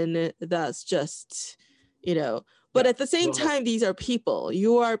 then that's just but at the same time, these are people.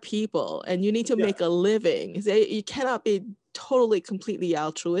 You are people, and you need to make a living. You cannot be totally, completely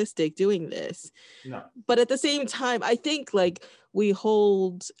altruistic doing this. No. But at the same time, I think like we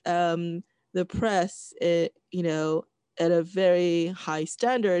hold the press, at a very high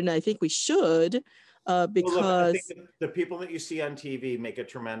standard, and I think we should, because well, look, I think the people that you see on TV make a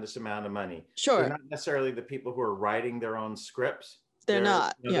tremendous amount of money. Sure. They're not necessarily the people who are writing their own scripts. They're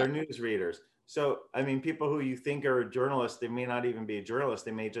not. They're news readers. So, I mean, people who you think are journalists, they may not even be a journalist.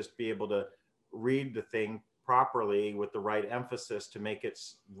 They may just be able to read the thing properly with the right emphasis to make it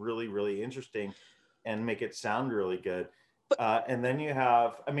really, really interesting and make it sound really good. And then you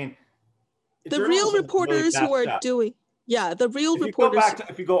have, I mean, the real reporters who are doing, the real reporters.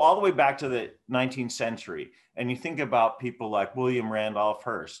 If you go all the way back to the 19th century and you think about people like William Randolph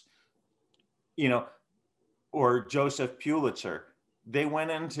Hearst, or Joseph Pulitzer, they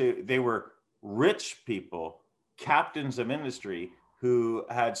were rich people, captains of industry who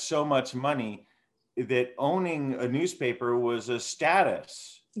had so much money that owning a newspaper was a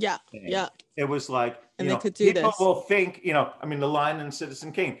status. Yeah. thing. Yeah. It was like, and they could do people this. will think, I mean, the line in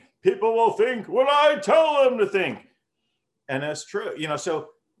Citizen Kane, people will think what I tell them to think. And that's true. So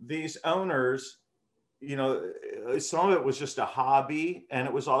these owners, some of it was just a hobby, and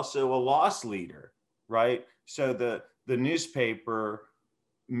it was also a loss leader, right? So the newspaper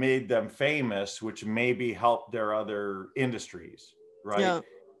made them famous, which maybe helped their other industries, right? Yeah.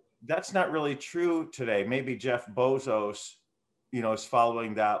 That's not really true today. Maybe Jeff Bezos, is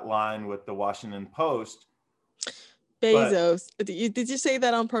following that line with the Washington Post. Bezos. Did you say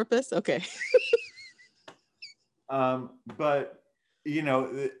that on purpose? Okay. But,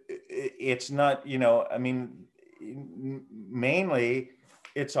 it's not, I mean, mainly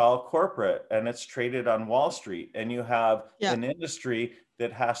it's all corporate and it's traded on Wall Street. And you have an industry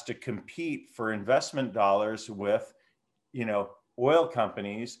that has to compete for investment dollars with, oil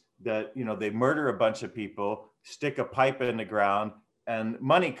companies that, they murder a bunch of people, stick a pipe in the ground, and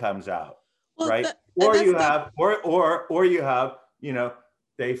money comes out, right? Or you have,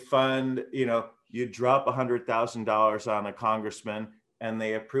 they fund, you drop $100,000 on a congressman and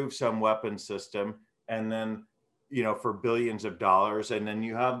they approve some weapon system, and then, for billions of dollars, and then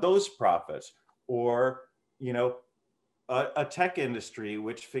you have those profits. Or, a tech industry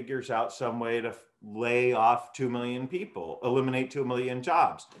which figures out some way to lay off 2 million people, eliminate 2 million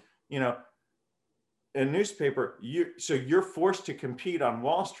jobs. A newspaper, you're forced to compete on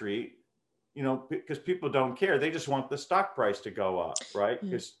Wall Street, because people don't care. They just want the stock price to go up, right?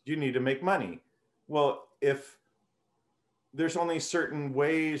 Because you need to make money. Well, if there's only certain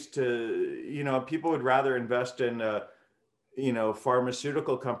ways to, people would rather invest in a,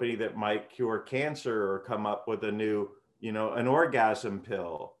 pharmaceutical company that might cure cancer or come up with a new, an orgasm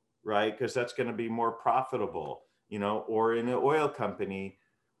pill, right? Because that's going to be more profitable, or in an oil company,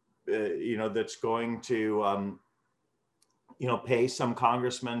 that's going to, pay some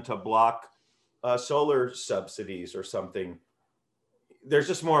congressman to block solar subsidies or something. There's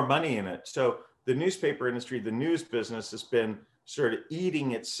just more money in it. So the newspaper industry, the news business, has been sort of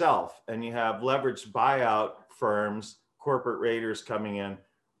eating itself, and you have leveraged buyout firms, corporate raiders coming in,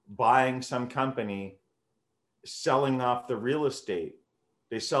 buying some company, selling off the real estate.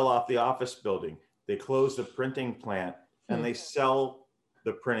 They sell off the office building. They close the printing plant, and they sell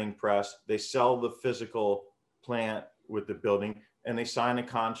the printing press. They sell the physical plant with the building, and they sign a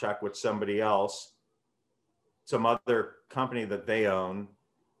contract with somebody else, some other company that they own.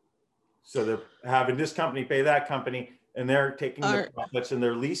 So they're having this company pay that company, and they're taking the profits and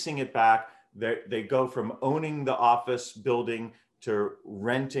they're leasing it back. They go from owning the office building to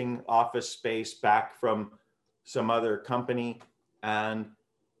renting office space back from some other company. And,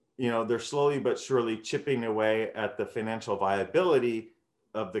 they're slowly but surely chipping away at the financial viability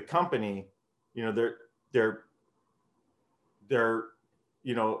of the company. They're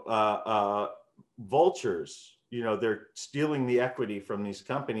vultures, they're stealing the equity from these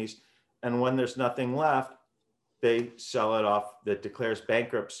companies. And when there's nothing left, they sell it off, that declares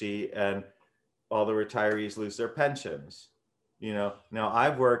bankruptcy, and all the retirees lose their pensions. Now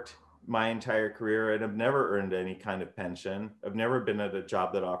I've worked my entire career and have never earned any kind of pension. I've never been at a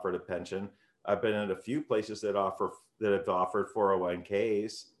job that offered a pension. I've been at a few places that have offered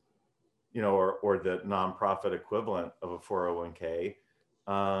 401ks, you know, or the nonprofit equivalent of a 401k.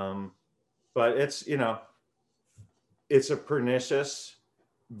 But it's, you know, it's a pernicious,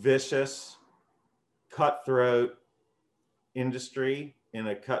 vicious, cutthroat industry in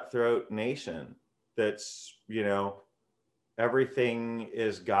a cutthroat nation that's, you know, everything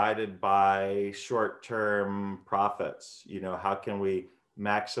is guided by short-term profits. You know, how can we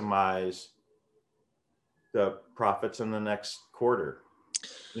maximize the profits in the next quarter?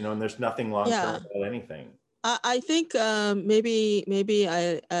 You know, and there's nothing long-term about anything. I think maybe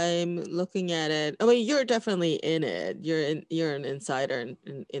I'm looking at it. I mean, you're definitely in it. You're an insider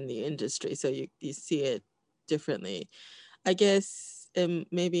in the industry, so you see it differently. I guess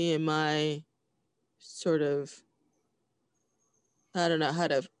maybe in my sort of, I don't know how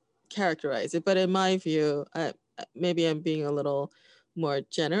to characterize it, but in my view, maybe I'm being a little more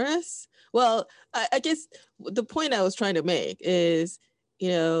generous. Well, I guess the point I was trying to make is, you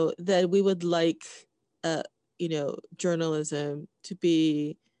know, that we would like, you know, journalism to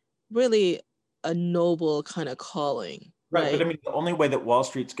be really a noble kind of calling. Right. But I mean, the only way that Wall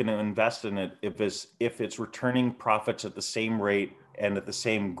Street's going to invest in it if it's returning profits at the same rate and at the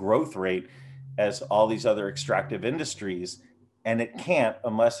same growth rate as all these other extractive industries. And it can't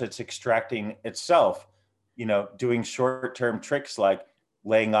unless it's extracting itself, you know, doing short-term tricks like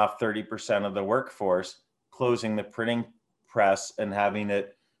laying off 30% of the workforce, closing the printing press and having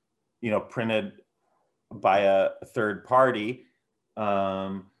it, you know, printed by a third party,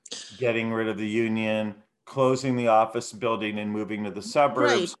 getting rid of the union, closing the office building and moving to the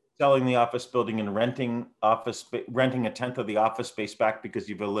suburbs, selling the office building and renting a tenth of the office space back because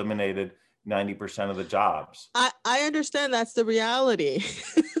you've eliminated 90% of the jobs. I understand that's the reality.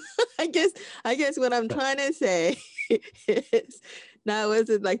 I guess what I'm trying to say is, now is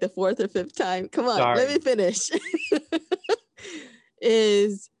it like the fourth or fifth time? Come on, Let me finish.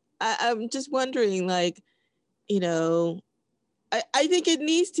 I'm just wondering, like, you know, I think it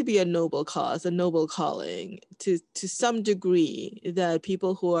needs to be a noble cause, a noble calling to some degree, that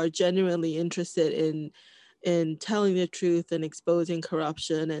people who are genuinely interested in telling the truth and exposing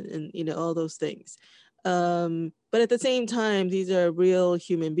corruption and you know, all those things. But at the same time, these are real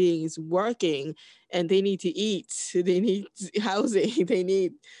human beings working, and they need to eat, they need housing, they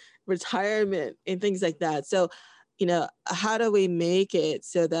need retirement and things like that. So, you know, how do we make it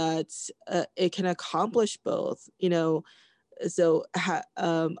so that it can accomplish both, you know? So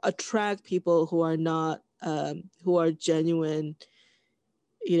attract people who are not, who are genuine,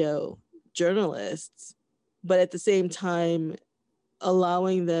 you know, journalists, but at the same time,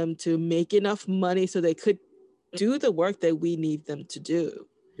 allowing them to make enough money so they could do the work that we need them to do.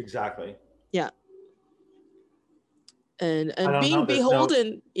 Exactly. Yeah. And being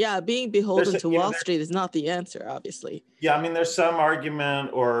beholden, being beholden to Wall Street is not the answer, obviously. Yeah, I mean, there's some argument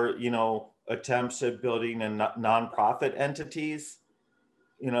or, you know, attempts at building a nonprofit entities,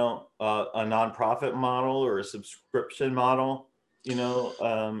 you know, a nonprofit model or a subscription model, you know,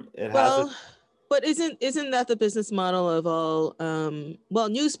 but isn't that the business model of all, well,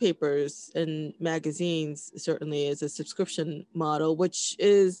 newspapers and magazines certainly is a subscription model, which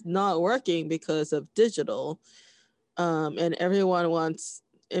is not working because of digital. And everyone wants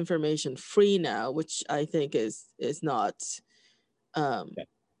information free now, which I think is not.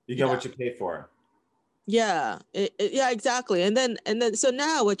 You get what you pay for. Yeah, yeah, exactly. And then so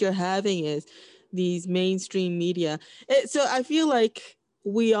now what you're having is these mainstream media. So I feel like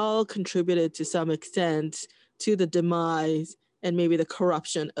we all contributed to some extent to the demise and maybe the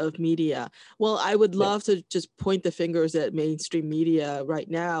corruption of media. Well, I would love to just point the fingers at mainstream media right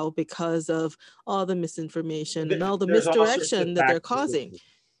now because of all the misinformation and all the misdirection that they're causing.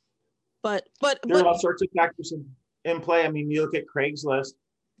 But there are all sorts of factors in play. I mean, you look at Craigslist,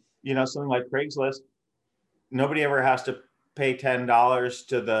 you know, something like Craigslist, nobody ever has to pay $10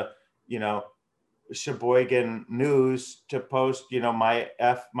 to the, you know, Sheboygan News to post, you know, my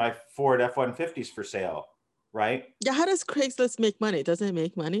Ford F-150s for sale, right? Yeah, how does Craigslist make money? Doesn't it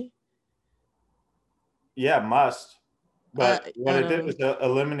make money? Yeah, it must. But what it did was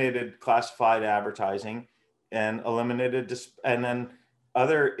eliminated classified advertising and eliminated and then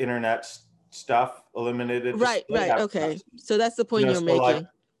other internet stuff eliminated. Right. Okay. So that's the point you're making.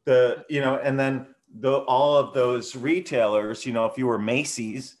 Like and then all of those retailers, you know, if you were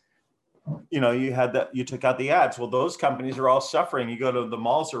Macy's, you know, you took out the ads. Well, those companies are all suffering. You go to the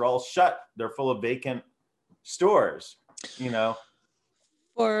malls, are all shut. They're full of vacant stores, you know.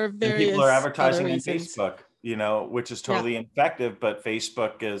 For various and people are advertising on Facebook. you know, which is totally effective. But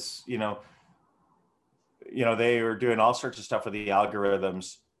Facebook is, they are doing all sorts of stuff with the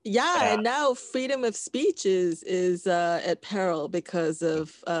algorithms. Yeah, and now freedom of speech is at peril because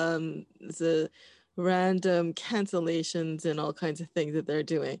of the random cancellations and all kinds of things that they're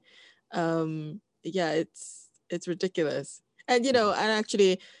doing. Yeah, it's ridiculous. And and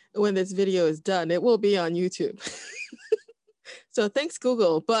actually, when this video is done, it will be on YouTube. So thanks,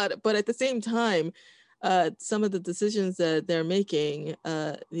 Google. But at the same time, some of the decisions that they're making,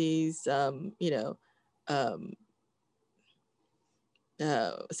 these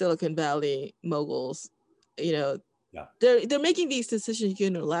Silicon Valley moguls, they're making these decisions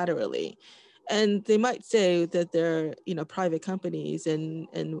unilaterally, and they might say that they're private companies, and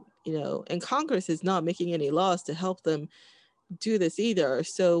Congress is not making any laws to help them do this either.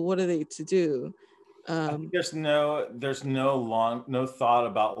 So what are they to do? There's no thought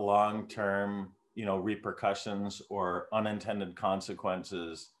about long-term repercussions or unintended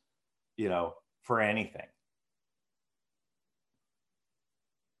consequences for anything.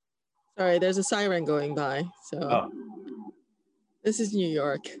 Sorry, there's a siren going by. So This is New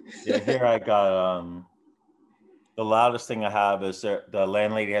York. Yeah, here I got the loudest thing I have is the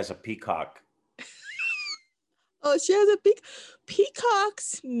landlady has a peacock. Oh, she has a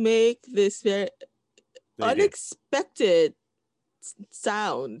peacocks make this very unexpected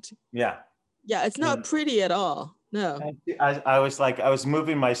sound. Yeah. Yeah, it's not pretty at all. No. I was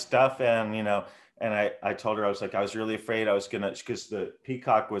moving my stuff, and and I told her, I was like, I was really afraid I was gonna, because the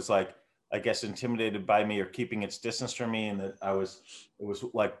peacock was like, I guess, intimidated by me or keeping its distance from me, and that it was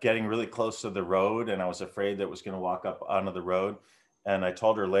like getting really close to the road, and I was afraid that it was going to walk up onto the road. And I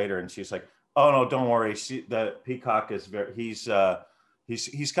told her later, and she's like, "Oh no, don't worry. The peacock is he's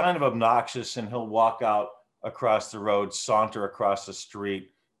kind of obnoxious, and he'll walk out across the road, saunter across the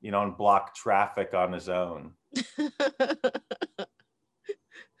street, and block traffic on his own."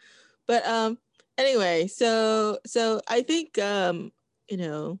 But anyway, so I think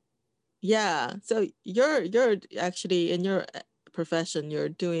yeah. So you're actually, in your profession, you're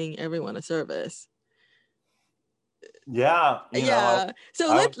doing everyone a service. Yeah. Yeah.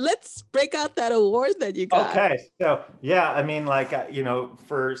 So let's break out that award that you got. Okay. So yeah, I mean, like,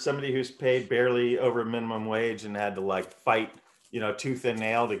 for somebody who's paid barely over minimum wage and had to fight, tooth and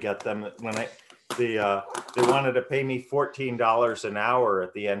nail to get them, when they wanted to pay me $14 an hour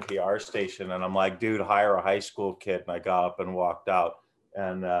at the NPR station, and I'm like, dude, hire a high school kid. And I got up and walked out,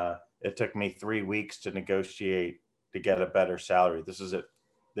 and it took me 3 weeks to negotiate to get a better salary. This is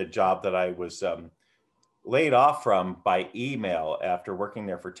the job that I was laid off from by email after working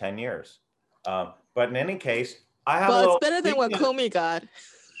there for 10 years. But in any case, I have it's better than what Comey got.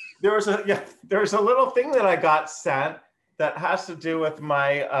 There was a little thing that I got sent that has to do with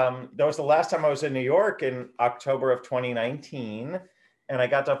my, that was the last time I was in New York in October of 2019. And I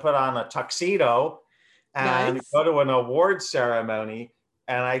got to put on a tuxedo and go to an award ceremony.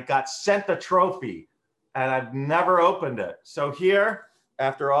 And I got sent the trophy, and I've never opened it. So here,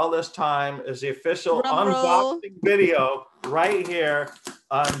 after all this time, is the official unboxing video right here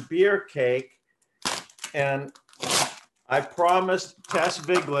on Beer Cake. And I promised Tess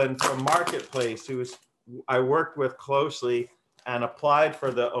Vigeland from Marketplace, who I worked with closely and applied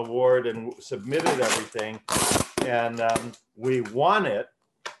for the award and submitted everything. And we won it.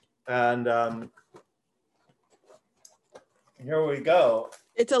 And here we go.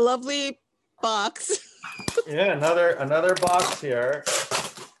 It's a lovely box. Yeah, another box here.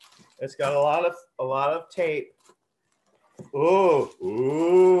 It's got a lot of tape. Ooh.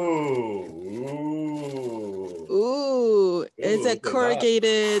 It's a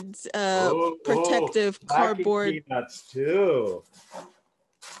corrugated protective cardboard. Peanuts too.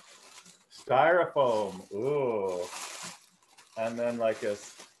 Styrofoam. Ooh. And then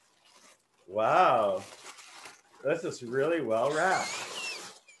wow. This is really well wrapped.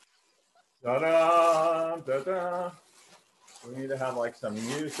 Da-da, da-da. We need to have some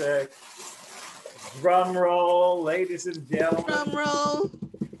music. Drum roll, ladies and gentlemen. Drum roll.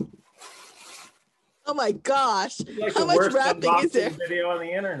 Oh my gosh. How much wrapping is there? Video on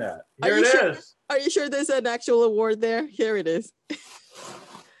the internet. Here it is. Are you sure there's an actual award there? Here it is.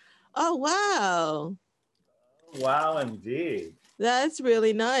 Oh, wow. Wow, indeed. That's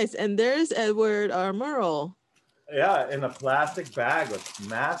really nice. And there's Edward R. Murrow. Yeah, in a plastic bag with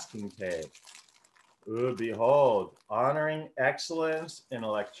masking tape. Ooh, behold, honoring excellence in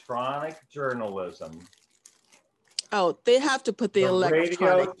electronic journalism. Oh, they have to put the electronic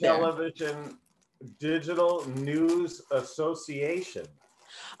Radio, there. Television, Digital News Association.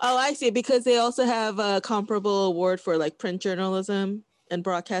 Oh, I see. Because they also have a comparable award for print journalism. and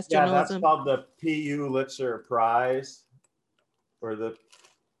broadcast Yeah, that's journalism. called the P.U. Litzer Prize, or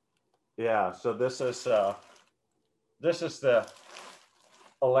so this is the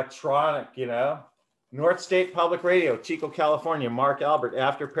electronic, North State Public Radio, Chico, California, Mark Albert,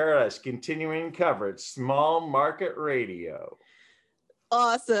 After Paradise, continuing coverage, small market radio.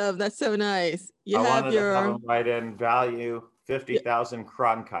 Awesome. That's so nice. You I have wanted to have your them write in value 50,000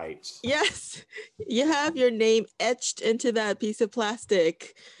 Cronkites. yes. You have your name etched into that piece of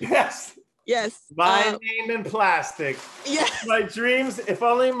plastic. Yes. Yes. My name in plastic. Yes. My dreams, if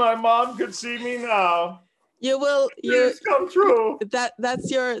only my mom could see me now. You will Dreams come true. That's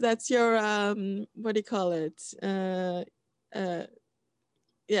your what do you call it?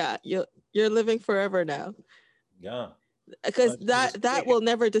 Yeah, you're living forever now. Yeah. Because that will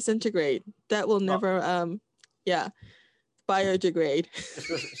never disintegrate. That will never biodegrade.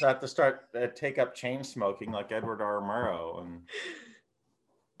 Just have to start take up chain smoking like Edward R. Murrow.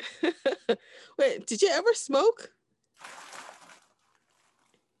 And wait, did you ever smoke?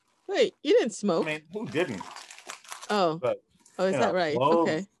 Wait, you didn't smoke. I mean, who didn't? Oh, but, is that right?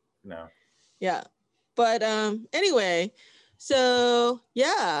 Okay. No. Yeah, but anyway, so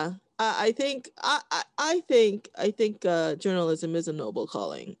yeah, I think journalism is a noble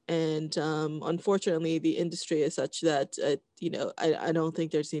calling, and unfortunately, the industry is such that I don't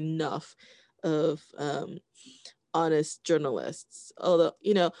think there's enough of honest journalists. Although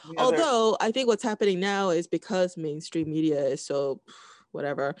I think what's happening now is because mainstream media is so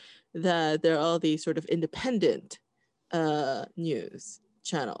whatever, that there are all these sort of independent news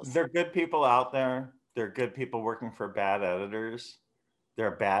channels. There are good people out there. There are good people working for bad editors. There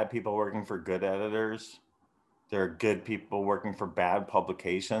are bad people working for good editors. There are good people working for bad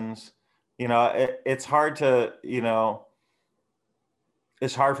publications. It's hard to,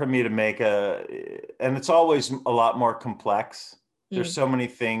 it's hard for me to make and it's always a lot more complex. There's so many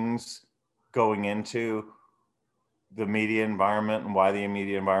things going into the media environment and why the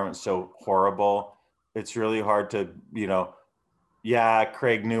media environment is so horrible. It's really hard to,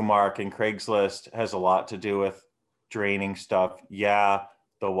 Craig Newmark and Craigslist has a lot to do with draining stuff. Yeah,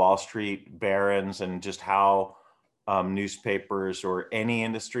 the Wall Street barons and just how newspapers or any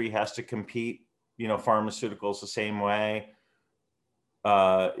industry has to compete. Pharmaceuticals the same way.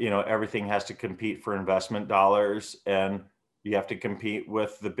 Everything has to compete for investment dollars, and you have to compete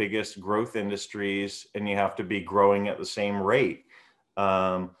with the biggest growth industries, and you have to be growing at the same rate.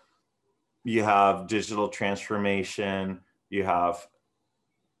 You have digital transformation. You have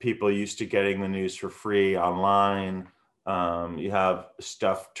people used to getting the news for free online. You have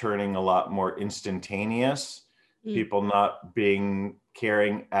stuff turning a lot more instantaneous. People not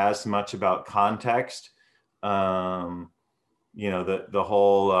caring as much about context. The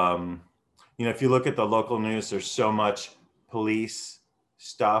whole, if you look at the local news, there's so much police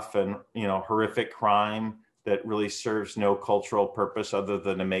stuff and, horrific crime that really serves no cultural purpose other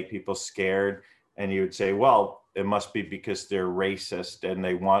than to make people scared. And you would say, well, it must be because they're racist and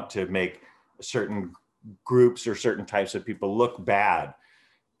they want to make certain groups or certain types of people look bad.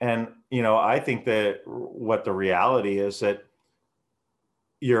 And, I think that what the reality is that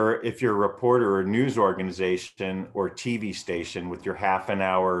if you're a reporter or news organization or TV station with your half an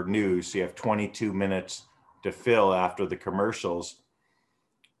hour news, so you have 22 minutes to fill after the commercials,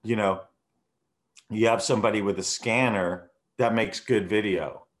 you have somebody with a scanner that makes good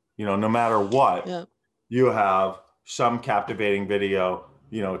video, no matter what, you have some captivating video,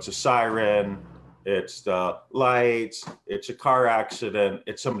 it's a siren, it's the lights, it's a car accident,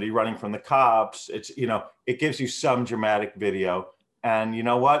 it's somebody running from the cops. It's, it gives you some dramatic video. And you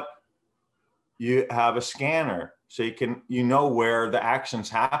know what? You have a scanner, so you can, where the action's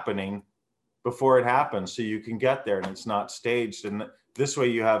happening before it happens, so you can get there and it's not staged. And this way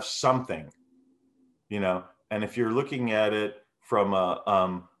you have something, and if you're looking at it from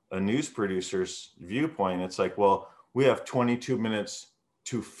a news producer's viewpoint, it's like, well, we have 22 minutes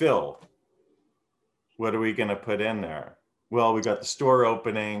to fill. What are we going to put in there? Well, we got the store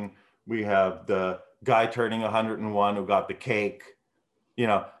opening. We have the guy turning 101 who got the cake.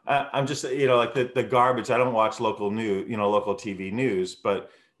 I'm just, like the garbage. I don't watch local news, local TV news,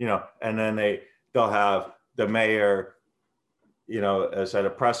 but, and then they'll have the mayor, as at a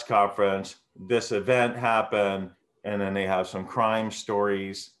press conference, this event happened, and then they have some crime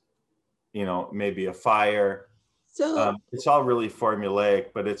stories, maybe a fire. So it's all really formulaic,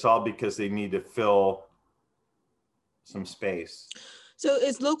 but it's all because they need to fill some space. So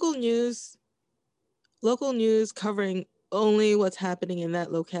is local news covering only what's happening in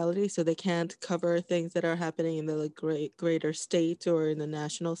that locality, so they can't cover things that are happening in the greater state or in the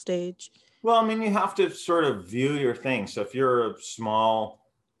national stage? Well, I mean, you have to sort of view your thing. So if you're a small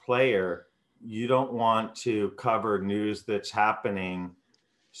player, you don't want to cover news that's happening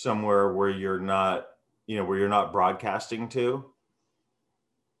somewhere where you're not, where you're not broadcasting to,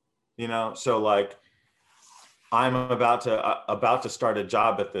 So like I'm about to start a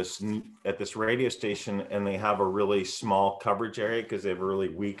job at this radio station, and they have a really small coverage area because they have a really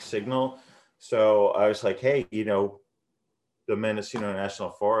weak signal. So I was like, hey, the Mendocino National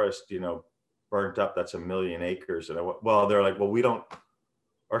Forest, burnt up. That's 1 million acres. And well, they're like, well,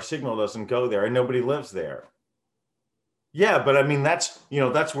 our signal doesn't go there, and nobody lives there. Yeah, but I mean, that's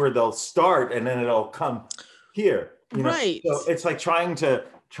where they'll start, and then it'll come here. Right. So it's like trying to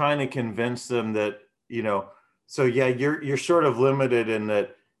convince them that, so yeah, you're sort of limited in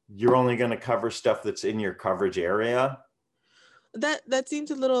that you're only going to cover stuff that's in your coverage area. That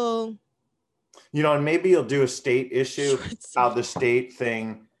seems a little, and maybe you'll do a state issue, how the state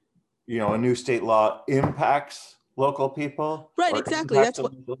thing, a new state law impacts local people. Right, exactly.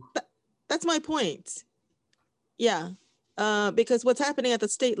 That's my point. Yeah. Because what's happening at the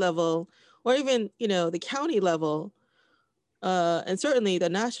state level, or even, the county level, and certainly the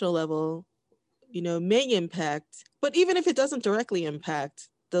national level, may impact, but even if it doesn't directly impact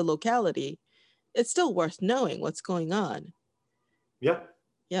the locality, it's still worth knowing what's going on. Yeah.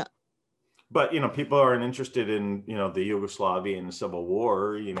 Yeah. But, people aren't interested in, the Yugoslavian Civil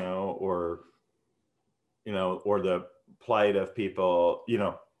War, or the plight of people,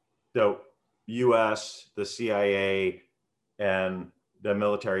 the US, the CIA, and the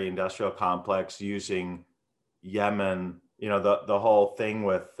military industrial complex using Yemen, the whole thing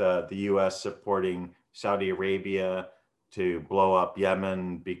with the US supporting Saudi Arabia to blow up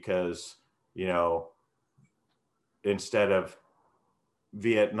Yemen because, instead of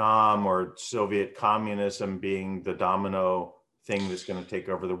Vietnam or Soviet communism being the domino thing that's going to take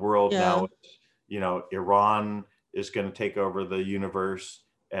over the world, now, Iran is going to take over the universe.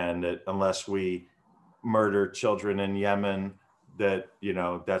 And that unless we murder children in Yemen, that,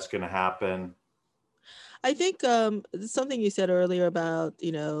 that's going to happen. I think something you said earlier about,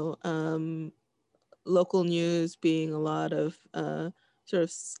 local news being a lot of sort of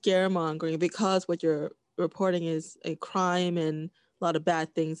scaremongering because what you're reporting is a crime and a lot of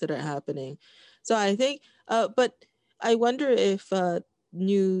bad things that are happening. So I think, but I wonder if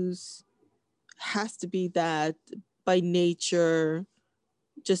news has to be that by nature,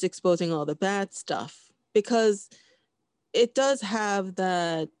 just exposing all the bad stuff, because it does have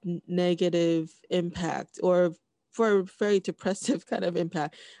that negative impact, or for a very depressive kind of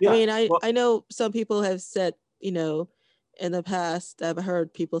impact. Yeah. I mean, I know some people have said, in the past, I've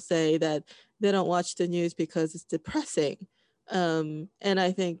heard people say that they don't watch the news because it's depressing. And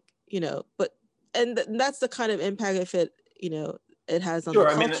I think, that's the kind of impact if it, it has on the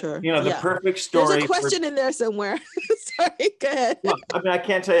culture. I mean, the perfect story. There's a question in there somewhere. Sorry, go ahead. Well, I mean, I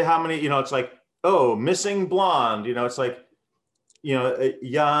can't tell you how many, it's like, oh, missing blonde, it's like, a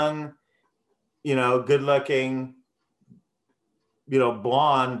young, good looking,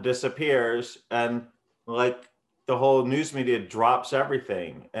 blonde disappears, and like the whole news media drops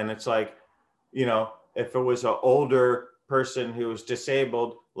everything. And it's like, if it was an older person who was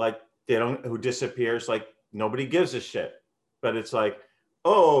disabled, like who disappears, like nobody gives a shit. But it's like,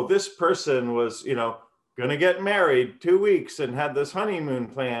 oh, this person was, gonna get married 2 weeks and had this honeymoon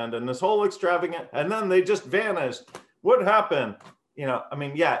planned and this whole extravagant, and then they just vanished. What happened? I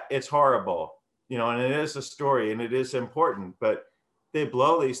mean, yeah, it's horrible, and it is a story and it is important, but they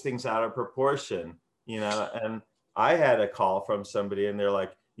blow these things out of proportion, and I had a call from somebody and they're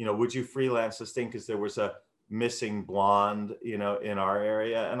like, would you freelance this thing? Because there was a missing blonde, in our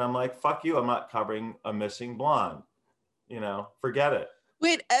area. And I'm like, fuck you. I'm not covering a missing blonde, forget it.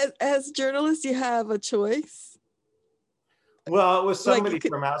 Wait, as journalists, you have a choice? Well, it was somebody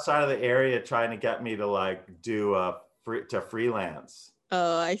from outside of the area trying to get me to like do to freelance.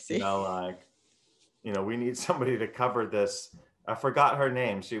 Oh, I see. We need somebody to cover this. I forgot her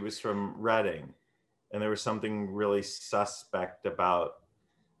name. She was from Reading, and there was something really suspect about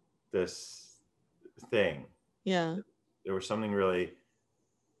this thing. Yeah. There was something really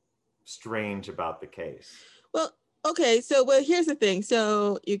strange about the case. Well, okay. So, here's the thing.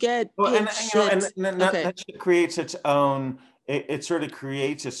 So you get that shit creates its own. It sort of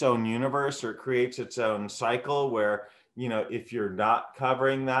creates its own universe, or creates its own cycle where, if you're not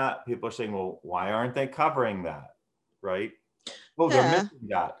covering that, people are saying, well, why aren't they covering that? Right? Oh, they're missing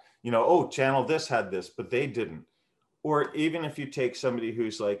that. Oh, channel this had this, but they didn't. Or even if you take somebody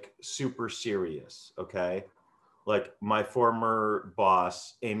who's like super serious, okay? Like my former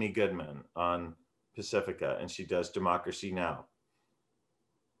boss, Amy Goodman on Pacifica, and she does Democracy Now!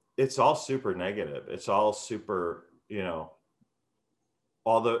 it's all super negative. It's all super,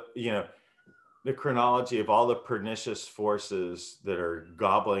 all the, the chronology of all the pernicious forces that are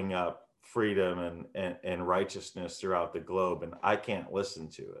gobbling up freedom and righteousness throughout the globe. And I can't listen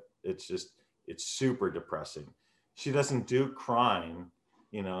to it. It's super depressing. She doesn't do crime,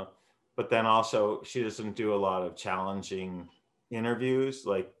 but then also she doesn't do a lot of challenging interviews.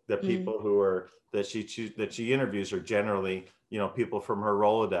 Like the people that she interviews are generally, people from her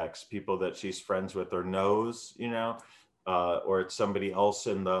Rolodex, people that she's friends with or knows, or it's somebody else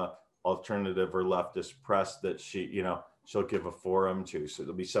in the alternative or leftist press that she'll give a forum to. So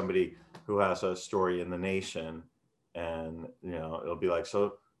there'll be somebody who has a story in the Nation, and it'll be like,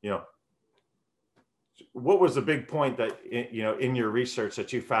 so what was the big point that in your research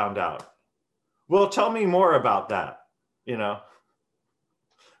that you found out? Well, tell me more about that.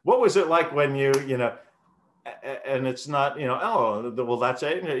 What was it like when and it's not, oh, well, that's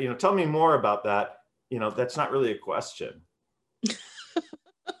it. Tell me more about that. That's not really a question.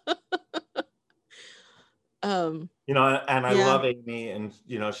 And I love Amy, and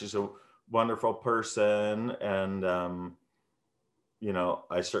she's a wonderful person, and I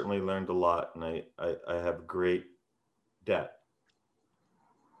certainly learned a lot, and I have great debt.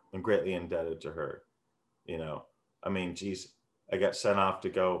 I'm greatly indebted to her. I mean, geez, I got sent off to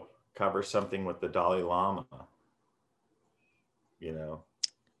go cover something with the Dalai Lama.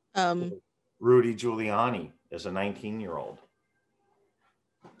 Rudy Giuliani as a 19-year-old.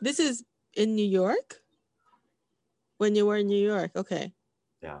 This is in New York? When you were in New York, okay.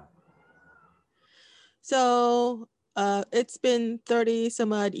 Yeah. So it's been 30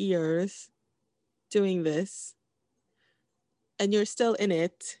 some odd years doing this, and you're still in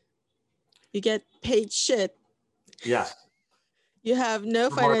it. You get paid shit. Yes. You have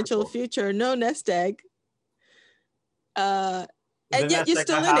no financial future, no nest egg. And yet you're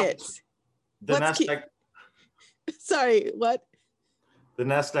still in it. Sorry, what? The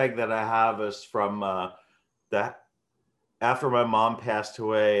nest egg that I have is from after my mom passed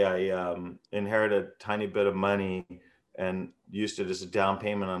away. I inherited a tiny bit of money and used it as a down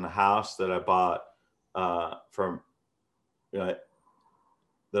payment on a house that I bought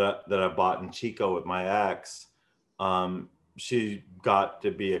that I bought in Chico with my ex. She got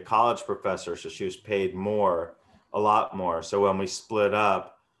to be a college professor, so she was paid a lot more. So when we split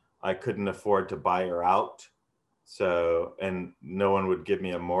up, I couldn't afford to buy her out. So, and no one would give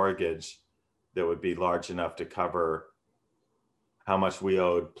me a mortgage that would be large enough to cover how much we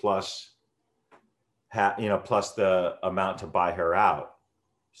owed plus the amount to buy her out.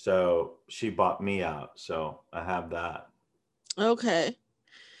 So she bought me out. So I have that. Okay.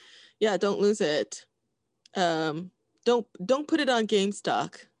 Yeah, don't lose it. Don't put it on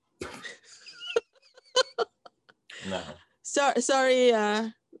GameStop. No. Sorry,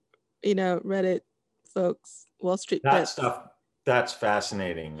 Reddit folks, Wall Street bets. Stuff, that's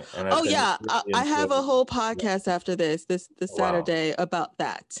fascinating. And I have a whole podcast after this Saturday about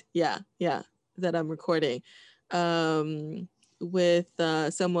that. Yeah, that I'm recording with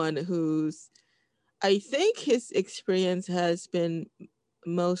someone who's, I think his experience has been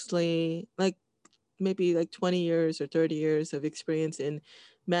mostly maybe 20 years or 30 years of experience in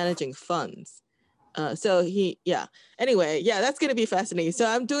managing funds. Anyway, that's going to be fascinating. So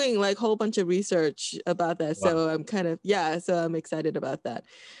I'm doing a whole bunch of research about that. Wow. So I'm so I'm excited about that.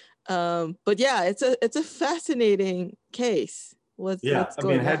 But yeah, it's a fascinating case. What's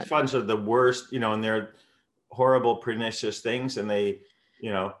going on? Hedge funds are the worst, and they're horrible, pernicious things. And they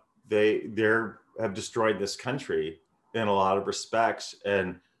have destroyed this country in a lot of respects,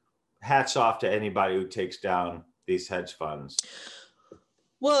 and hats off to anybody who takes down these hedge funds.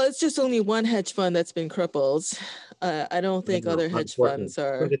 Well, it's just only one hedge fund that's been crippled. I don't think other hedge funds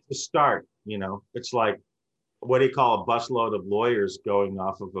are. But it's a start, It's like, what do you call a busload of lawyers going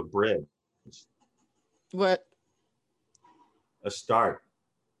off of a bridge? What? A start.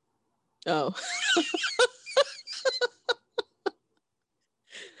 Oh.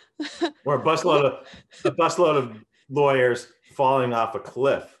 Or a busload of lawyers falling off a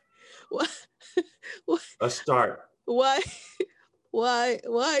cliff. What? A start. Why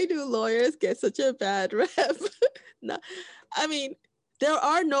do lawyers get such a bad rep? No, there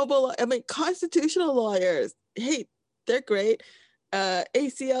are constitutional lawyers. Hey, they're great.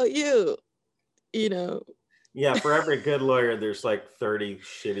 ACLU, Yeah, for every good lawyer, there's 30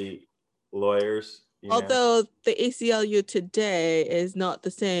 shitty lawyers. Although the ACLU today is not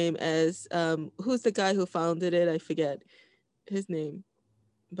the same as who's the guy who founded it? I forget his name,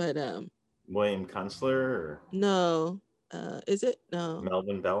 but William Kunstler? Or? No. Is it? No.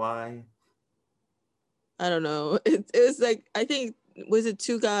 Melvin Belli? I don't know. It's I think was it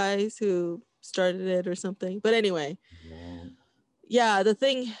two guys who started it or something? But anyway, yeah, the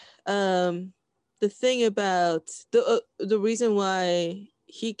thing about the reason why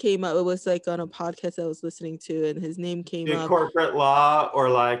he came up, it was like on a podcast I was listening to, and his name came Did up. corporate law, or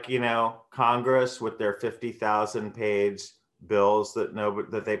like, Congress with their 50,000 page bills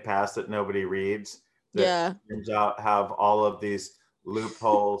that they pass that nobody reads, that Yeah. turns out have all of these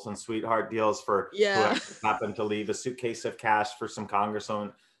loopholes and sweetheart deals for Yeah. whoever happened to leave a suitcase of cash for some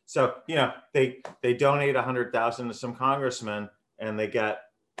congresswoman. So, they donate 100,000 to some congressman, and they get,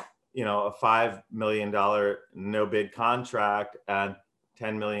 a $5 million no bid contract and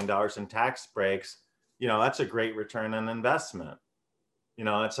 $10 million in tax breaks. That's a great return on investment.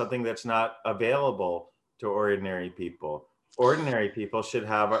 It's something that's not available to ordinary people. Ordinary people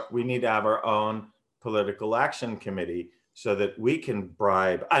we need to have our own political action committee so that we can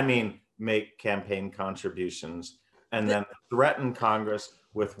make campaign contributions and then threaten Congress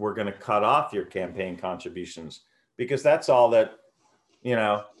with, we're going to cut off your campaign contributions, because that's all that,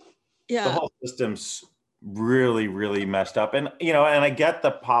 the whole system's really, really messed up. And, and I get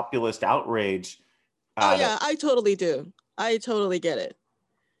the populist outrage. Oh yeah, I totally do. I totally get it.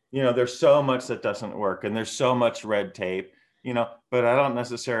 There's so much that doesn't work, and there's so much red tape, but I don't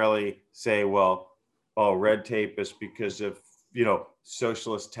necessarily say, well, red tape is because of,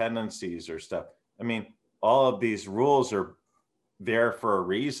 socialist tendencies or stuff. I mean, all of these rules are there for a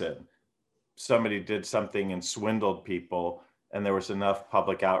reason. Somebody did something and swindled people, and there was enough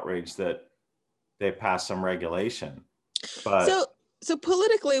public outrage that they passed some regulation. But so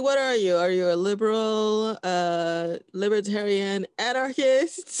politically, what are you? Are you a liberal, libertarian,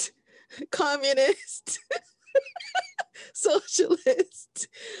 anarchist, communist, socialist?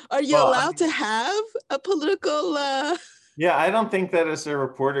 Are you allowed to have a political? Yeah, I don't think that as a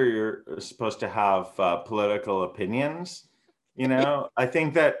reporter you're supposed to have political opinions. I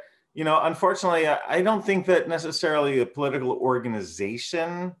think that, unfortunately, I don't think that necessarily a political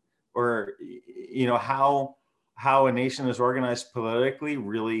organization or, how a nation is organized politically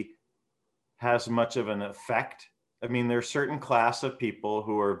really has much of an effect. I mean, there's certain class of people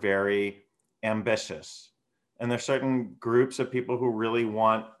who are very ambitious, and there's certain groups of people who really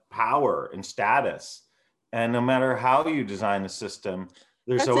want power and status. And no matter how you design the system,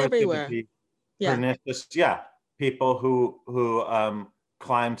 there's always going to be pernicious, people who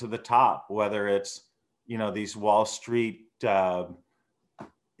climb to the top, whether it's, these Wall Street, these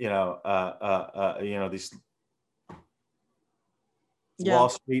Wall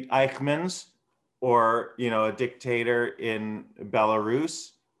Street Eichmanns, or, a dictator in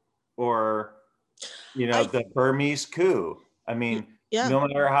Belarus, or, the Burmese coup. I mean, no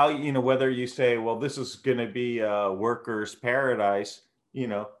matter how, whether you say, well, this is going to be a workers' paradise,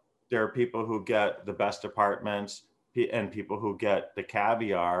 there are people who get the best apartments and people who get the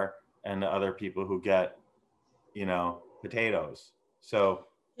caviar and other people who get, potatoes. So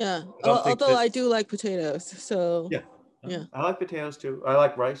although I do like potatoes. So yeah, I like potatoes too. I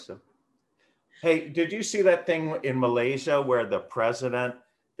like rice too. Hey, did you see that thing in Malaysia where the president,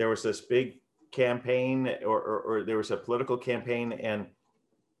 there was this big campaign, or there was a political campaign, and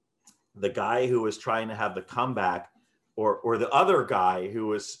the guy who was trying to have the comeback, or the other guy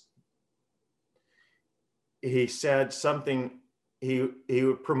he said something, he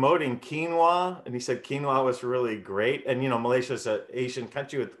was promoting quinoa, and he said quinoa was really great. And, Malaysia's an Asian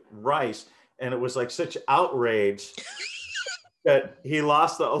country with rice, and it was like such outrage that he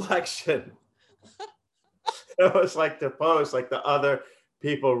lost the election. It was like the post, like the other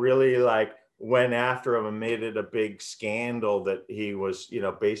people really like went after him and made it a big scandal that he was,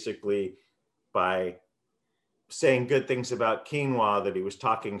 basically by saying good things about quinoa, that he was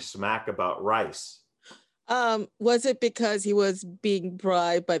talking smack about rice. Was it because he was being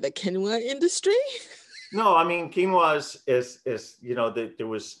bribed by the quinoa industry? No, I mean, quinoa is that it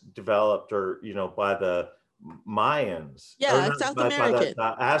was developed, or, by the Mayans. Yeah, South American.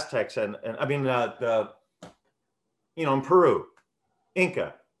 By the Aztecs, and I mean, in Peru,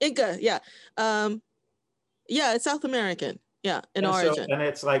 Inca, yeah. It's South American. Yeah, in origin. And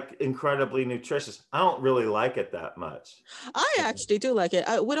it's like incredibly nutritious. I don't really like it that much. I actually do like it.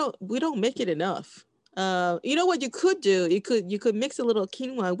 We don't make it enough. You know what you could do? You could mix a little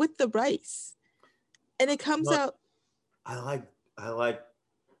quinoa with the rice, and it comes out. I like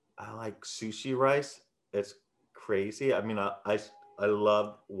sushi rice. It's crazy. I mean, I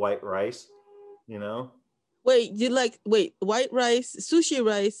love white rice. Wait, white rice, sushi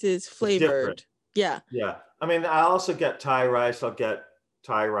rice is flavored. Yeah. I mean, I also get Thai rice. I'll get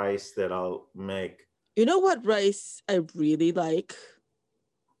Thai rice that I'll make. You know what rice I really like?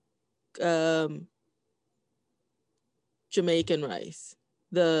 Jamaican rice.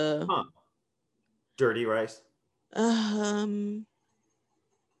 The dirty rice.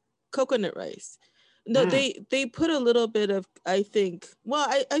 Coconut rice. No, they put a little bit of, I think. Well,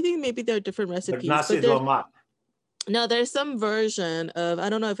 I think maybe there are different recipes. Like nasi lemak. No, there's some version of, I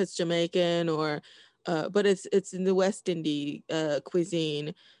don't know if it's Jamaican or, but it's in the West Indian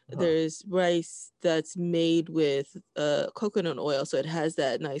cuisine. There's rice that's made with coconut oil, so it has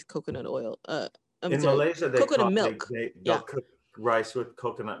that nice coconut oil. In Malaysia, they coconut milk. They'll cook rice with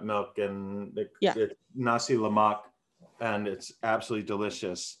coconut milk and it's nasi lemak, and it's absolutely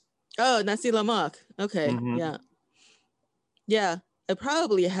delicious. Oh, nasi lemak. Okay, Mm-hmm. yeah. I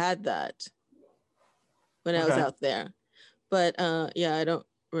probably had that when I was out there, but I don't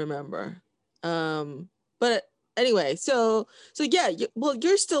remember. But anyway, so yeah,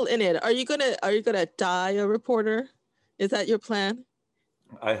 you're still in it. Are you gonna die a reporter? Is that your plan?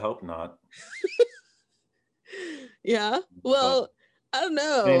 I hope not. Yeah. Well, I don't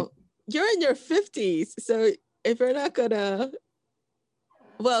know. You're in your 50s, so if you're not gonna,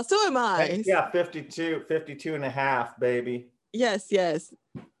 well, so am I. Yeah, 52 and a half, baby. Yes.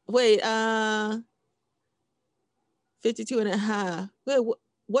 Wait, 52 and a half. Wait,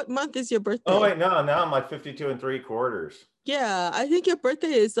 what month is your birthday? Oh wait, no, I'm like 52 and 3/4. Yeah, I think your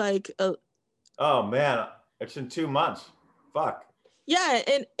birthday is like oh man, it's in 2 months. Fuck. Yeah,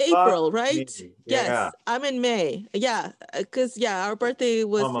 in April, right? Me. Yes, yeah. I'm in May. Yeah, because our birthday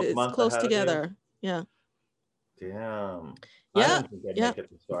is close together. Yeah. Damn. Yeah. I didn't think I'd make it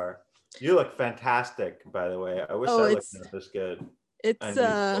this far. You look fantastic, by the way. I wish I looked this good. It's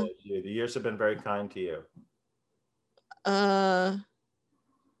you. The years have been very kind to you. I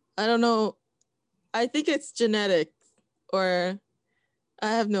don't know. I think it's genetic, or I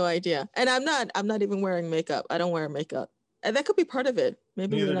have no idea. And I'm not even wearing makeup. I don't wear makeup. And that could be part of it.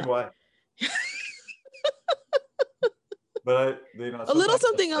 Maybe neither do I. But a little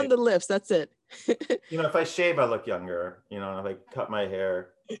something on the lips. That's it. If I shave, I look younger. If I cut my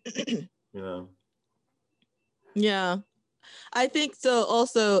hair, Yeah, I think so.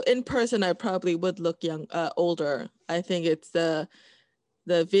 Also, in person, I probably would look older. I think it's the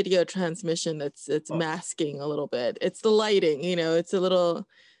video transmission that's masking a little bit. It's the lighting.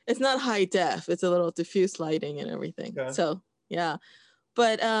 It's not high def. It's a little diffuse lighting and everything. Okay. So yeah.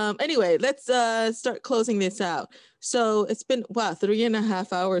 But anyway, let's start closing this out. So it's been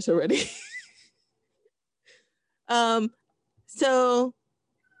 3.5 hours already. So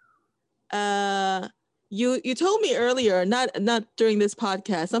you told me earlier, not during this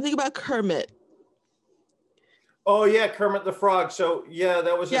podcast, something about Kermit. Oh yeah, Kermit the Frog. So yeah,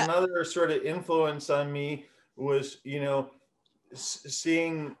 that was another sort of influence on me, was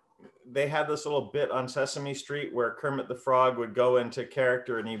seeing they had this little bit on Sesame Street where Kermit the Frog would go into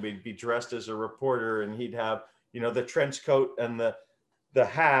character and he would be dressed as a reporter, and he'd have the trench coat and the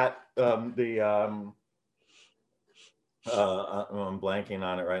hat, I'm blanking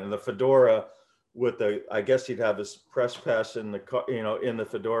on it right now, the fedora with I guess he'd have his press pass in the in the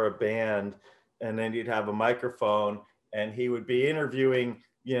fedora band, and then he'd have a microphone and he would be interviewing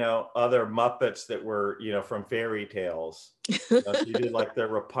other Muppets that were from fairy tales. So he did like the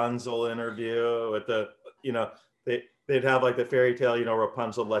Rapunzel interview with they'd have like the fairy tale,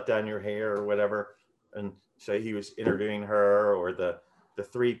 Rapunzel, let down your hair or whatever, and so he was interviewing her, or the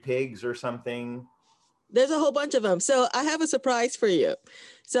Three Pigs or something. There's a whole bunch of them. So I have a surprise for you.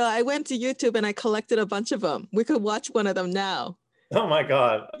 So I went to YouTube and I collected a bunch of them. We could watch one of them now. Oh my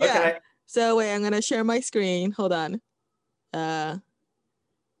God. Yeah. Okay. So wait, I'm gonna share my screen. Hold on.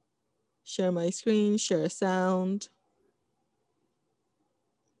 Share my screen, share sound.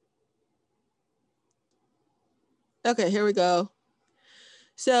 Okay, here we go.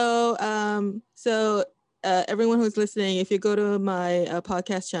 So, everyone who's listening, if you go to my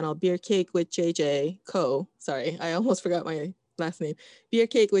podcast channel, Beer Cake with JJ Co. Sorry, I almost forgot my last name. Beer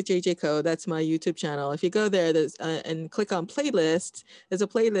Cake with JJ Co. That's my YouTube channel. If you go there, there's and click on playlist, there's a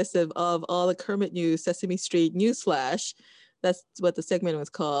playlist of all the Kermit News, Sesame Street News Flash. That's what the segment was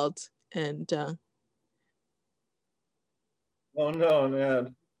called. And oh no,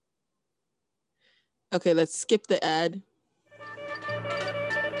 man. Okay, let's skip the ad.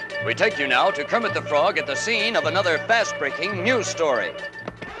 We take you now to Kermit the Frog at the scene of another fast-breaking news story.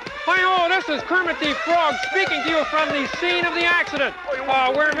 Hi-ho, this is Kermit the Frog speaking to you from the scene of the accident,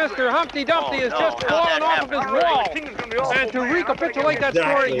 where Mr. Humpty Dumpty has just fallen off of his wall. And to recapitulate that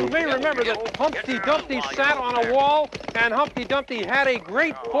story, you may remember that Humpty Dumpty sat on a wall, and Humpty Dumpty had a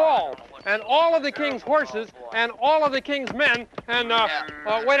great fall. And all of the king's horses and all of the king's men, and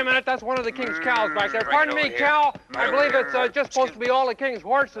wait a minute, that's one of the king's cows back there. Pardon me, cow. I believe it's just supposed to be all the king's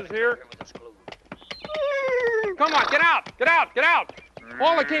horses here. Come on, get out, get out, get out.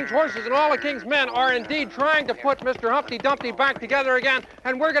 All the king's horses and all the king's men are indeed trying to put Mr. Humpty Dumpty back together again,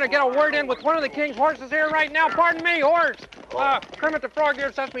 and we're going to get a word in with one of the king's horses here right now. Pardon me, horse. Kermit the Frog here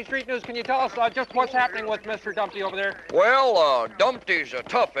at Sesame Street News. Can you tell us just what's happening with Mr. Dumpty over there? Well, Dumpty's a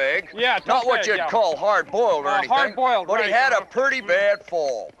tough egg. Yeah, tough Not what egg, you'd yeah. call hard-boiled or anything. Hard-boiled, but right. he had a pretty bad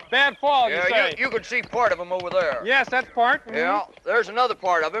fall. Bad fall, you Yeah, say? you can see part of him over there. Yes, that's part. Yeah, there's another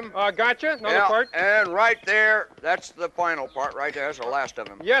part of him. Gotcha, another Yeah, part. and right there, that's the final part right there. That's the last of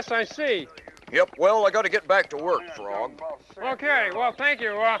him. Yes, I see. Yep, well, I got to get back to work, Frog. Okay, well, thank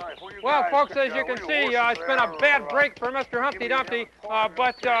you. Well, folks, as you can see, it's been a bad break for Mr. Humpty Dumpty,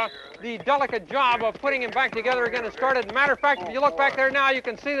 but the delicate job of putting him back together again has started. Matter of fact, if you look back there now, you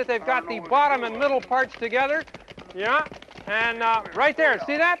can see that they've got the bottom and middle parts together. Yeah, and right there,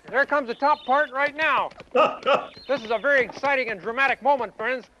 see that? There comes the top part right now. This is a very exciting and dramatic moment,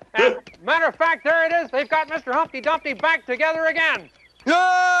 friends. And matter of fact, there it is. They've got Mr. Humpty Dumpty back together again. Yay!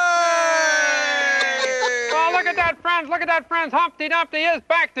 Oh, look at that, friends. Look at that, friends. Humpty Dumpty is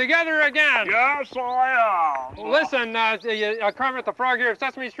back together again. Yes, I am. Listen, Kermit the Frog here of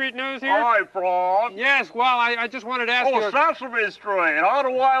Sesame Street News here. Hi, Frog. Yes, well, I just wanted to ask you. Oh, Sesame Street. How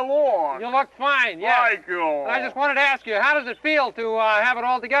do I look? You look fine, yes. Thank you. And I just wanted to ask you, how does it feel to have it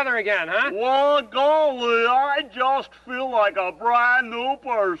all together again, huh? Well, golly, I just feel like a brand new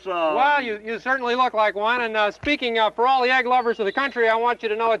person. Well, you certainly look like one. And speaking for all the egg lovers of the country, I want you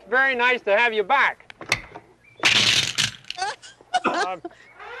to know it's very nice to have you back.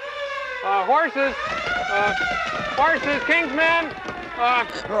 Horses, king's men.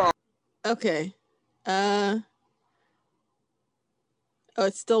 Okay. Oh,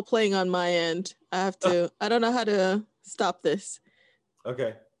 it's still playing on my end. I don't know how to stop this.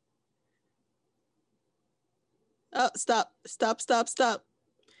 Okay. Oh, stop.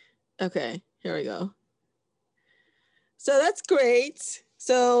 Okay, here we go. So that's great.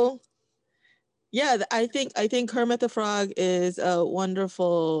 So yeah, I think Kermit the Frog is a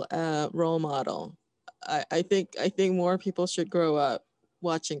wonderful role model. I think more people should grow up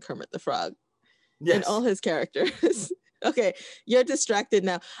watching Kermit the Frog. Yes. And all his characters. Okay, you're distracted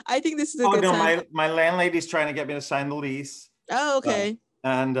now. I think this is a good time. My landlady's trying to get me to sign the lease. Oh, okay.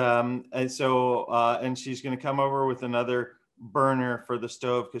 And she's going to come over with another burner for the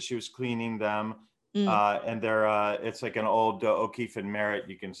stove because she was cleaning them. And it's like an old O'Keefe and Merritt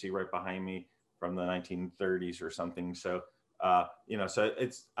you can see right behind me from the 1930s or something. So, I'm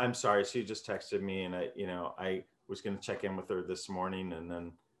sorry. She just texted me and I was going to check in with her this morning and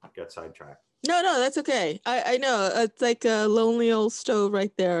then got sidetracked. No, that's okay. I know. It's like a lonely old stove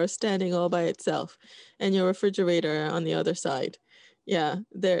right there standing all by itself and your refrigerator on the other side. Yeah,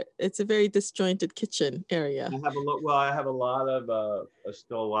 it's a very disjointed kitchen area. I have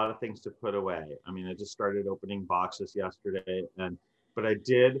still a lot of things to put away. I mean, I just started opening boxes yesterday, but I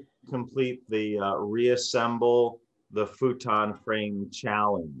did complete the reassemble the futon frame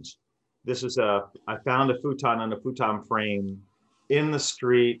challenge. I found a futon and a futon frame in the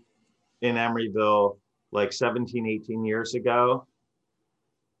street in Emeryville like 17, 18 years ago.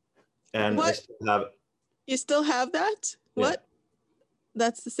 And what? I still have it. You still have that? Yeah. What?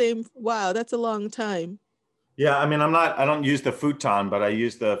 That's the same. Wow, that's a long time. Yeah, I mean, I don't use the futon, but I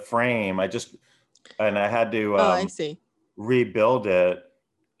use the frame. I had to I see. rebuild it.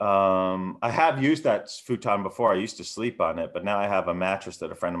 I have used that futon before. I used to sleep on it, but now I have a mattress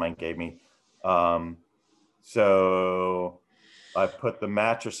that a friend of mine gave me. So I put the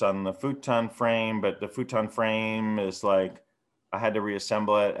mattress on the futon frame, but the futon frame is like, I had to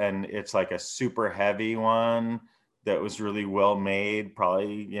reassemble it, and it's like a super heavy one that was really well made.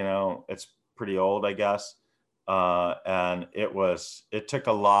 Probably, it's pretty old, I guess. And it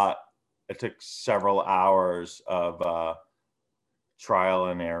took several hours of trial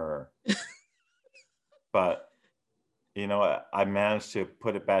and error. But, I managed to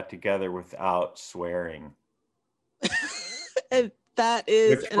put it back together without swearing. And that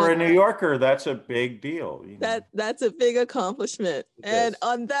is, which for a New Yorker, that's a big deal. That's a big accomplishment. And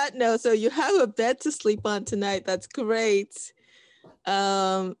on that note, so you have a bed to sleep on tonight. That's great.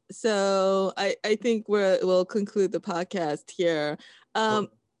 So I think we'll conclude the podcast here.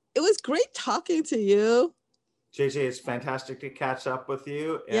 It was great talking to you. JJ, it's fantastic to catch up with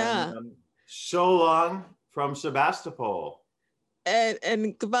you. And, yeah. So long from Sebastopol.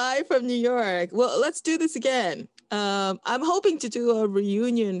 And goodbye from New York. Well, let's do this again. I'm hoping to do a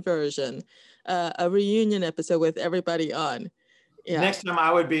reunion version, a reunion episode with everybody on. Yeah. Next time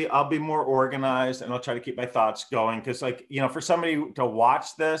I'll be more organized, and I'll try to keep my thoughts going. Because for somebody to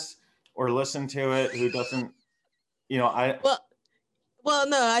watch this or listen to it who doesn't, Well,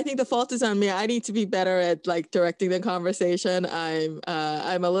 no, I think the fault is on me. I need to be better at like directing the conversation. I'm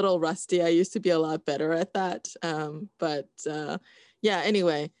a little rusty. I used to be a lot better at that. Yeah,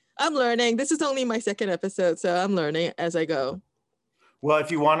 anyway, I'm learning. This is only my second episode, so I'm learning as I go. Well,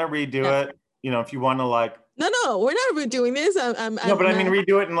 if you want to redo it, if you want to like. No, we're not redoing this. No, but I mean,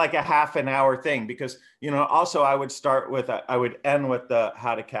 redo it in like a half an hour thing because, also I would end with the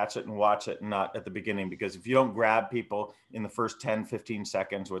how to catch it and watch it and not at the beginning, because if you don't grab people in the first 10, 15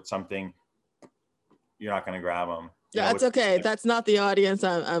 seconds with something, you're not going to grab them. Yeah, that's okay. That's not the audience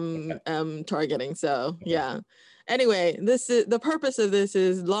I'm targeting. So yeah. Anyway, this is the purpose of this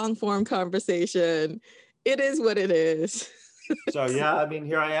is long form conversation. It is what it is. So yeah, I mean,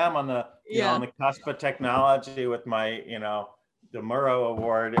 here I am on the on the cusp of technology with my the Murrow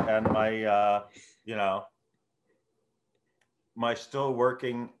Award and my my still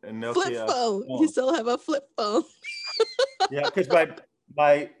working Nokia flip phone. You still have a flip phone. Yeah, because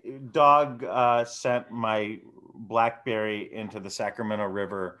my dog sent my BlackBerry into the Sacramento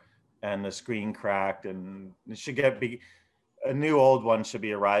River and the screen cracked, and it should a new old one should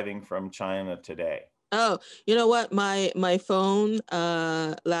be arriving from China today. Oh, you know what? My phone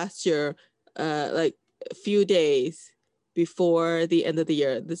last year, like a few days before the end of the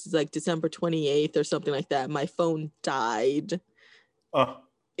year, this is like December 28th or something like that, my phone died. Oh.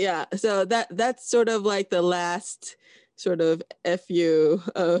 Yeah, so that's sort of like the last sort of FU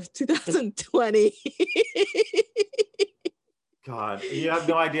of 2020. God, you have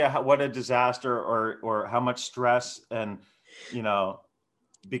no idea what a disaster or how much stress and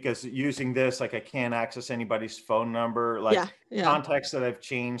because using this, like I can't access anybody's phone number, like contacts that I've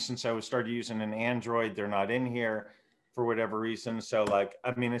changed since I started using an Android, they're not in here for whatever reason. So like,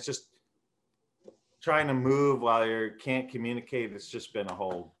 I mean, it's just trying to move while you can't communicate. It's just been a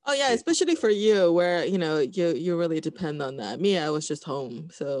whole. Oh yeah, especially for you where, you really depend on that. Me, I was just home.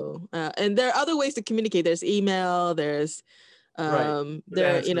 So, and there are other ways to communicate. There's email, there's, right.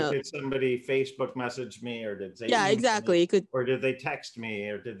 Did somebody Facebook message me, or did they exactly me, or did they text me,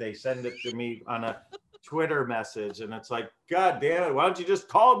 or did they send it to me on a Twitter message? And it's like, God damn it, why don't you just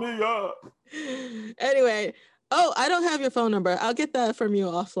call me up? Anyway, I don't have your phone number. I'll get that from you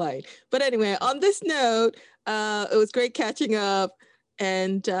offline. But anyway, on this note, it was great catching up,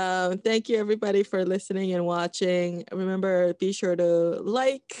 and thank you everybody for listening and watching. Remember, be sure to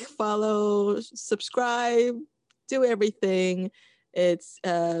like, follow, subscribe, do everything. It's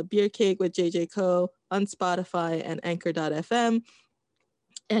Beer Cake with JJ Co on Spotify and Anchor.fm.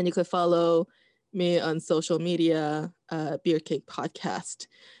 And you could follow me on social media, Beer Cake Podcast.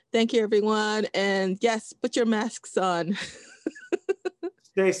 Thank you, everyone. And yes, put your masks on.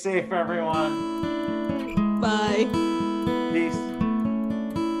 Stay safe, everyone. Bye. Peace.